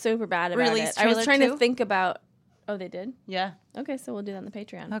feel super bad about Released it. I was trailer trying too? to think about. Oh, they did. Yeah. Okay, so we'll do that on the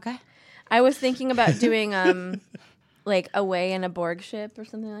Patreon. Okay. I was thinking about doing like Away in a Borg ship or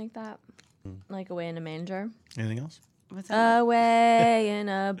something like that, like Away in a Manger. Anything else? What's that? Away in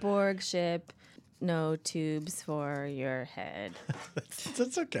a Borg ship, no tubes for your head.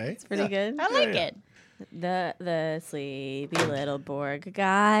 That's okay. It's pretty good. I like it. The sleepy little Borg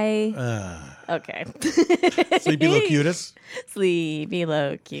guy. Okay. Sleepy Locutus. Sleepy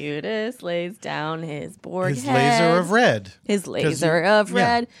Locutus lays down his Borg His head. laser of red. His 'Cause laser you- of yeah.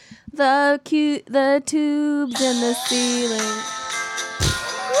 red. The tubes in the ceiling.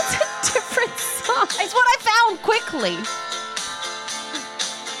 What's a different song? It's what I found quickly.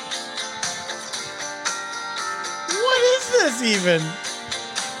 What is this even?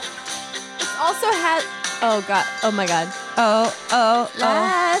 It's also had. Oh god. Oh my god. Oh.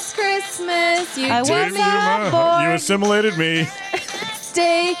 Last Christmas you I was took me on You board. assimilated me.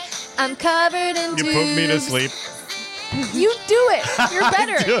 Stay. I'm covered in You tubes. put me to sleep. You do it. You're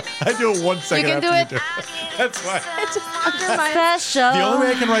better. I do it 1 second can after do it. you do it. That's fine. It just undermines. Special. The only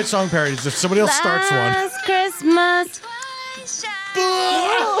way I can write song parodies is if somebody else starts one. Last Christmas.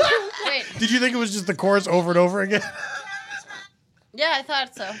 Wait. Did you think it was just the chorus over and over again? Yeah, I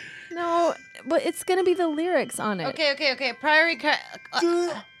thought so. No, but it's gonna be the lyrics on it. Okay. Priority.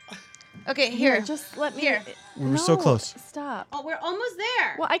 Okay, here. Just let me. Here. We were so close. Stop. Oh, we're almost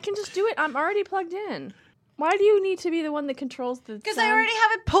there. Well, I can just do it. I'm already plugged in. Why do you need to be the one that controls the? Because I already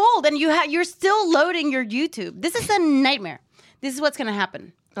have it pulled, and you're still loading your YouTube. This is a nightmare. This is what's gonna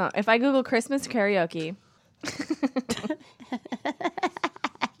happen. Oh, if I Google Christmas karaoke.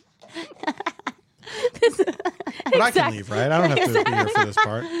 But I can leave, right? I don't have to be here for this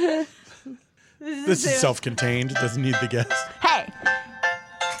part. This is self-contained. It doesn't need the guest. Hey,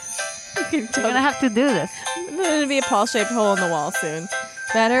 You're gonna have to do this. There's gonna be a Paul-shaped hole in the wall soon.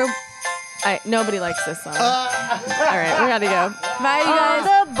 Better. Nobody likes this song. All right, we gotta go. Bye, you guys.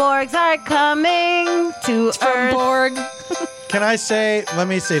 All the Borgs are coming to Earth. Borg. Can I say? Let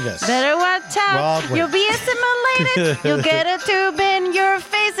me say this. Better watch out. Well, wait. You'll be assimilated. You'll get a tube in your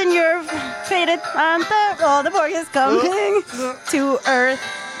face and you're faded on the. All the Borg is coming to Earth.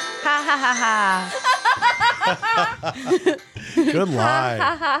 Ha ha ha ha. Good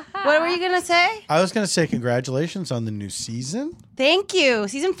lie. What were you gonna say? I was going to say congratulations on the new season. Thank you.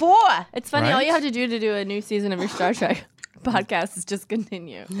 Season 4. It's funny. Right? All you have to do a new season of your Star Trek podcast is just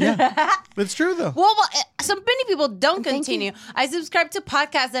continue. It's true though. Well, so many people don't continue. I subscribe to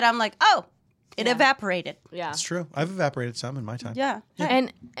podcasts that I'm like, oh, it evaporated. Yeah, It's true. I've evaporated some in my time. Yeah.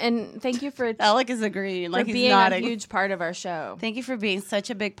 And thank you for Alec is agreeing. Like he's being nodding. a huge part of our show. Thank you for being such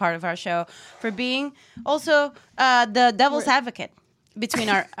a big part of our show. For being also the devil's advocate between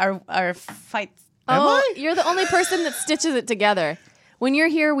our fights. You're the only person that stitches it together. When you're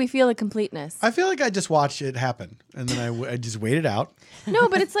here, we feel a completeness. I feel like I just watched it happen, and then I just waited out. No,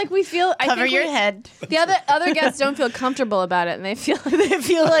 but it's like we feel. Cover your head. The other guests don't feel comfortable about it, and they feel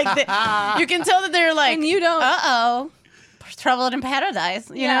like you can tell that they're like, and you don't. Uh-oh. Trouble in paradise.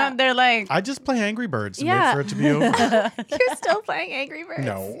 You know, they're like. I just play Angry Birds and Yeah. wait for it to be over. You're still playing Angry Birds.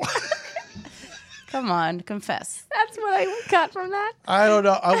 No. Come on, confess. That's what I got from that. I don't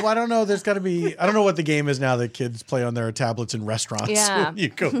know. I don't know. There's got to be. I don't know what the game is now that kids play on their tablets in restaurants. Yeah. When you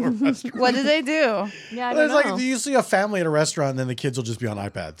go to a restaurant. What do they do? Yeah, I There's don't know. like you see a family at a restaurant, and then the kids will just be on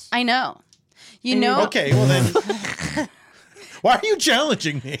iPads. I know. You know. Okay, well then. Why are you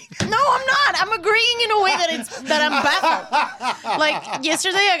challenging me? No, I'm not. I'm agreeing in a way that I'm baffled. Like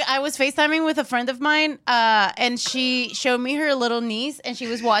yesterday, I was FaceTiming with a friend of mine, and she showed me her little niece, and she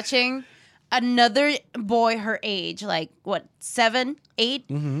was watching another boy her age, like what, 7,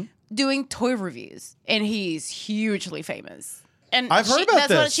 8, doing toy reviews, and he's hugely famous. And I've heard about that's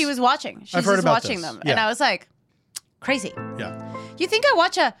what this. she was watching. She's I've heard just about watching this. them, Yeah. and I was like, crazy. Yeah. You think I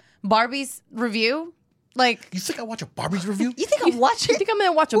watch a Barbie's review? Like, You think I watch a Barbie's review? you think I watch You it? think I'm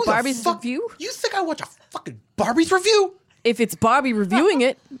gonna watch a Who the Barbie's fuck- review? You think I watch a fucking Barbie's review? If it's Barbie reviewing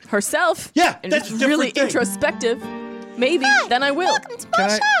it herself, Yeah, and that's it's a really different thing. introspective, maybe then I will.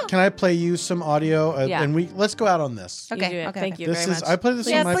 Can I play you some audio Yeah. and let's go out on this? You do it. Thank you This very is much. I play this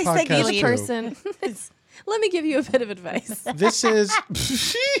Yeah, on my please take podcast the lead. too. person. Let me give you a bit of advice. This is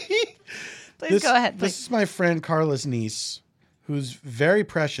Please go ahead. This is my friend Carla's niece, who's very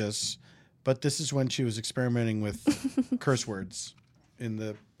precious, but this is when she was experimenting with curse words in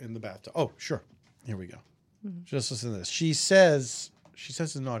the bathtub. Oh, sure. Here we go. Just listen to this. She says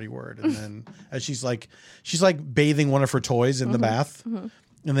a naughty word, and then as she's like bathing one of her toys in the bath, and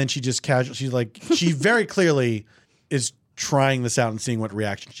then she just she very clearly is trying this out and seeing what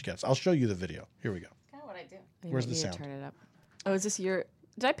reaction she gets. I'll show you the video. Here we go. Kind of what I do. Where's the You sound? Turn it up. Oh, is this your?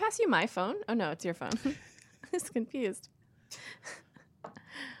 Did I pass you my phone? Oh no, it's your phone. I was confused.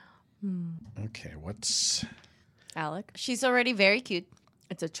 Okay, what's? Alec, She's already very cute.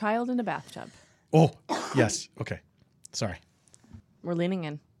 it's a child in a bathtub. Oh, yes. Okay. Sorry. We're leaning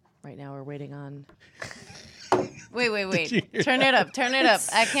in right now. We're waiting on. Wait. you hear Turn it up. Turn it up.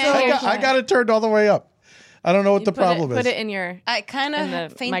 I can't hear. I got it turned all the way up. I don't know what the problem Put is. it in your I kind in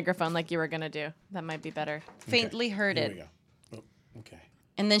of the microphone like you were gonna do. That might be better. faintly heard Here it. we go. Oh, okay.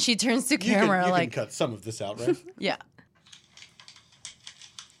 And then she turns to You camera can like, cut some of this out, right? yeah.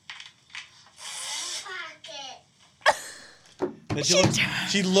 And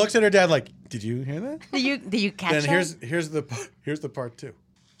she looks at her dad like, "Did you hear that?" Do you catch And that? here's the part two.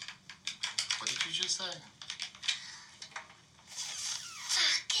 What did you just say?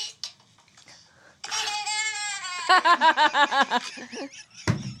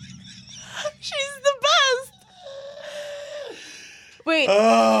 She's the best. Wait.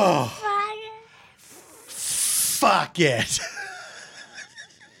 Oh, fuck it.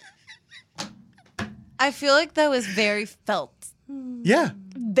 I feel like that was very felt. Yeah.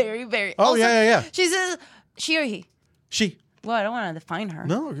 Very, very. Oh, Also, yeah. She says, she or he? She. Well, I don't want to define her.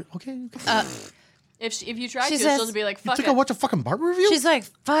 No. Okay. If you try She to, says- she'll just be like, You "Fuck think it." I watch a fucking Barbie review? She's like,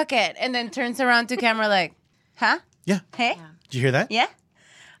 fuck it. And then turns around to camera like, huh? Yeah. Hey? Did you hear that? Yeah?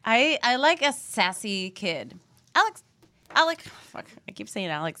 I like a sassy kid. Alec. Fuck. I keep saying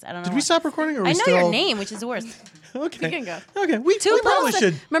Alex. I don't know. Did why. we stop recording? Or are we I know still... your name, which is the worst. Okay. You can go. Okay. We Paul probably said-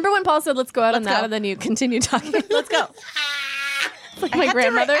 should. Remember when Paul said, "Let's go out on Let's that," go. and then you continue talking? Let's go. It's like I my have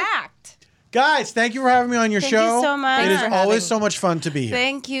grandmother. to react. Guys, thank you for having me on your Thank you show. so much. It is Thanks for always having so much fun to be here.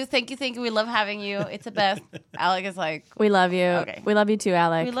 Thank you. We love having you. It's the best. Alec is like, We love you. Okay. We love you too,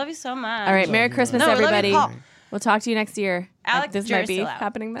 Alec. we love you so much. All right, Merry Christmas, No, we love you, everybody. Paul. We'll talk to you next year. Alex, This you're might be still out.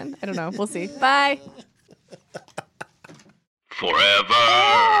 happening then. I don't know. We'll see. Bye.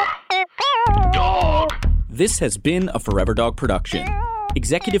 Forever Dog. This has been a Forever Dog production.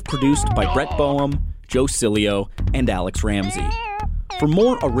 Executive produced by Brett Boehm, Joe Cilio, and Alex Ramsey. For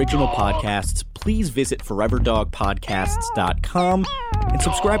more original podcasts, please visit foreverdogpodcasts.com and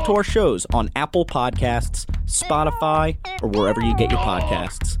subscribe to our shows on Apple Podcasts, Spotify, or wherever you get your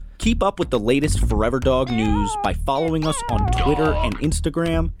podcasts. Keep up with the latest Forever Dog news by following us on Twitter and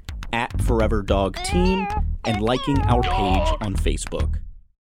Instagram @ForeverDogTeam and liking our page on Facebook.